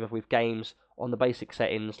tie you over with games on the basic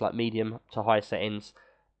settings, like medium to high settings,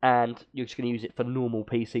 and you're just going to use it for normal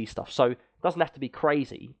PC stuff. So it doesn't have to be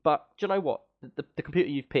crazy, but do you know what? The computer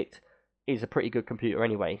you've picked is a pretty good computer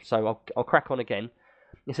anyway. So I'll crack on again.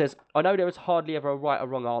 It says, I know there is hardly ever a right or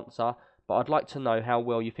wrong answer, but I'd like to know how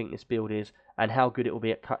well you think this build is and how good it will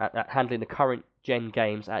be at handling the current gen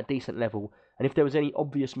games at a decent level, and if there was any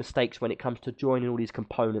obvious mistakes when it comes to joining all these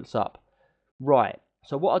components up. Right,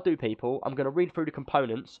 so what I'll do, people, I'm going to read through the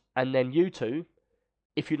components, and then you two,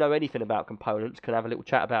 if you know anything about components, can have a little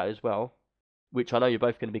chat about it as well, which I know you're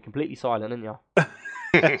both going to be completely silent, aren't you?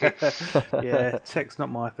 Yeah, tech's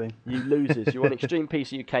not my thing. You losers. You're on Extreme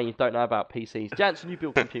PC UK and you don't know about PCs. Jansen, you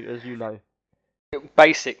build computers, you know.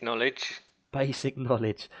 Basic knowledge. Basic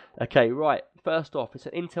knowledge. Okay, right. First off, it's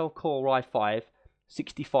an Intel Core i5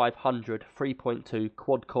 6500 3.2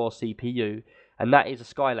 quad-core CPU, and that is a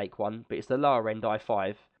Skylake one, but it's the lower-end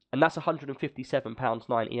i5, and that's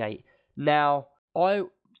 £157.98. Now,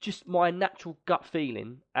 my natural gut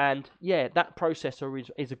feeling, and yeah, that processor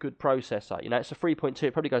is a good processor. You know, it's a 3.2,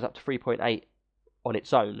 it probably goes up to 3.8 on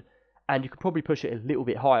its own, and you could probably push it a little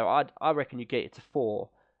bit higher. I reckon you get it to 4.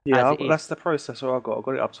 Yeah, that's the processor I got. I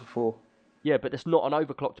got it up to 4. Yeah, but it's not an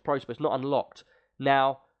overclocked processor. It's not unlocked.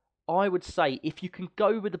 Now, I would say if you can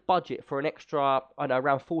go with the budget for an extra, I know,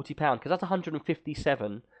 around £40, because that's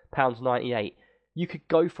 £157.98, you could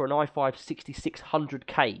go for an i5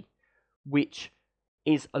 6600K, which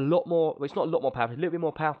is a lot more, well, it's not a lot more powerful, it's a little bit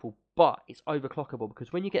more powerful, but it's overclockable,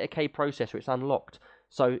 because when you get a K processor, it's unlocked,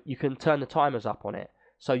 so you can turn the timers up on it,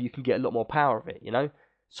 so you can get a lot more power of it, you know?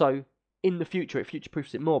 So in the future, it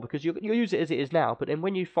future-proofs it more, because you'll use it as it is now, but then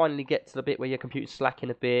when you finally get to the bit where your computer's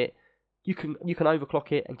slacking a bit, you can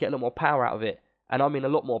overclock it and get a lot more power out of it, and I mean a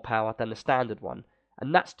lot more power than the standard one,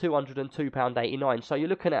 and that's £202.89, so you're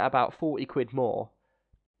looking at about 40 quid more,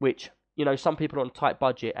 which, you know, some people are on a tight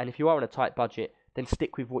budget, and if you are on a tight budget, then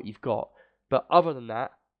stick with what you've got. But other than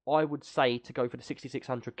that, I would say to go for the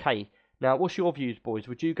 6600K. Now, what's your views, boys?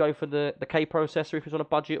 Would you go for the K processor if it's on a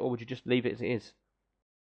budget, or would you just leave it as it is?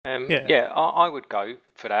 Yeah, I would go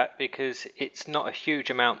for that because it's not a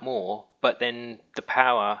huge amount more, but then the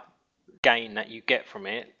power gain that you get from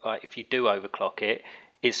it, like if you do overclock it,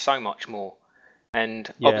 is so much more.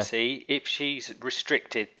 And obviously, if she's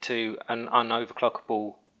restricted to an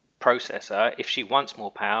unoverclockable processor, if she wants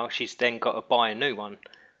more power, she's then got to buy a new one.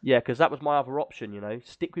 Yeah, because that was my other option, you know.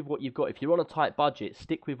 Stick with what you've got. If you're on a tight budget,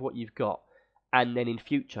 stick with what you've got. And then in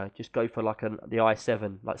future, just go for like the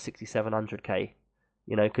i7, like 6700K.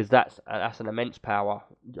 You know, because that's an immense power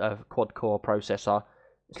quad-core processor.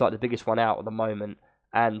 It's like the biggest one out at the moment.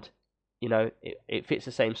 And, you know, it fits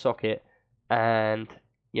the same socket. And,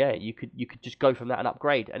 yeah, you could just go from that and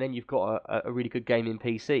upgrade. And then you've got a really good gaming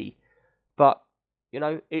PC. But, you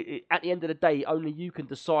know, at the end of the day, only you can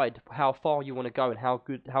decide how far you want to go and how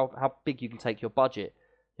big you can take your budget.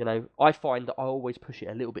 You know, I find that I always push it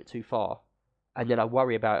a little bit too far, and then I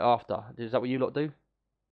worry about it after. Is that what you lot do?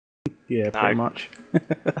 Yeah, pretty much.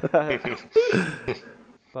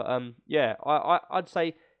 But yeah, I'd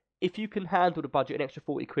say if you can handle the budget, an extra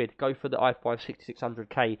 40 quid, go for the i5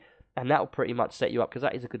 6600K, and that'll pretty much set you up because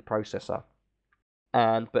that is a good processor.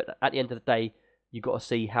 But at the end of the day, you got to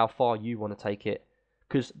see how far you want to take it.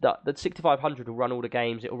 Because the 6500 will run all the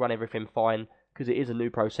games, it will run everything fine, because it is a new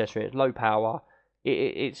processor, it's low power,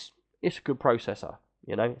 it's a good processor,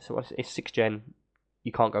 you know, so it's 6th gen,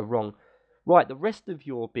 you can't go wrong. Right, the rest of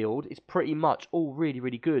your build is pretty much all really,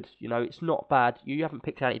 really good, you know, it's not bad, you haven't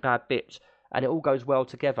picked out any bad bits, and it all goes well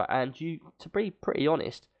together, and you, to be pretty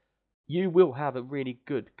honest, you will have a really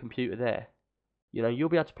good computer there. You know, you'll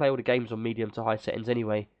be able to play all the games on medium to high settings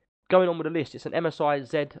anyway. Going on with the list, it's an MSI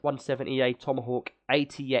Z170A Tomahawk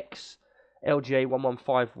ATX LGA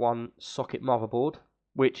 1151 socket motherboard,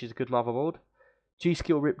 which is a good motherboard.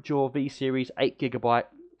 G-Skill Ripjaw V-Series 8GB,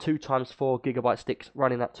 2x4GB sticks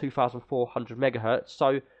running at 2400 MHz.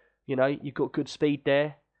 So, you know, you've got good speed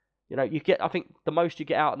there. You know, you get, I think the most you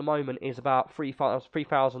get out at the moment is about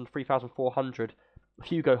 3,000, 3,400 if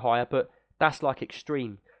you go higher, but that's like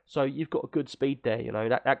extreme. So you've got a good speed there, you know,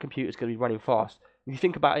 that computer's going to be running fast. If you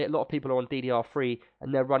think about it, a lot of people are on DDR3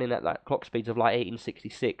 and they're running at like clock speeds of like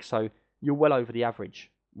 1866, so you're well over the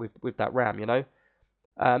average. with that RAM, you know.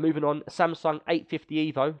 Moving on, Samsung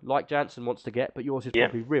 850 EVO, like Jansen wants to get, but yours is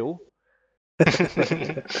probably real.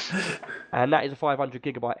 And that is a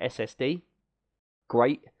 500GB SSD.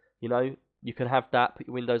 Great, you know, you can have that, put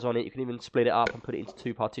your Windows on it, you can even split it up and put it into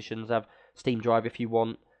 2 partitions, have Steam Drive if you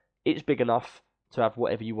want. It's big enough to have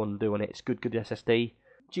whatever you want to do on it. It's good SSD.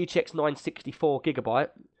 GTX 960 4GB,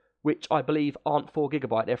 which I believe aren't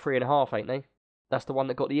 4GB, they're 3.5, ain't they? That's the one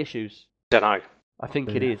that got the issues. Don't know. I think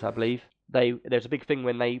it is, I believe. There's a big thing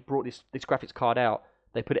when they brought this graphics card out,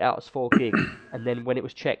 they put it out as 4 gig, and then when it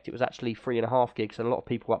was checked, it was actually 3.5 gigs, and a lot of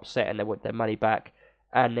people were upset and they want their money back,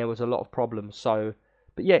 and there was a lot of problems. So,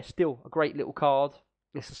 but yeah, still a great little card.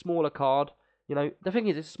 It's a smaller card. You know, the thing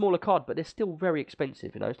is, it's a smaller card, but they're still very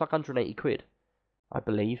expensive. You know, it's like 180 quid, I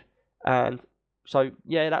believe. And so,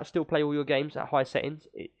 yeah, that'll still play all your games at high settings.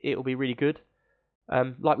 It'll be really good.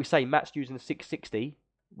 Like we say, Matt's using the 660,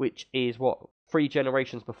 which is 3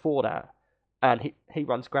 generations before that, and he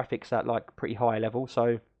runs graphics at like pretty high level.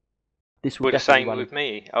 So this will the definitely same run. with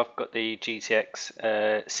me. I've got the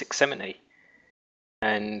GTX 670,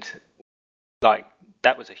 and like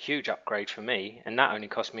that was a huge upgrade for me, and that only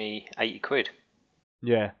cost me 80 quid.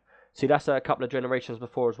 Yeah. See, that's a couple of generations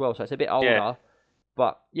before as well, so it's a bit older. Yeah.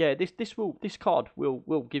 But yeah, this card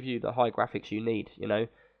will give you the high graphics you need. You know,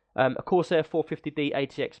 a Corsair 450D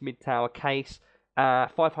ATX mid-tower case,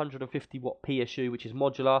 550 watt PSU, which is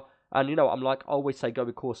modular. And you know what I'm like, I always say go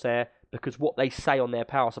with Corsair because what they say on their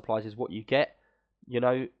power supplies is what you get. You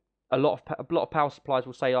know, a lot of power supplies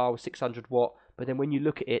will say 600 watt, but then when you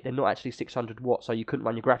look at it, they're not actually 600 watt, so you couldn't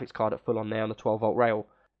run your graphics card at full on there on the 12 volt rail.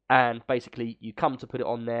 And basically, you come to put it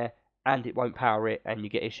on there, and it won't power it, and you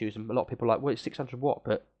get issues. And a lot of people are like, well, it's 600 watt,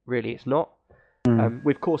 but really it's not.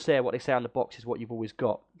 With Corsair, what they say on the box is what you've always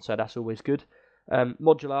got, so that's always good.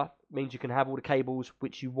 Modular means you can have all the cables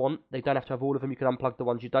which you want. They don't have to have all of them. You can unplug the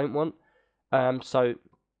ones you don't want. So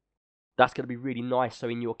that's going to be really nice. So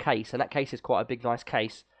in your case, and that case is quite a big, nice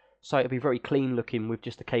case, so it'll be very clean looking with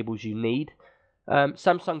just the cables you need.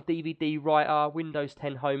 Samsung DVD writer, Windows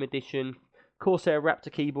 10 Home Edition, Corsair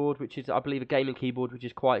Raptor keyboard, which is, I believe, a gaming keyboard, which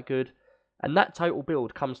is quite good. And that total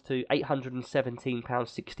build comes to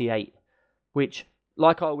 £817.68, which,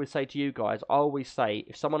 like I always say to you guys, I always say,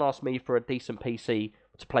 if someone asks me for a decent PC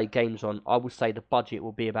to play games on, I would say the budget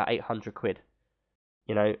will be about 800 quid.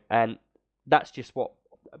 You know, and that's just what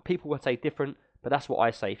people would say different, but that's what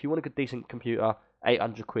I say. If you want a good decent computer,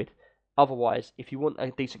 800 quid. Otherwise, if you want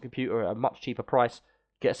a decent computer at a much cheaper price,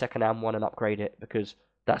 get a second-hand one and upgrade it, because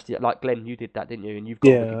that's like Glenn, you did that, didn't you? And you've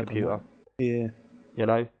got a good computer. Yeah. You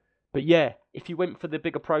know? But yeah, if you went for the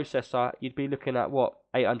bigger processor, you'd be looking at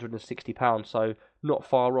 £860, so not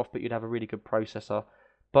far off, but you'd have a really good processor.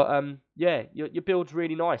 But yeah, your build's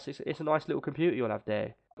really nice. It's a nice little computer you'll have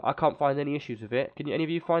there. I can't find any issues with it. Can any of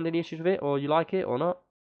you find any issues with it, or you like it or not?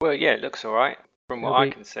 Well, yeah, it looks all right from what I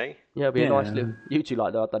can see. Yeah, it'll be a nice little. You two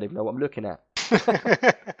like that? I don't even know what I'm looking at. Just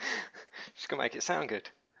gonna make it sound good.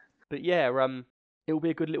 But yeah, it will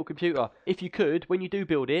be a good little computer. If you could, when you do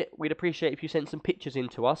build it, we'd appreciate if you sent some pictures in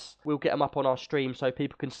to us. We'll get them up on our stream so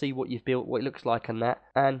people can see what you've built, what it looks like and that.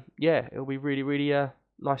 And yeah, it'll be really, really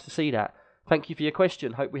nice to see that. Thank you for your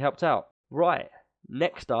question. Hope we helped out. Right,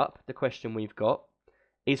 next up, the question we've got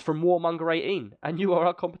is from Warmonger18. And you are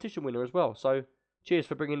our competition winner as well. So cheers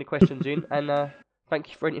for bringing the questions in. And thank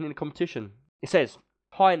you for entering in the competition. It says,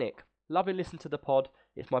 "Hi Nick, loving listening to the pod.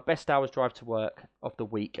 It's my best hour's drive to work of the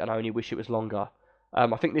week and I only wish it was longer. I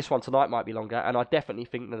think this one tonight might be longer, and I definitely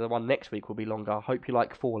think that the one next week will be longer. I hope you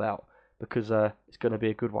like Fallout, because it's going to be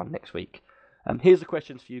a good one next week. Here's the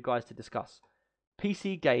questions for you guys to discuss.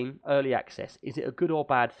 PC game early access, is it a good or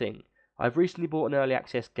bad thing? I've recently bought an early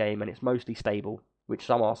access game, and it's mostly stable, which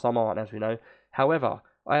some are, some aren't, as we know. However,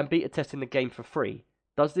 I am beta testing the game for free.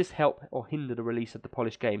 Does this help or hinder the release of the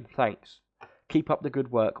polished game? Thanks. Keep up the good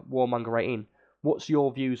work, Warmonger18. What's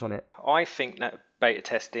your views on it? I think that beta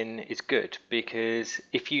testing is good, because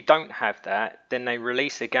if you don't have that, then they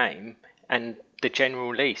release a game and the general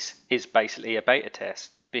release is basically a beta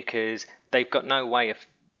test, because they've got no way of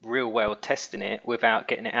real world testing it without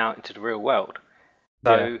getting it out into the real world.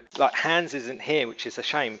 So like Hans isn't here, which is a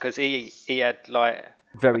shame, because he had like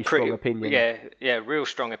very strong opinion. Yeah, real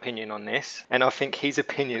strong opinion on this, and I think his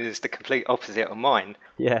opinion is the complete opposite of mine.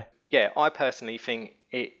 Yeah, I personally think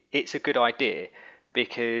it's a good idea,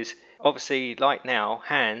 because obviously, like now,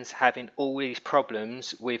 Hans having all these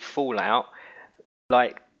problems with Fallout,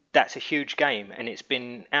 like that's a huge game, and it's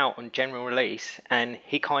been out on general release, and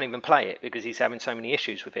he can't even play it because he's having so many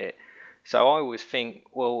issues with it. So I always think,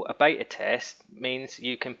 well, a beta test means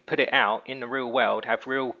you can put it out in the real world, have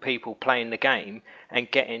real people playing the game and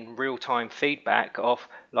getting real-time feedback of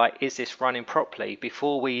like, is this running properly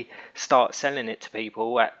before we start selling it to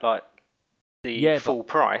people at like the Yeah, full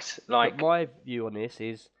price. but Like, my view on this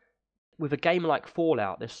is, with a game like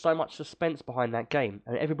Fallout, there's so much suspense behind that game,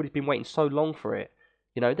 and everybody's been waiting so long for it.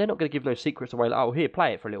 You know, they're not going to give no secrets away. Like, oh, here,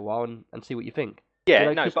 play it for a little while and see what you think. You yeah,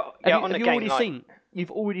 know, no, 'cause but yeah, on have a you game already like, seen?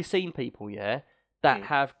 You've already seen people, yeah, that Mm.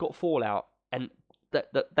 have got Fallout and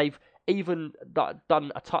that they've even done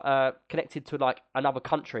connected to like another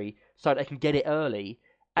country so they can get it early,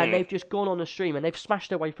 and Mm. they've just gone on the stream and they've smashed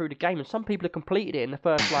their way through the game, and some people have completed it in the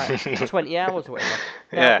first like 20 hours or whatever.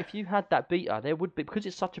 Now, yeah, if you had that beta, there would be, because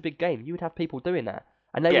it's such a big game, you would have people doing that,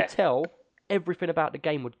 and they Yeah. would tell everything about the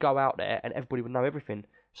game would go out there, and everybody would know everything.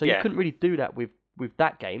 So you Yeah. couldn't really do that with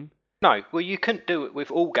that game. No, well, you couldn't do it with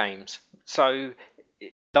all games. So,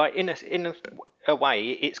 like in a way,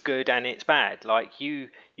 it's good and it's bad. Like you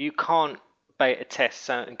can't beta test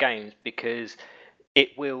certain games because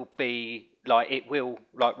it will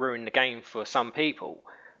like ruin the game for some people.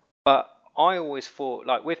 But I always thought,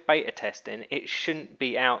 like with beta testing, it shouldn't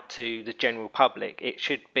be out to the general public. It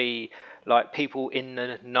should be like people in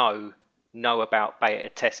the know about beta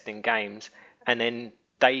testing games, and then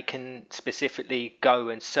they can specifically go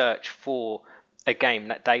and search for a game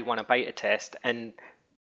that they want to beta test, and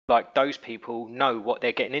like those people know what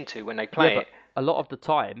they're getting into when they Yeah, play but it. a lot of the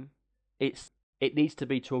time, it needs to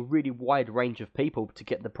be to a really wide range of people to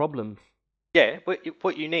get the problem. Yeah, but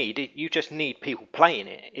what you need, you just need people playing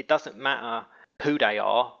it. It doesn't matter who they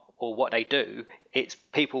are or what they do. It's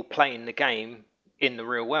people playing the game in the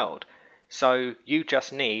real world. So you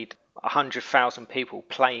just need 100,000 people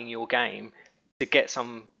playing your game to get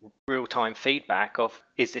some real-time feedback of,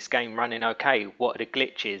 is this game running okay? What are the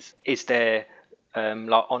glitches? Is there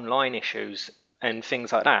like online issues and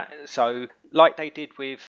things like that? So like they did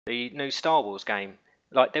with the new Star Wars game,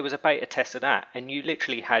 like there was a beta test of that, and you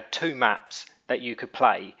literally had 2 maps that you could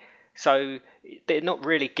play. So they're not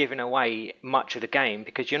really giving away much of the game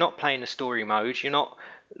because you're not playing the story mode. You're not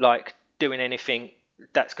like doing anything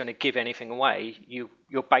that's going to give anything away.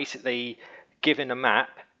 You're basically given a map,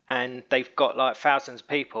 and they've got like thousands of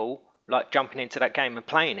people like jumping into that game and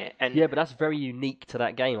playing it. And Yeah, but that's very unique to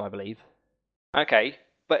that game, I believe. okay,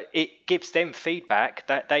 but it gives them feedback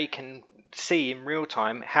that they can see in real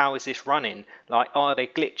time. How is this running? Like, are there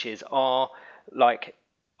glitches? Are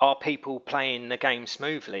people playing the game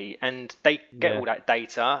smoothly? And they get Yeah. all that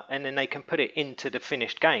data, and then they can put it into the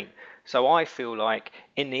finished game. So I feel like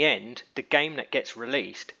in the end, the game that gets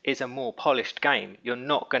released is a more polished game. You're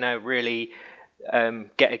not going to really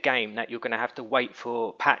get a game that you're going to have to wait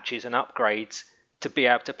for patches and upgrades to be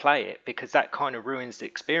able to play it, because that kind of ruins the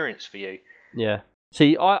experience for you. Yeah.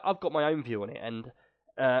 See, I've got my own view on it, and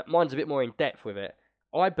mine's a bit more in depth with it.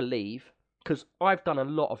 I believe, because I've done a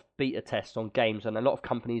lot of beta tests on games, and a lot of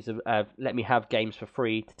companies have let me have games for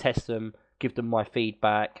free to test them, give them my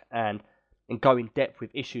feedback, and go in depth with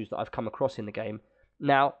issues that I've come across in the game.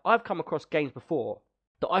 Now, I've come across games before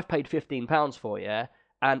that I've paid £15 for, yeah,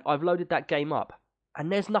 and I've loaded that game up,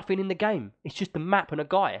 and there's nothing in the game. It's just a map and a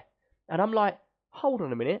guy. And I'm like, hold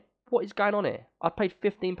on a minute. What is going on here? I paid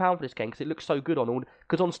 £15 for this game because it looks so good on all.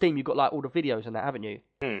 Because on Steam you've got like all the videos and that, haven't you?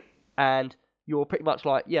 And you're pretty much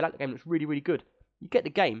like, yeah, that game looks really, really good. You get the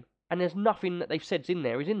game, and there's nothing that they've said's in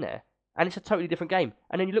there is in there, and it's a totally different game.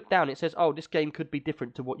 And then you look down, and it says, oh, this game could be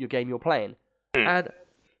different to what your game you're playing, and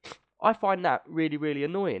I find that really, really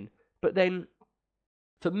annoying. But then,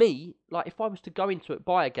 for me, like if I was to go into it,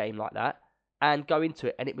 buy a game like that, and go into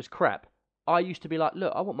it, and it was crap, I used to be like,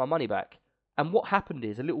 look, I want my money back. And what happened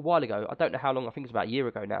is, a little while ago, I don't know how long, I think it's about a year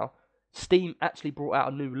ago now, Steam actually brought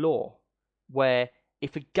out a new law where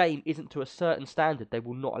if a game isn't to a certain standard, they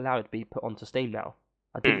will not allow it to be put onto Steam now.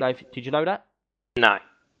 I didn't know if, did you know that? No.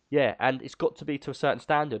 Yeah, and it's got to be to a certain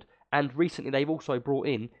standard. And recently they've also brought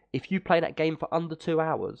in, if you play that game for under 2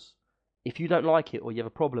 hours, if you don't like it, or you have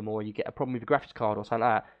a problem, or you get a problem with your graphics card or something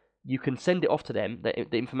like that, you can send it off to them,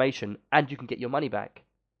 the information, and you can get your money back.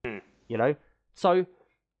 You know? So,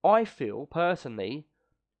 I feel, personally,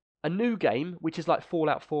 a new game, which is like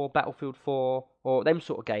Fallout 4, Battlefield 4, or them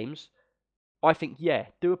sort of games, I think, yeah,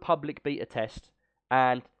 do a public beta test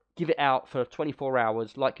and give it out for 24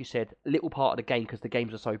 hours, like you said, little part of the game, because the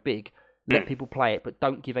games are so big. Let people play it, but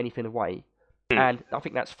don't give anything away. And I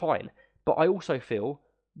think that's fine. But I also feel,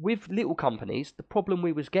 with little companies, the problem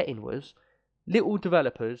we was getting was, little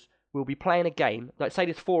developers will be playing a game, like say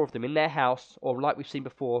there's 4 of them in their house, or like we've seen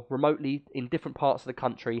before, remotely in different parts of the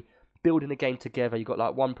country, building a game together. You've got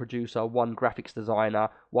like one producer, one graphics designer,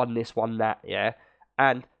 one this, one that, yeah.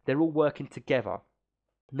 and they're all working together.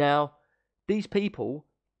 Now, these people,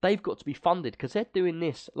 they've got to be funded because they're doing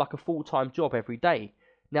this like a full-time job every day.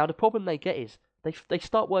 Now, the problem they get is they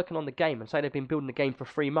start working on the game and say they've been building the game for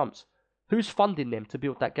 3 months. Who's funding them to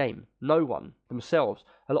build that game? No one. Themselves.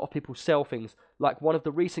 A lot of people sell things. Like one of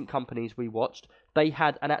the recent companies we watched, they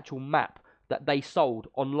had an actual map that they sold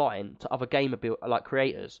online to other gamer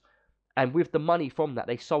creators. And with the money from that,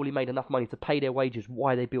 they solely made enough money to pay their wages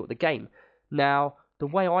while they built the game. Now, the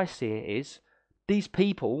way I see it is, these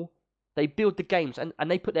people, they build the games and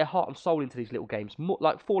they put their heart and soul into these little games.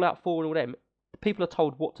 Like Fallout 4 and all them, people are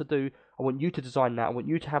told what to do. I want you to design that. I want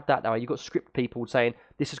you to have that. Now you've got script people saying,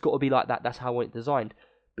 this has got to be like that. That's how I want it designed.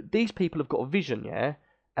 But these people have got a vision, yeah?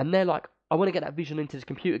 And they're like, I want to get that vision into this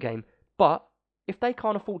computer game. But if they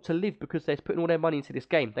can't afford to live because they're putting all their money into this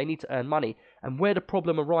game, they need to earn money. And where the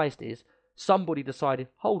problem arises is, somebody decided,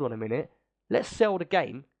 hold on a minute, let's sell the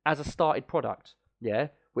game as a started product, yeah?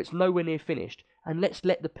 Which nowhere near finished. And let's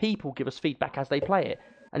let the people give us feedback as they play it.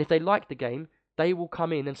 And if they like the game, they will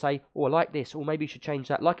come in and say, oh, I like this, or maybe you should change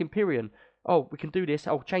that. Like Empyrean, oh, we can do this,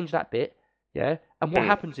 I'll change that bit, yeah? And what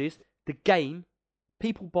happens is, the game,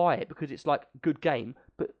 people buy it because it's like a good game,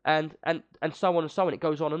 but and so on and so on. It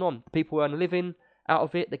goes on and on. People earn a living out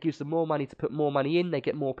of it. That gives them more money to put more money in. They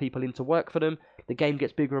get more people in to work for them. The game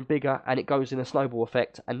gets bigger and bigger, and it goes in a snowball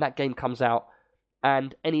effect. And that game comes out,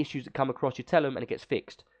 and any issues that come across, you tell them, and it gets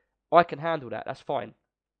fixed. I can handle that. That's fine.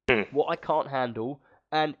 What I can't handle,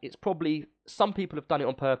 and it's probably some people have done it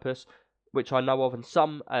on purpose, which I know of, and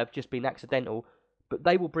some have just been accidental. But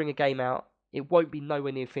they will bring a game out. It won't be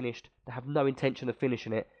nowhere near finished. They have no intention of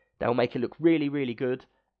finishing it. They'll make it look really, really good,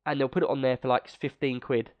 and they'll put it on there for like 15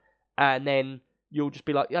 quid, and then you'll just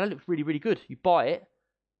be like, yeah, that looks really, really good. You buy it,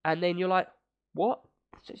 and then you're like, what?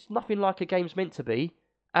 It's nothing like a game's meant to be.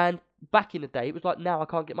 And back in the day, it was like, now I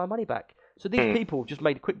can't get my money back. So these people just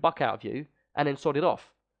made a quick buck out of you, and then sod it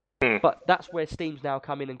off. But that's where Steam's now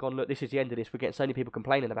come in and gone, look, this is the end of this. We're getting so many people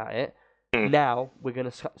complaining about it. Now we're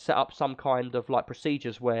going to set up some kind of like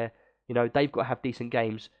procedures where, you know, they've got to have decent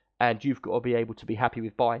games, and you've got to be able to be happy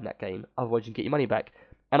with buying that game. Otherwise, you can get your money back.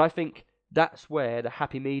 And I think that's where the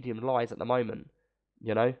happy medium lies at the moment.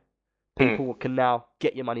 You know, people can now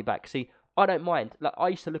get your money back. See, I don't mind. Like, I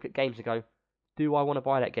used to look at games and go, do I want to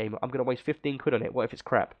buy that game? I'm going to waste 15 quid on it. What if it's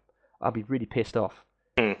crap? I'd be really pissed off.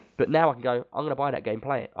 But now I can go, I'm going to buy that game,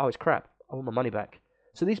 play it. Oh, it's crap. I want my money back.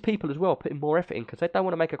 So these people as well put in more effort in because they don't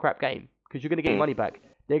want to make a crap game because you're going to get your money back.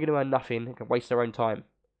 They're going to earn nothing and can waste their own time.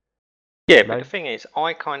 Yeah, but the thing is,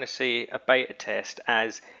 I kind of see a beta test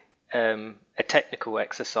as a technical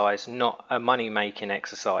exercise, not a money-making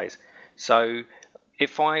exercise. So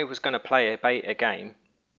if I was going to play a beta game,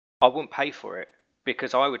 I wouldn't pay for it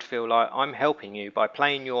because I would feel like I'm helping you by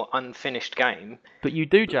playing your unfinished game. But you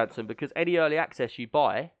do, Jansen, because any early access you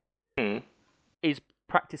buy is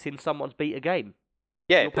practicing someone's beta game.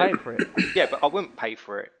 Yeah, you're paying for it. Yeah, but I wouldn't pay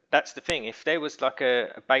for it. That's the thing. If there was like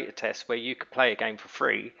a beta test where you could play a game for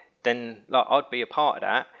free, then like I'd be a part of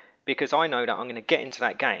that because I know that I'm going to get into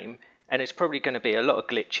that game and it's probably going to be a lot of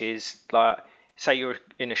glitches. Like, say you're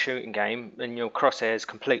in a shooting game and your crosshair's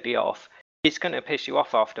completely off. It's going to piss you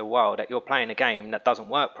off after a while that you're playing a game that doesn't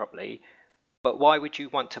work properly. But why would you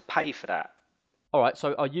want to pay for that? All right,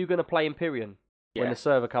 so are you going to play Empyrean when the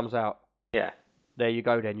server comes out? Yeah. There you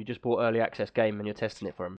go then. You just bought early access game and you're testing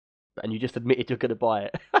it for them. And you just admitted you're going to buy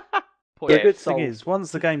it. The good thing is,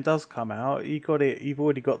 once the game does come out, you've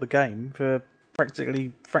already got the game for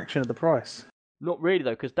practically a fraction of the price. Not really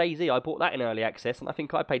though, because DayZ, I bought that in early access, and I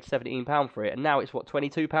think I paid £17 for it, and now it's what,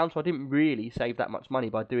 £22. So I didn't really save that much money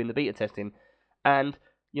by doing the beta testing. And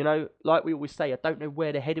you know, like we always say, I don't know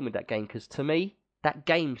where they're heading with that game, because to me, that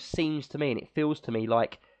game seems to me, and it feels to me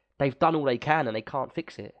like they've done all they can and they can't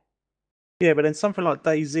fix it. Yeah, but then something like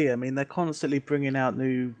DayZ, I mean, they're constantly bringing out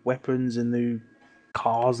new weapons and new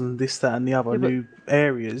cars and this, that, and the other, new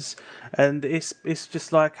areas, and it's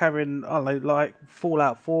just like having, I don't know, like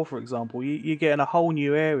Fallout 4, for example. You're getting a whole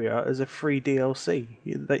new area as a free DLC.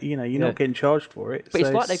 You're not getting charged for it. But so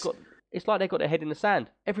it's like they've got their head in the sand.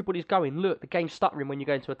 Everybody's going, look, the game's stuttering when you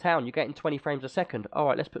go into a town. You're getting 20 frames a second. All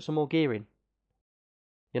right, let's put some more gear in.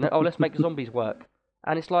 You know, let's make zombies work.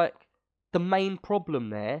 And it's like the main problem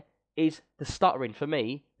there is the stuttering. For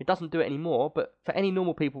me, it doesn't do it anymore. But for any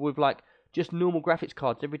normal people with like just normal graphics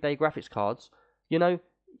cards, everyday graphics cards, you know,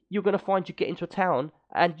 you're going to find you get into a town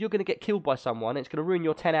and you're going to get killed by someone. And it's going to ruin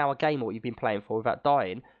your 10-hour game or what you've been playing for without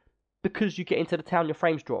dying, because you get into the town, your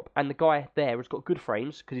frames drop, and the guy there has got good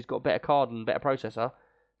frames because he's got a better card and better processor,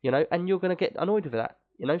 you know, and you're going to get annoyed with that.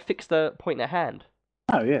 You know, fix the point at hand.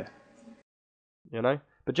 Oh, yeah. You know?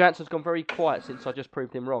 But Jansen's gone very quiet since I just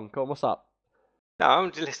proved him wrong. Go on, what's up? No,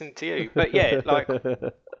 I'm just listening to you. But yeah, like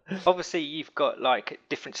obviously you've got like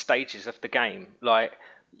different stages of the game. Like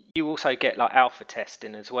you also get like alpha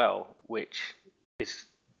testing as well, which is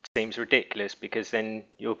seems ridiculous because then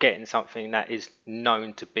you're getting something that is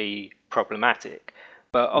known to be problematic.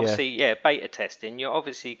 But obviously, yeah, beta testing, you're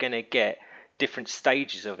obviously going to get different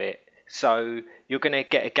stages of it. So you're going to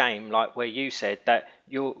get a game like where you said that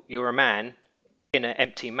you're a man in an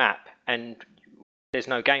empty map and there's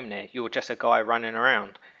no game there. You're just a guy running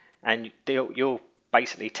around, and you're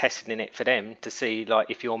basically testing it for them to see like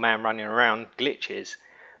if your man running around glitches.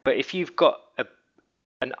 But if you've got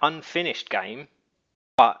an unfinished game,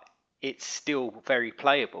 but it's still very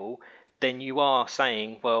playable, then you are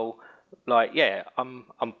saying, well, like yeah, I'm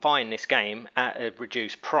buying this game at a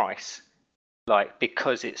reduced price, like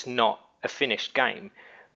because it's not a finished game.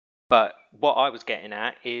 But what I was getting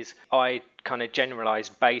at is I kind of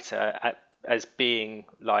generalized beta as being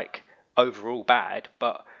like overall bad,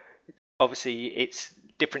 but obviously it's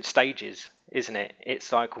different stages, isn't it?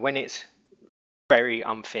 It's like when it's very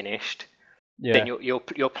unfinished, then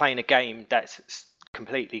you're playing a game that's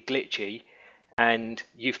completely glitchy, and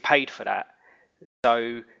you've paid for that.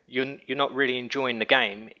 So you're not really enjoying the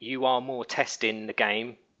game. You are more testing the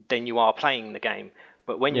game than you are playing the game.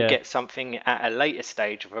 But when you get something at a later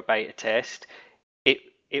stage of a beta test,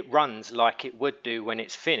 it runs like it would do when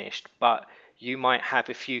it's finished, but you might have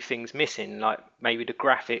a few things missing, like maybe the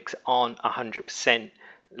graphics aren't 100%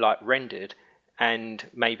 like rendered, and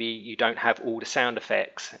maybe you don't have all the sound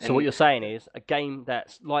effects. So what you're saying is a game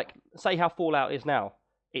that's like, say how Fallout is now.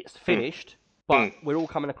 It's finished, but we're all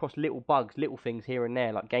coming across little bugs, little things here and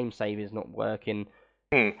there, like game save is not working.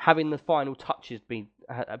 Having the final touches be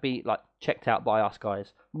like checked out by us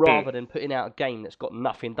guys, rather than putting out a game that's got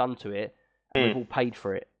nothing done to it, and we've all paid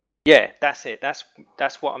for it. Yeah, that's it.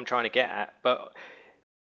 That's what I'm trying to get at. But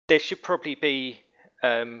there should probably be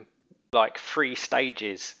like 3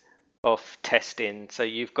 stages of testing. So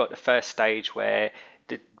you've got the first stage where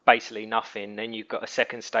basically nothing, then you've got a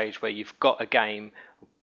second stage where you've got a game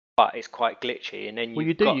but it's quite glitchy, and then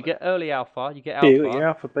you get early alpha, you get Yeah, alpha. you got your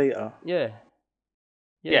alpha beta.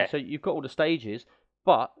 Yeah. So you've got all the stages,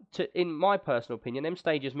 but in my personal opinion, them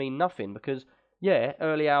stages mean nothing because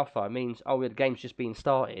early alpha means the game's just being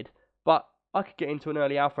started, but I could get into an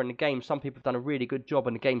early alpha in the game. Some people have done a really good job,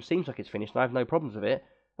 and the game seems like it's finished, and I have no problems with it.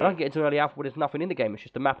 And I can get into an early alpha where there's nothing in the game; it's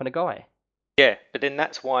just a map and a guy. Yeah, but then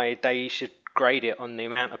that's why they should grade it on the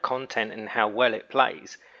amount of content and how well it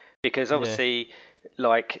plays, because obviously,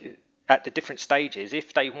 like at the different stages,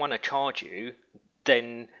 if they want to charge you,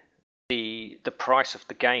 then the price of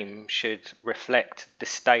the game should reflect the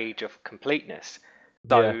stage of completeness.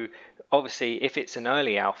 So obviously, if it's an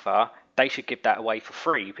early alpha, they should give that away for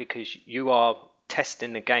free because you are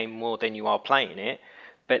testing the game more than you are playing it.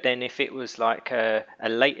 But then if it was like a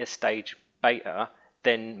later stage beta,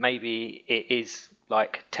 then maybe it is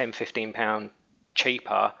like £10-15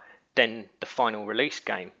 cheaper than the final release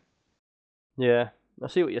game. Yeah, I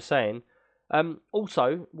see what you're saying.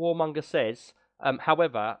 Also, Warmonger says,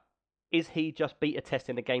 however, is he just beta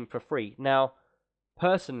testing the game for free? Now,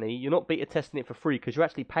 personally, you're not beta testing it for free because you're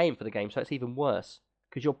actually paying for the game, so it's even worse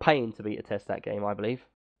because you're paying to beta test that game, I believe.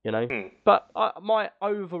 You know, but my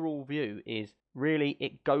overall view is really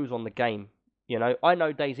it goes on the game. You know, I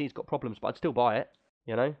know DayZ's got problems, but I'd still buy it.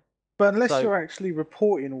 You know, but unless you're actually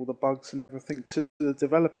reporting all the bugs and everything to the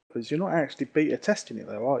developers, you're not actually beta testing it,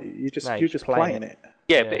 though, are you? You're just playing it.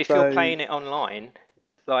 Yeah, but if you're playing it online,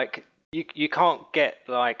 like you can't get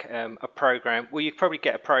like a program. Well, you probably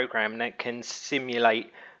get a program that can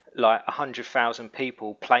simulate like 100,000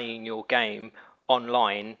 people playing your game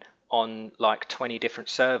online on like 20 different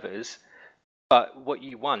servers. But what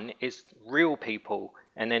you want is real people,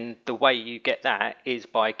 and then the way you get that is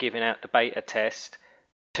by giving out the beta test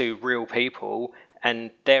to real people,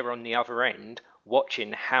 and they're on the other end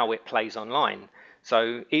watching how it plays online.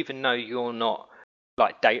 So even though you're not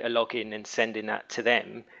like data logging and sending that to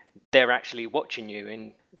them, they're actually watching you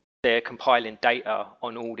and they're compiling data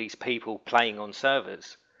on all these people playing on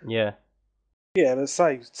servers. Yeah, but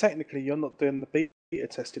say technically you're not doing the beta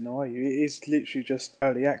testing, are you? It is literally just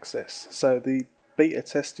early access. So the beta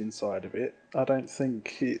testing side of it, I don't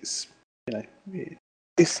think it's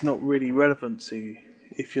it's not really relevant to you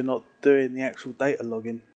if you're not doing the actual data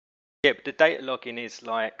logging. Yeah, but the data logging is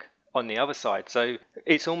like on the other side. So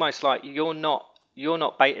it's almost like you're not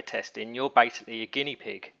beta testing. You're basically a guinea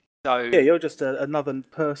pig. So you're just another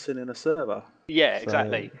person in a server. Yeah,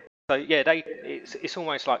 exactly. So yeah, it's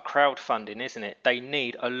almost like crowdfunding, isn't it? They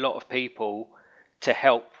need a lot of people to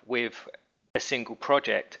help with a single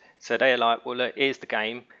project. So they're like, well, look, here's the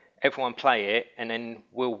game, everyone play it, and then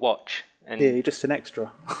we'll watch. And Yeah, you're just an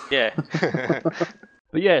extra. yeah,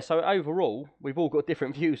 But yeah, so overall, we've all got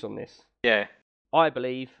different views on this. yeah, I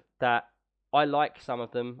believe that I like some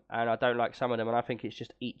of them and I don't like some of them, and I think it's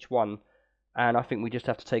just each one. And I think we just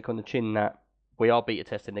have to take on the chin that we are beta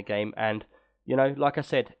testing the game. And, you know, like I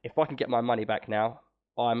said, if I can get my money back now,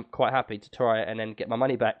 I'm quite happy to try it and then get my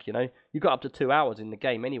money back, you know. You've got up to 2 hours in the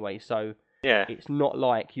game anyway, so yeah, it's not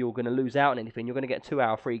like you're going to lose out on anything. You're going to get a 2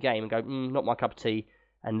 hour free game and go, not my cup of tea,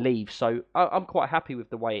 and leave. So I'm quite happy with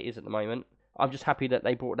the way it is at the moment. I'm just happy that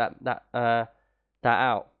they brought that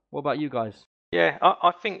out. What about you guys? yeah.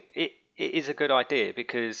 I think it is a good idea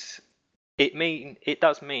because it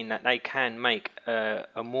does mean that they can make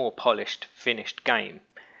a more polished, finished game,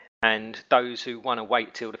 and those who want to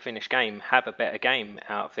wait till the finished game have a better game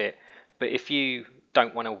out of it. But if you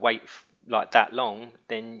don't want to wait like that long,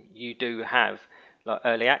 then you do have like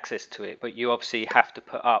early access to it, but you obviously have to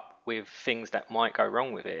put up with things that might go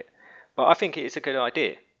wrong with it. But I think it is a good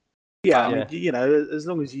idea. Yeah, I Yeah. mean, you know, as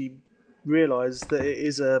long as you realise that it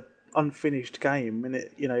is a unfinished game and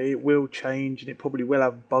it, you know, it will change and it probably will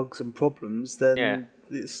have bugs and problems, then Yeah.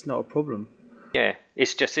 it's not a problem. Yeah,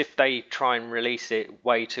 it's just if they try and release it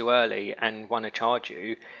way too early and want to charge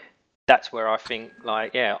you, that's where I think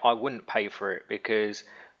like, yeah, I wouldn't pay for it because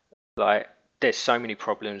like there's so many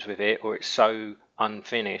problems with it or it's so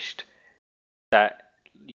unfinished that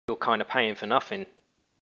you're kind of paying for nothing.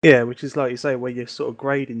 Yeah, which is like you say, where your sort of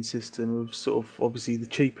grading system of sort of obviously the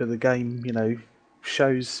cheaper the game, you know,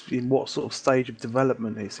 shows in what sort of stage of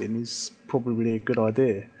development it's in is probably a good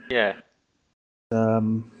idea. Yeah,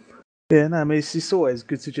 Yeah, no, I mean it's always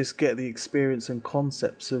good to just get the experience and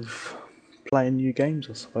concepts of playing new games,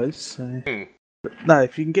 I suppose. So, but no,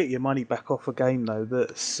 if you can get your money back off a game though,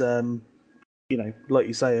 that's you know, like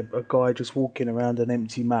you say, a guy just walking around an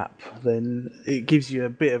empty map, then it gives you a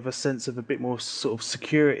bit of a sense of a bit more sort of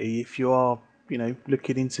security if you are, you know,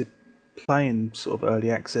 looking into playing sort of early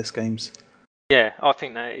access games. yeah, I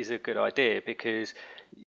think that is a good idea because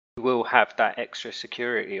you will have that extra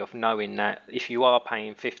security of knowing that if you are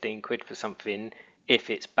paying 15 quid for something, if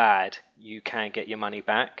it's bad, you can get your money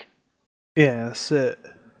back. Yeah, that's it.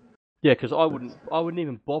 Yeah, because I wouldn't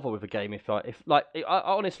even bother with a game if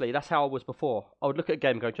honestly, that's how I was before. I would look at a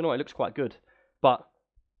game and go, do you know what, it looks quite good, but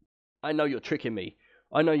I know you're tricking me.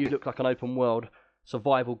 I know you look like an open world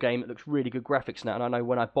survival game that looks really good graphics now, and I know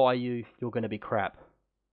when I buy you, you're going to be crap.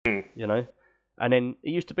 You know? And then it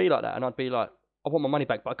used to be like that, and I'd be like, I want my money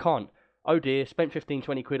back, but I can't. Oh dear, spent 15,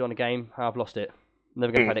 20 quid on a game, I've lost it. I'm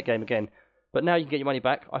never going to play that game again. But now you can get your money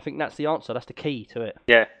back. I think that's the answer. That's the key to it.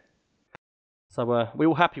 Yeah, So we're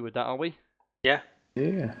all happy with that, are we? yeah,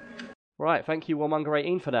 Yeah. Right, thank you,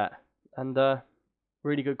 Warmonger18, for that. And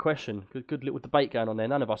really good question. Good little debate going on there.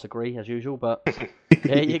 None of us agree, as usual, but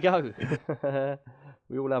there you go.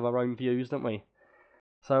 We all have our own views, don't we?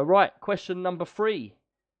 So, right, question number 3.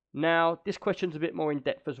 Now, this question's a bit more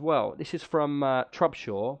in-depth as well. This is from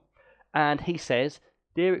Trubshaw, and he says,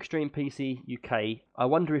 Dear Extreme PC UK, I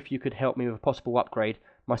wonder if you could help me with a possible upgrade.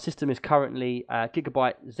 My system is currently a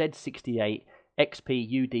Gigabyte Z68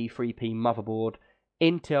 XP UD3P motherboard,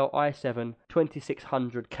 Intel i7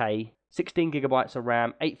 2600K, 16 gigabytes of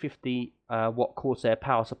RAM, 850 watt Corsair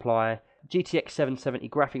power supply, GTX 770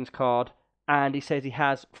 graphics card, and he says he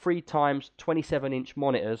has 3 times 27-inch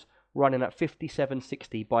monitors running at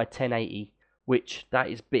 5760 by 1080, which that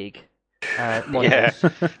is big monitors,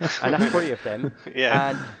 and that's 3 of them,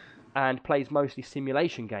 and plays mostly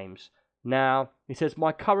simulation games. Now, he says,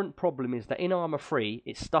 my current problem is that in Arma 3,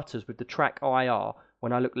 it stutters with the track IR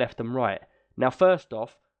when I look left and right. Now, first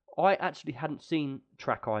off, I actually hadn't seen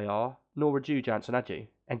track IR, nor had you, Jansen, had you?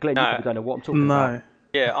 And Glenn, you probably don't know what I'm talking about. No.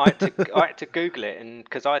 yeah. I had to Google it, and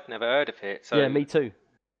because I'd never heard of it. So Yeah, me too.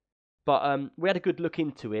 But we had a good look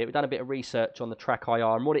into it. We've done a bit of research on the track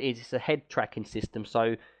IR, and what it is, it's a head tracking system.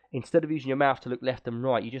 So instead of using your mouth to look left and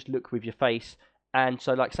right, you just look with your face. And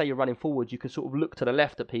so, like, say you're running forward, you can sort of look to the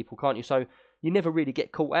left at people, can't you? So you never really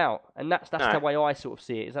get caught out. And that's No. the way I sort of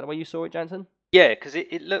see it. Is that the way you saw it, Jansen? yeah, because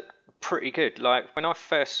it looked pretty good. Like when I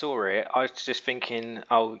first saw it, I was just thinking,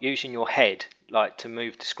 oh, using your head like to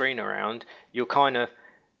move the screen around, you're kind of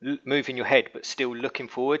moving your head but still looking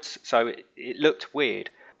forwards. So it looked weird.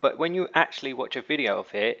 But when you actually watch a video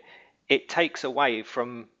of it, it takes away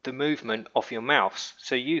from the movement of your mouse.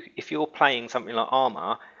 So if you're playing something like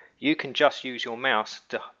Arma, you can just use your mouse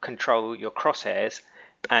to control your crosshairs,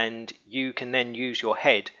 and you can then use your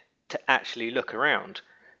head to actually look around.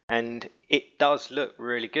 And it does look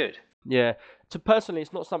really good. Yeah. Personally,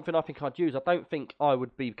 it's not something I think I'd use. I don't think I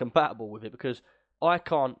would be compatible with it because I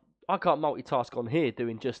I can't multitask on here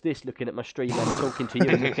doing just this, looking at my stream and talking to you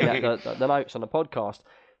and looking at the notes on the podcast.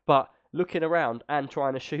 But looking around and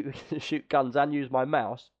trying to shoot guns and use my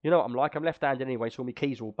mouse, you know what I'm like. I'm left-handed anyway, so all my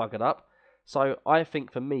keys are all buggered up. So I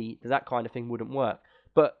think for me, that kind of thing wouldn't work.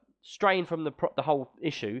 But straying from the whole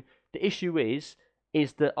issue, the issue is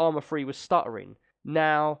that Armour 3 was stuttering.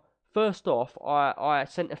 Now, first off, I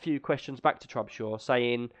sent a few questions back to Trubshaw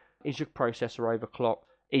saying, is your processor overclocked?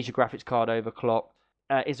 Is your graphics card overclocked?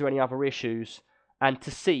 Is there any other issues? And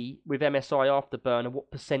to see with MSI Afterburner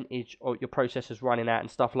what percentage of your processor's running at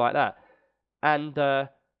and stuff like that. And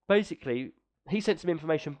basically, he sent some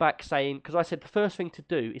information back saying, because I said the first thing to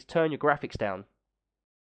do is turn your graphics down.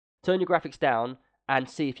 Turn your graphics down and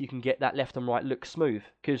see if you can get that left and right look smooth.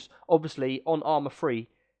 Because obviously on Armour 3,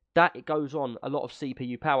 that it goes on a lot of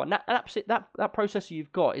CPU power. And that processor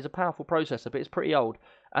you've got is a powerful processor, but it's pretty old.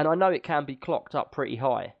 And I know it can be clocked up pretty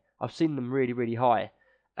high. I've seen them really, really high.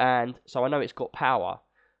 And so I know it's got power.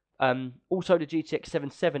 Also the GTX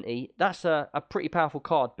 770, that's a pretty powerful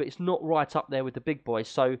card, but it's not right up there with the big boys.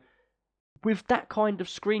 So with that kind of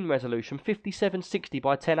screen resolution, 5760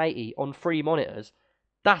 by 1080 on 3 monitors,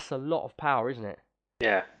 that's a lot of power, isn't it?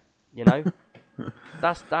 Yeah. You know,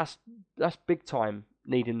 that's big time,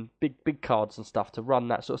 needing big cards and stuff to run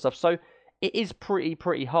that sort of stuff. So it is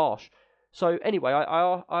pretty harsh. So anyway,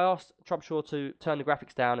 I asked Trubshaw to turn the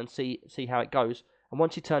graphics down and see how it goes. And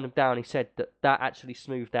once he turned them down, he said that actually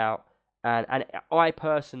smoothed out. And I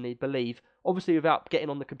personally believe, obviously without getting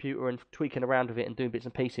on the computer and tweaking around with it and doing bits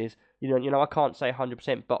and pieces, you know, I can't say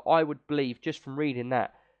 100%, but I would believe just from reading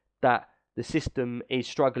that the system is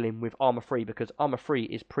struggling with Armour 3 because Armour 3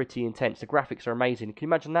 is pretty intense. The graphics are amazing. Can you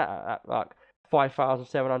imagine that at like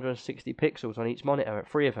 5,760 pixels on each monitor at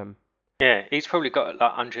 3 of them? Yeah, he's probably got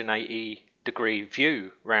like 180-degree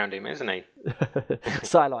view round him, isn't he?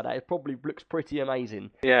 Something like that. It probably looks pretty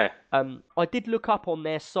amazing. Yeah. I did look up on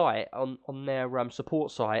their site, on their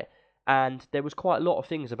support site, and there was quite a lot of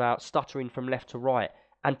things about stuttering from left to right.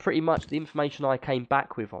 And pretty much the information I came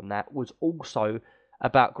back with on that was also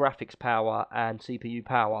about graphics power and CPU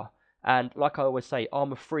power. And like I always say,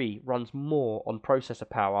 Armour 3 runs more on processor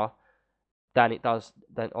power than it does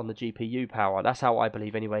on the GPU power. That's how I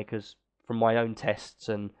believe anyway, because from my own tests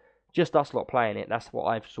and just us lot playing it, that's what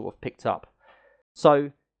I've sort of picked up.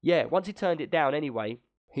 So, yeah, once he turned it down anyway,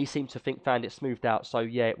 he seemed to found it smoothed out. So,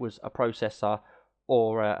 yeah, it was a processor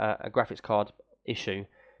or a graphics card issue.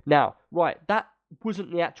 Now, right, that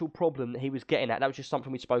wasn't the actual problem that he was getting at. That was just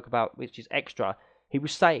something we spoke about, which is extra. He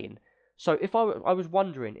was saying, so if I was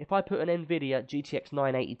wondering, if I put an NVIDIA GTX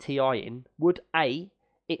 980 Ti in, would A,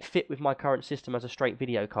 it fit with my current system as a straight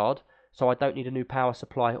video card, so I don't need a new power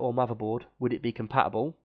supply or motherboard? Would it be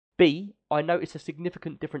compatible? B, I notice a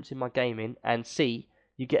significant difference in my gaming, and C,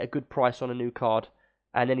 you get a good price on a new card.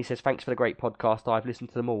 And then he says, thanks for the great podcast, I've listened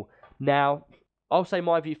to them all. Now, I'll say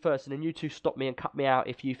my view first, and then you two stop me and cut me out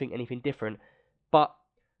if you think anything different. But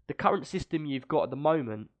the current system you've got at the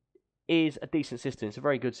moment is a decent system. It's a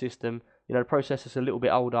very good system. You know, the processor's a little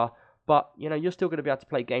bit older, but, you know, you're still going to be able to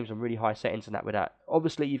play games on really high settings and that with that.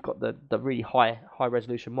 Obviously, you've got the really high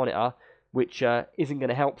resolution monitor, which isn't going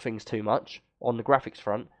to help things too much on the graphics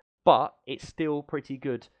front, but it's still pretty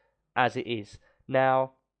good as it is.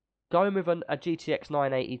 Now, going with a GTX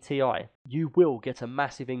 980 Ti, you will get a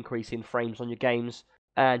massive increase in frames on your games,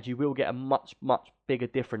 and you will get a much bigger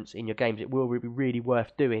difference in your games. It will be really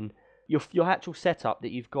worth doing. Your actual setup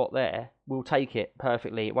that you've got there will take it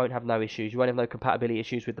perfectly. It won't have no issues. You won't have no compatibility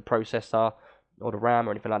issues with the processor or the RAM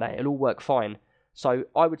or anything like that. It'll all work fine. So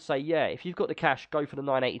I would say, yeah, if you've got the cash, go for the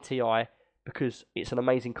 980 Ti because it's an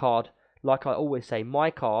amazing card. Like I always say,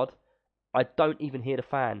 my card, I don't even hear the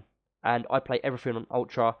fan. And I play everything on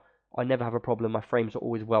Ultra. I never have a problem. My frames are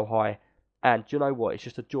always well high. And do you know what? It's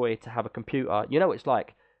just a joy to have a computer. You know what it's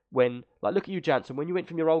like when, like, look at you, Jansen, when you went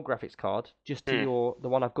from your old graphics card just to the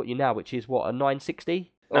one I've got you now, which is what, a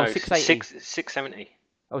 960? No, or 680? 670.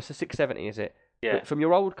 Oh, it's a 670, is it? Yeah. But from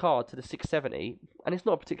your old card to the 670, and it's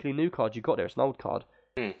not a particularly new card you got there, it's an old card.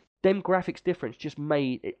 Them graphics difference just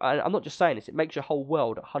made, I'm not just saying this, it makes your whole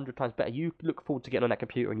world 100 times better. You look forward to getting on that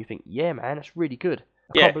computer and you think, yeah, man, that's really good.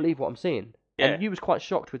 I can't believe what I'm seeing. Yeah. And you was quite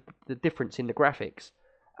shocked with the difference in the graphics.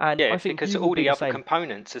 And Yeah, I think because all the other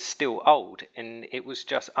components are still old, and it was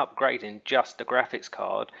just upgrading just the graphics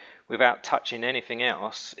card without touching anything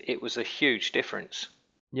else. It was a huge difference.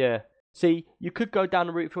 Yeah. See, you could go down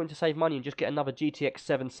the route if you want to save money and just get another GTX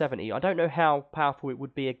 770. I don't know how powerful it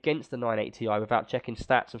would be against the 980 Ti without checking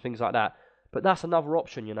stats and things like that. But that's another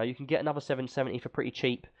option, you know. You can get another 770 for pretty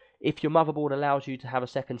cheap. If your motherboard allows you to have a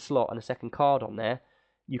second slot and a second card on there,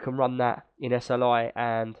 you can run that in SLI,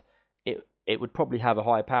 and it would probably have a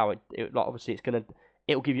higher power. Like obviously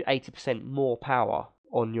it'll give you 80% more power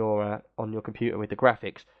on your computer with the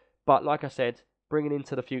graphics. But like I said, bringing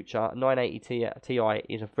into the future, 980 Ti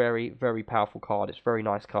is a very, very powerful card. It's a very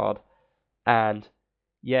nice card. And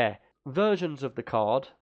yeah, versions of the card,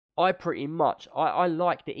 I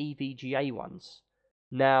like the EVGA ones.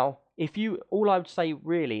 Now, all I would say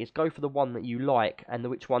really is go for the one that you like and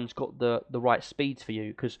which one's got the right speeds for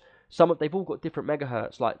you, because they've all got different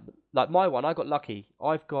megahertz. Like my one, I got lucky.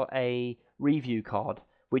 I've got a review card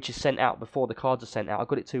which is sent out before the cards are sent out. I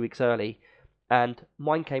got it 2 weeks early, and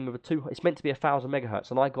mine came with it's meant to be 1,000 megahertz,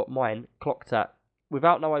 and I got mine clocked at,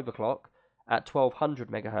 without no overclock, at 1,200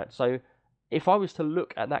 megahertz. So if I was to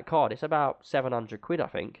look at that card, it's about 700 quid, I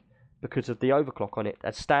think, because of the overclock on it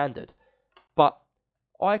as standard. But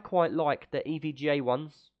I quite like the EVGA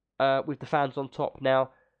ones with the fans on top.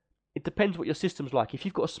 Now, it depends what your system's like. If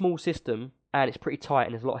you've got a small system and it's pretty tight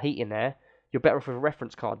and there's a lot of heat in there, you're better off with a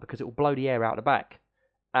reference card, because it will blow the air out the back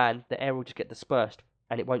and the air will just get dispersed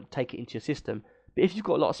and it won't take it into your system. But if you've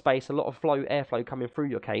got a lot of space, a lot of airflow coming through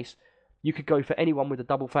your case, you could go for anyone with the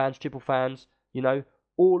double fans, triple fans,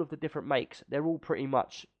 all of the different makes. They're all pretty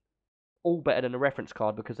much all better than a reference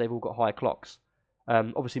card because they've all got higher clocks.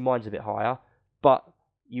 Obviously mine's a bit higher, but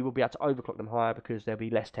you will be able to overclock them higher because there'll be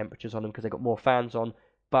less temperatures on them because they've got more fans on.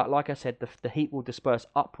 But like I said, the heat will disperse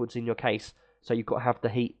upwards in your case, so you've got to have the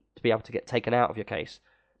heat to be able to get taken out of your case.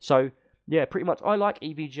 So yeah, pretty much I like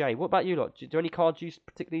EVGA. What about you lot? Do any cards you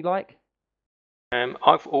particularly like?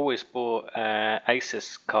 I've always bought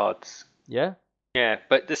Asus cards. Yeah? Yeah,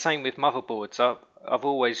 but the same with motherboards. I've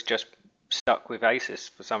always just stuck with Asus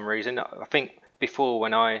for some reason. I think before,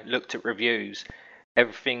 when I looked at reviews,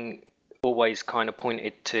 everything always kind of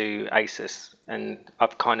pointed to Asus, and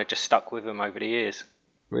I've kind of just stuck with them over the years.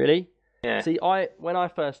 Really? Yeah. See, when I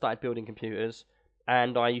first started building computers,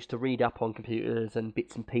 and I used to read up on computers and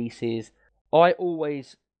bits and pieces, I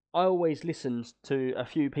always listened to a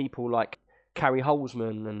few people like Carrie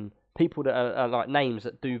Holzman and people that are like names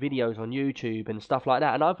that do videos on YouTube and stuff like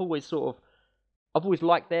that. And I've always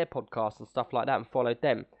liked their podcasts and stuff like that and followed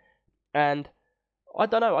them. And I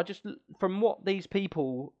don't know, from what these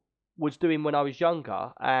people was doing when I was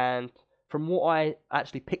younger, and from what I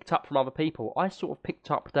actually picked up from other people, I sort of picked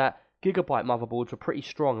up that Gigabyte motherboards were pretty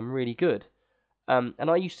strong and really good. And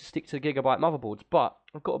I used to stick to Gigabyte motherboards, but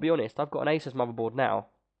I've got to be honest, I've got an Asus motherboard now,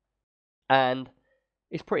 and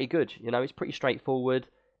it's pretty good. It's pretty straightforward.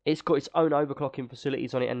 It's got its own overclocking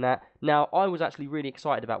facilities on it and that. Now, I was actually really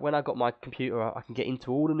excited about when I got my computer, I can get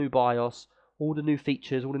into all the new BIOS, all the new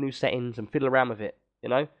features, all the new settings, and fiddle around with it,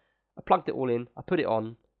 I plugged it all in, I put it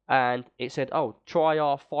on, and it said, oh, try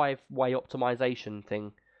our 5-way optimization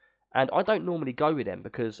thing. And I don't normally go with them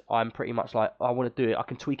because I'm pretty much like, I want to do it, I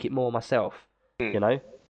can tweak it more myself, I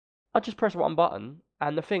just pressed one button,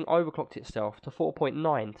 and the thing overclocked itself to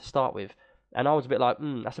 4.9 to start with. And I was a bit like,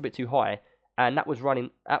 that's a bit too high. And that was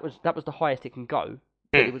the highest it can go,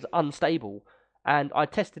 but it was unstable. And I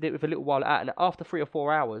tested it with a little while out, and after 3 or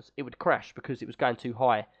 4 hours, it would crash because it was going too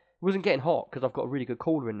high. It wasn't getting hot because I've got a really good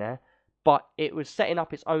cooler in there, but it was setting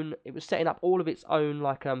up its own. It was setting up all of its own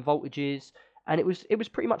voltages, and it was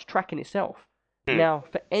pretty much tracking itself. Now,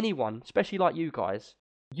 for anyone, especially like you guys,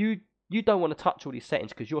 you don't want to touch all these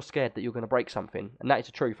settings because you're scared that you're going to break something, and that is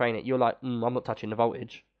the truth, ain't it? You're like, I'm not touching the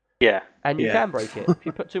voltage. Yeah. And you can break it. If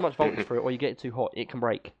you put too much voltage through it or you get it too hot, it can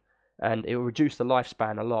break. And it will reduce the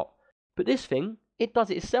lifespan a lot. But this thing, it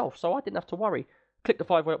does it itself, so I didn't have to worry. Click the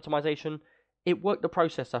 5-way optimization. It worked the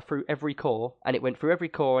processor through every core, and it went through every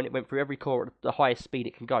core, and it went through every core at the highest speed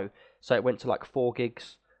it can go. So it went to like 4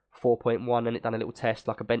 gigs, 4.1, and it done a little test,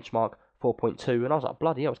 like a benchmark, 4.2. And I was like,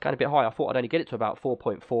 bloody hell, it's going a bit high. I thought I'd only get it to about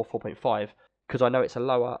 4.4, 4.5, because I know it's a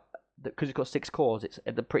lower... Because it's got 6 cores, it's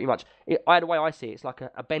pretty much... The way I see it, it's like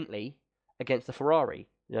a Bentley against the Ferrari.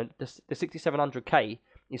 The 6700K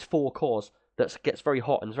is 4 cores that gets very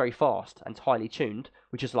hot and is very fast and highly tuned,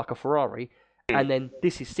 which is like a Ferrari. And then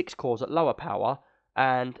this is 6 cores at lower power,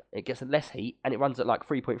 and it gets less heat, and it runs at like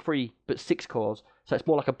 3.3, but 6 cores. So it's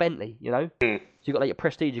more like a Bentley, So you've got like your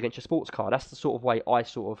prestige against your sports car. That's the sort of way I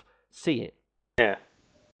sort of see it. Yeah.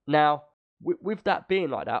 Now... With that being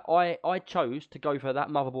like that, I chose to go for that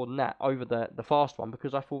motherboard and that over the fast one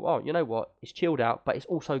because I thought, oh, you know what? It's chilled out, but it's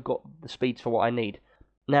also got the speeds for what I need.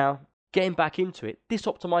 Now, getting back into it, this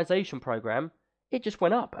optimization program, it just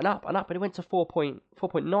went up and up and up, and it went to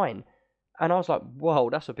 4.9. And I was like, whoa,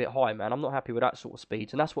 that's a bit high, man. I'm not happy with that sort of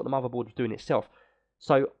speeds. And that's what the motherboard was doing itself.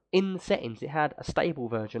 So in the settings, it had a stable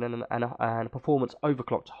version and a performance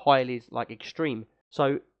overclocked highly, like extreme.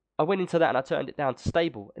 So I went into that and I turned it down to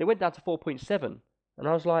stable, and it went down to 4.7, and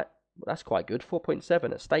I was like, well, that's quite good,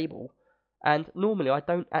 4.7 at stable. And normally I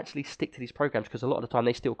don't actually stick to these programs because a lot of the time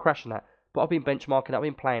they still crash and that. But I've been benchmarking, I've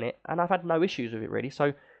been playing it, and I've had no issues with it really.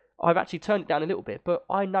 So I've actually turned it down a little bit. But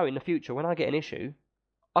I know in the future when I get an issue,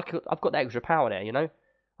 I've got that extra power there. I'm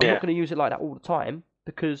not going to use it like that all the time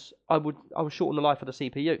because I would shorten the life of the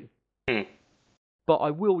CPU. But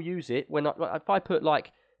I will use it if I put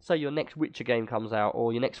like, say your next Witcher game comes out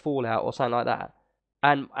or your next Fallout or something like that,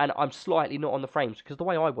 and I'm slightly not on the frames, because the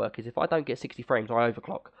way I work is if I don't get 60 frames, I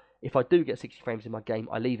overclock. If I do get 60 frames in my game,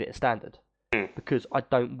 I leave it as standard because I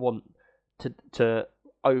don't want to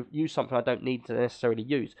use something I don't need to necessarily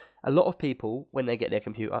use. A lot of people, when they get their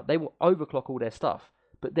computer, they will overclock all their stuff,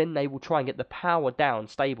 but then they will try and get the power down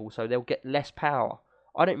stable, so they'll get less power.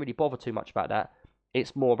 I don't really bother too much about that.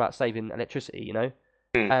 It's more about saving electricity,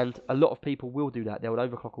 And a lot of people will do that. They'll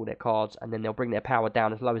overclock all their cards, and then they'll bring their power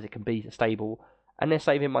down as low as it can be stable, and they're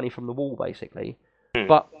saving money from the wall, basically.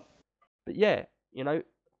 But yeah,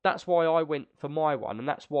 that's why I went for my one, and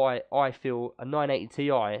that's why I feel a 980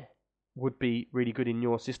 Ti would be really good in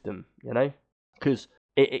your system, because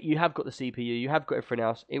you have got the CPU, you have got everything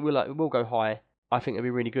else. It will go high. I think it'll be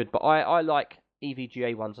really good. But I like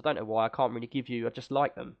EVGA ones. I don't know why. I can't really give you. I just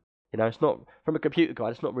like them. It's not, from a computer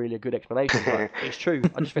guide, it's not really a good explanation, but it's true.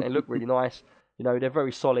 I just think they look really nice. They're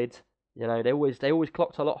very solid. They always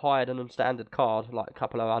clocked a lot higher than a standard card, like a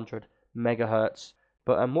couple of 100 megahertz.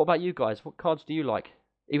 But what about you guys? What cards do you like?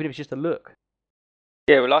 Even if it's just a look.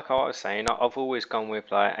 Yeah, well, like I was saying, I've always gone with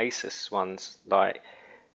like Asus ones,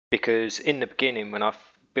 because in the beginning when I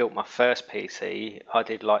built my first PC, I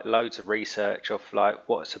did like loads of research of like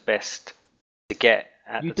what's the best to get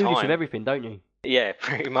at the time. You do this with everything, don't you? Yeah,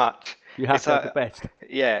 pretty much. You have to have the best.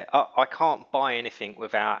 Yeah, I can't buy anything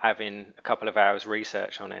without having a couple of hours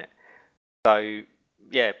research on it. So,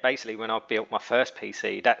 yeah, basically when I built my first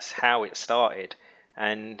PC, that's how it started.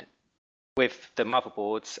 And with the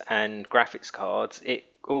motherboards and graphics cards, it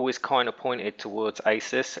always kind of pointed towards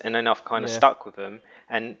Asus, and then I've kind of stuck with them.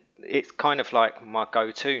 And it's kind of like my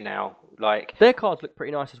go-to now. Like, their cards look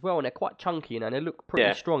pretty nice as well, and they're quite chunky, and they look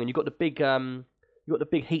pretty strong. And you've got the big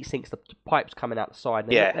heat sinks, the pipes coming out the side.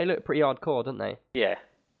 They look pretty hardcore, don't they? Yeah.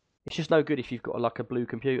 It's just no good if you've got like a blue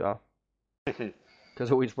computer,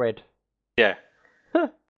 because always red. Yeah.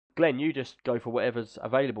 Glenn, you just go for whatever's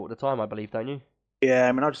available at the time, I believe, don't you? Yeah,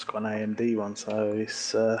 I mean, I've just got an AMD one, so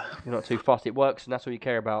it's... You're not too fast. It works, and that's all you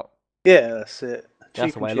care about. Yeah, that's it.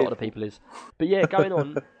 That's the way a lot of the people is. But yeah, going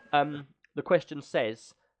on, the question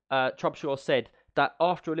says, Trubshaw said that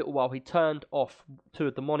after a little while he turned off two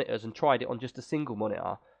of the monitors and tried it on just a single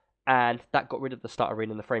monitor, and that got rid of the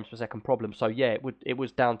stuttering and the frames per second problem. So yeah, it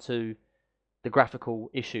was down to the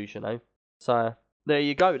graphical issues, So there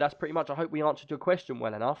you go. That's pretty much. I hope we answered your question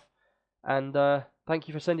well enough. And thank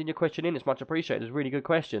you for sending your question in. It's much appreciated. It's a really good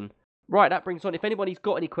question. Right, that brings on. If anybody's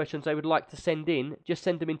got any questions they would like to send in, just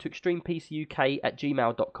send them into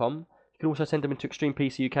extremepcuk@gmail.com. You can also send them into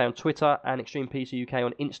extremepcuk on Twitter and extremepcuk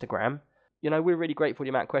on Instagram. We're really grateful for the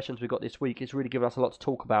amount of questions we got this week. It's really given us a lot to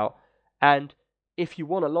talk about. And if you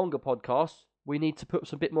want a longer podcast, we need to put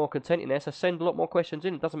some bit more content in there. So send a lot more questions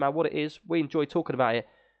in. It doesn't matter what it is. We enjoy talking about it.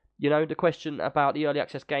 The question about the early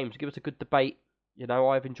access games, give us a good debate.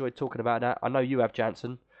 I've enjoyed talking about that. I know you have,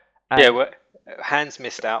 Jansen. Yeah, well, Hans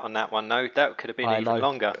missed out on that one. No, that could have been even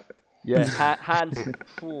longer. Yeah, Hans,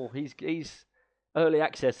 he's early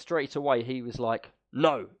access straight away. He was like,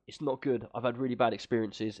 no, it's not good. I've had really bad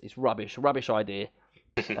experiences. It's rubbish idea.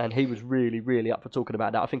 And he was really, really up for talking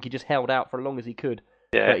about that. I think he just held out for as long as he could.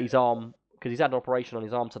 Yeah. But his arm, because he's had an operation on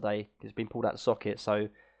his arm today, he's been pulled out of the socket. So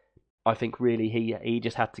I think really he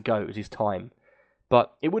just had to go. It was his time.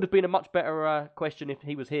 But it would have been a much better question if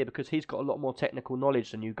he was here, because he's got a lot more technical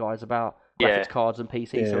knowledge than you guys about graphics cards and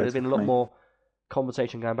PCs. So there's been a lot more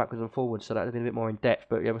conversation going backwards and forwards. So that would have been a bit more in depth.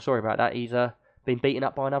 But yeah, we're sorry about that. He's been beaten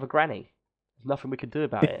up by another granny. There's nothing we can do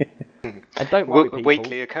about it. And don't worry, people.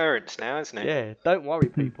 Weekly occurrence now, isn't it? Yeah, don't worry,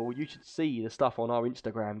 people. You should see the stuff on our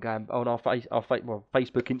Instagram, going on our Facebook,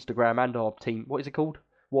 Instagram, and our team. What is it called?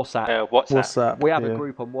 WhatsApp. WhatsApp. We have a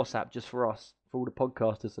group on WhatsApp just for us, for all the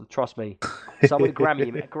podcasters, and trust me, some of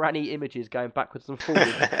the granny images going backwards and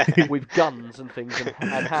forwards with guns and things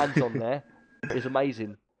and hands on there is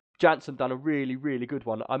amazing. Jansen done a really, really good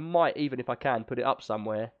one. I might, even if I can, put it up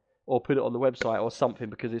somewhere or put it on the website or something,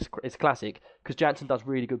 because it's classic. Because Jansen does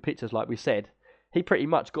really good pictures, like we said. He pretty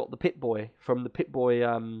much got the Pip-Boy from the Pip-Boy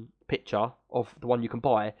picture of the one you can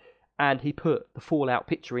buy, and he put the Fallout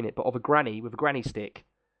picture in it, but of a granny with a granny stick.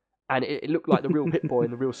 And it looked like the real Pip-Boy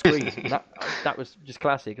in the real screen. And that was just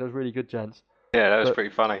classic. It was really good, Jans. Yeah, that was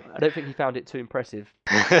pretty funny. I don't think he found it too impressive.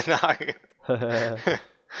 No.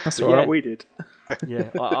 That's all right, we did. Yeah,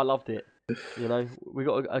 I loved it. You know, we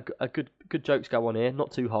got a good jokes go on here,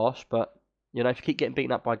 not too harsh, but you know, if you keep getting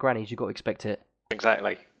beaten up by grannies, you got to expect it.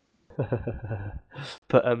 Exactly.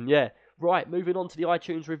 But yeah, right. Moving on to the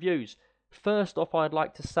iTunes reviews. First off, I'd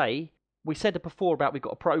like to say we said it before about we've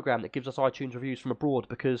got a program that gives us iTunes reviews from abroad,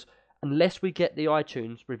 because unless we get the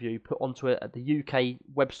iTunes review put onto it at the UK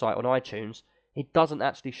website on iTunes, it doesn't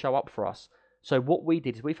actually show up for us. So what we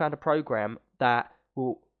did is we found a program that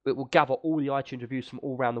will gather all the iTunes reviews from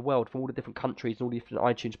all around the world, from all the different countries and all the different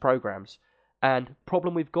iTunes programs. And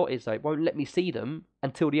problem we've got is though it won't let me see them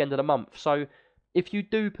until the end of the month. So if you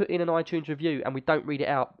do put in an iTunes review and we don't read it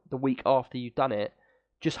out the week after you've done it,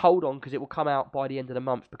 just hold on, because it will come out by the end of the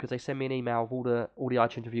month, because they send me an email of all the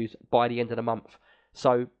iTunes reviews by the end of the month.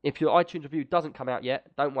 So if your iTunes review doesn't come out yet,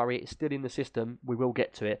 don't worry, it's still in the system. We will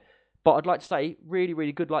get to it. But I'd like to say, really,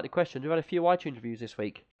 really good like the questions. We've had a few iTunes reviews this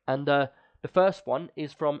week. And the first one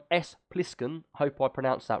is from S. Plisken. Hope I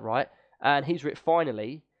pronounced that right. And he's written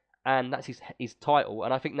finally, and that's his title.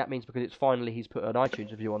 And I think that means because it's finally he's put an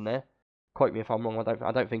iTunes review on there. Quote me if I'm wrong,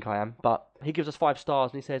 I don't think I am. But he gives us 5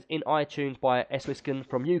 stars, and he says, in iTunes by S. Plisken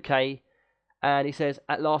from UK. And he says,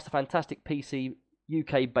 at last, a fantastic PC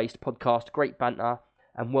UK-based podcast, great banter,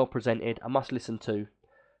 and well presented, a must listen to.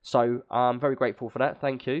 So I'm very grateful for that.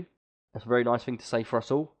 Thank you. That's a very nice thing to say for us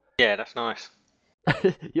all. Yeah, that's nice.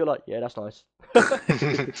 You're like, yeah, that's nice. That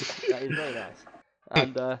is very nice.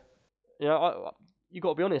 And you know, you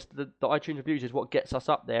got to be honest. The iTunes reviews is what gets us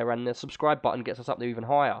up there, and the subscribe button gets us up there even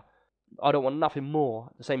higher. I don't want nothing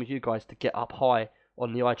more, the same as you guys, to get up high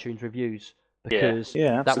on the iTunes reviews, because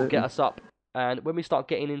that will get us up. And when we start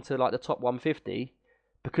getting into like the top 150,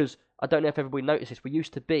 because I don't know if everybody notices, we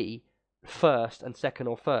used to be first and second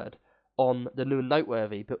or third on the new and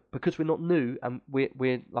noteworthy, but because we're not new and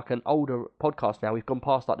we're like an older podcast now, we've gone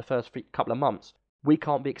past like the first couple of months, we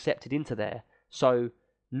can't be accepted into there. So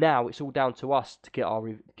now it's all down to us to get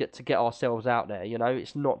ourselves out there. You know,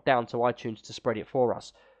 it's not down to iTunes to spread it for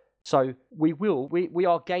us. So we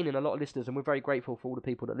are gaining a lot of listeners, and we're very grateful for all the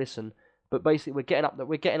people that listen. But basically, we're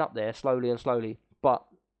getting up there slowly and slowly. But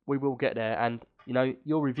we will get there, and you know,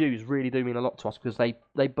 your reviews really do mean a lot to us, because they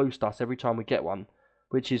boost us every time we get one,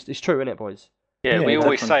 which is it's true, isn't it, boys? Yeah, we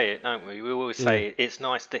always say it, don't we? We always say it's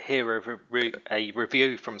nice to hear a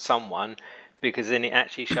review from someone, because then it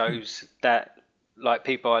actually shows that like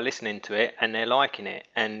people are listening to it and they're liking it,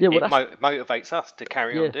 and it motivates us to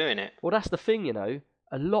carry on doing it. Well, that's the thing, you know.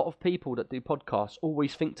 A lot of people that do podcasts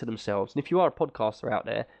always think to themselves, and if you are a podcaster out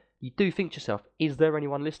there, you do think to yourself, is there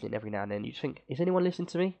anyone listening every now and then? You think, is anyone listening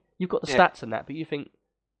to me? You've got the stats and that, but you think,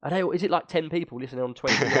 is it like 10 people listening on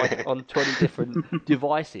 20 on 20 different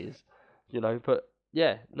devices? You know, but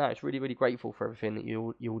yeah, no, it's really, really grateful for everything that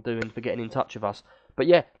you'll do and for getting in touch with us. But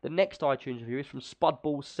yeah, the next iTunes review is from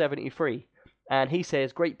Spudballs73, and he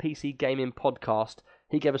says, great PC gaming podcast.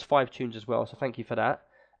 He gave us 5 tunes as well, so thank you for that.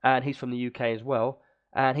 And he's from the UK as well.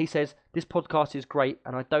 And he says, this podcast is great,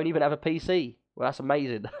 and I don't even have a PC. Well, that's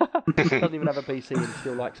amazing. Doesn't even have a PC and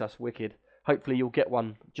still likes us. Wicked. Hopefully you'll get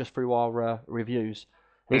one just through our reviews.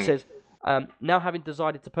 And he says, now having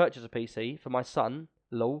decided to purchase a PC for my son,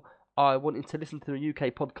 lol, I wanted to listen to a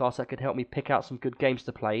UK podcast that could help me pick out some good games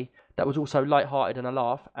to play, that was also light-hearted and a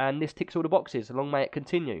laugh, and this ticks all the boxes. Long may it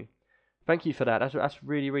continue. Thank you for that. That's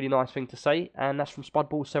really, really nice thing to say, and that's from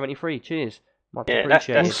Spudball73. Cheers. Yeah, that's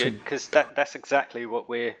good, because that's exactly what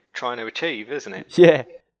we're trying to achieve, isn't it? Yeah.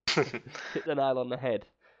 Hit the nail on the head.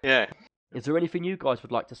 Yeah. Is there anything you guys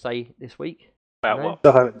would like to say this week? About what?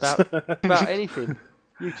 About anything.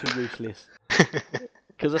 You two useless.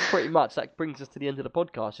 Because that's pretty much, that brings us to the end of the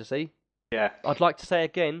podcast, you see? Yeah. I'd like to say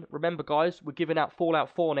again, remember guys, we're giving out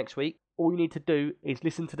Fallout 4 next week. All you need to do is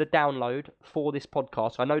listen to the download for this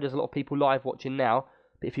podcast. I know there's a lot of people live watching now,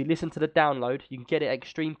 but if you listen to the download, you can get it at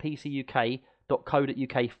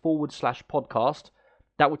extremepcuk.co.uk/podcast.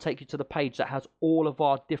 That will take you to the page that has all of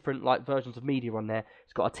our different like versions of media on there.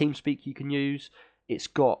 It's got a TeamSpeak you can use. It's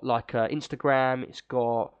got like Instagram. It's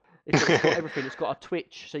got everything. It's got a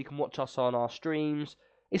Twitch, so you can watch us on our streams.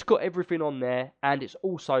 It's got everything on there, and it's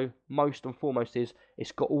also, most and foremost, it's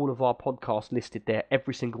got all of our podcasts listed there,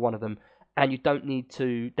 every single one of them. And you don't need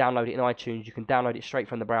to download it in iTunes. You can download it straight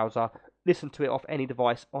from the browser. Listen to it off any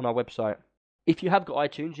device on our website. If you have got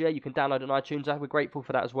iTunes, yeah, you can download it on iTunes. We're grateful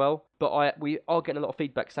for that as well. But we are getting a lot of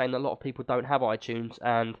feedback saying that a lot of people don't have iTunes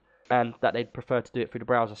and that they'd prefer to do it through the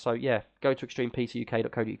browser. So yeah, go to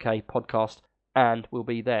extremepcuk.co.uk podcast and we'll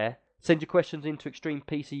be there. Send your questions into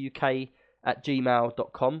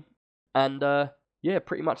extremepcuk@gmail.com. And yeah,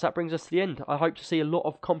 pretty much that brings us to the end. I hope to see a lot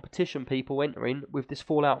of competition people entering with this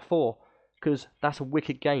Fallout 4, because that's a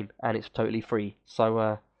wicked game and it's totally free.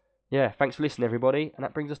 So yeah, thanks for listening, everybody, and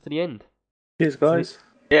that brings us to the end. Cheers, guys.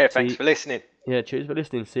 Yeah, thanks for listening. Yeah, cheers for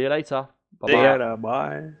listening. See you later. Bye See bye. ya. Later,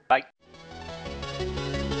 bye. Bye.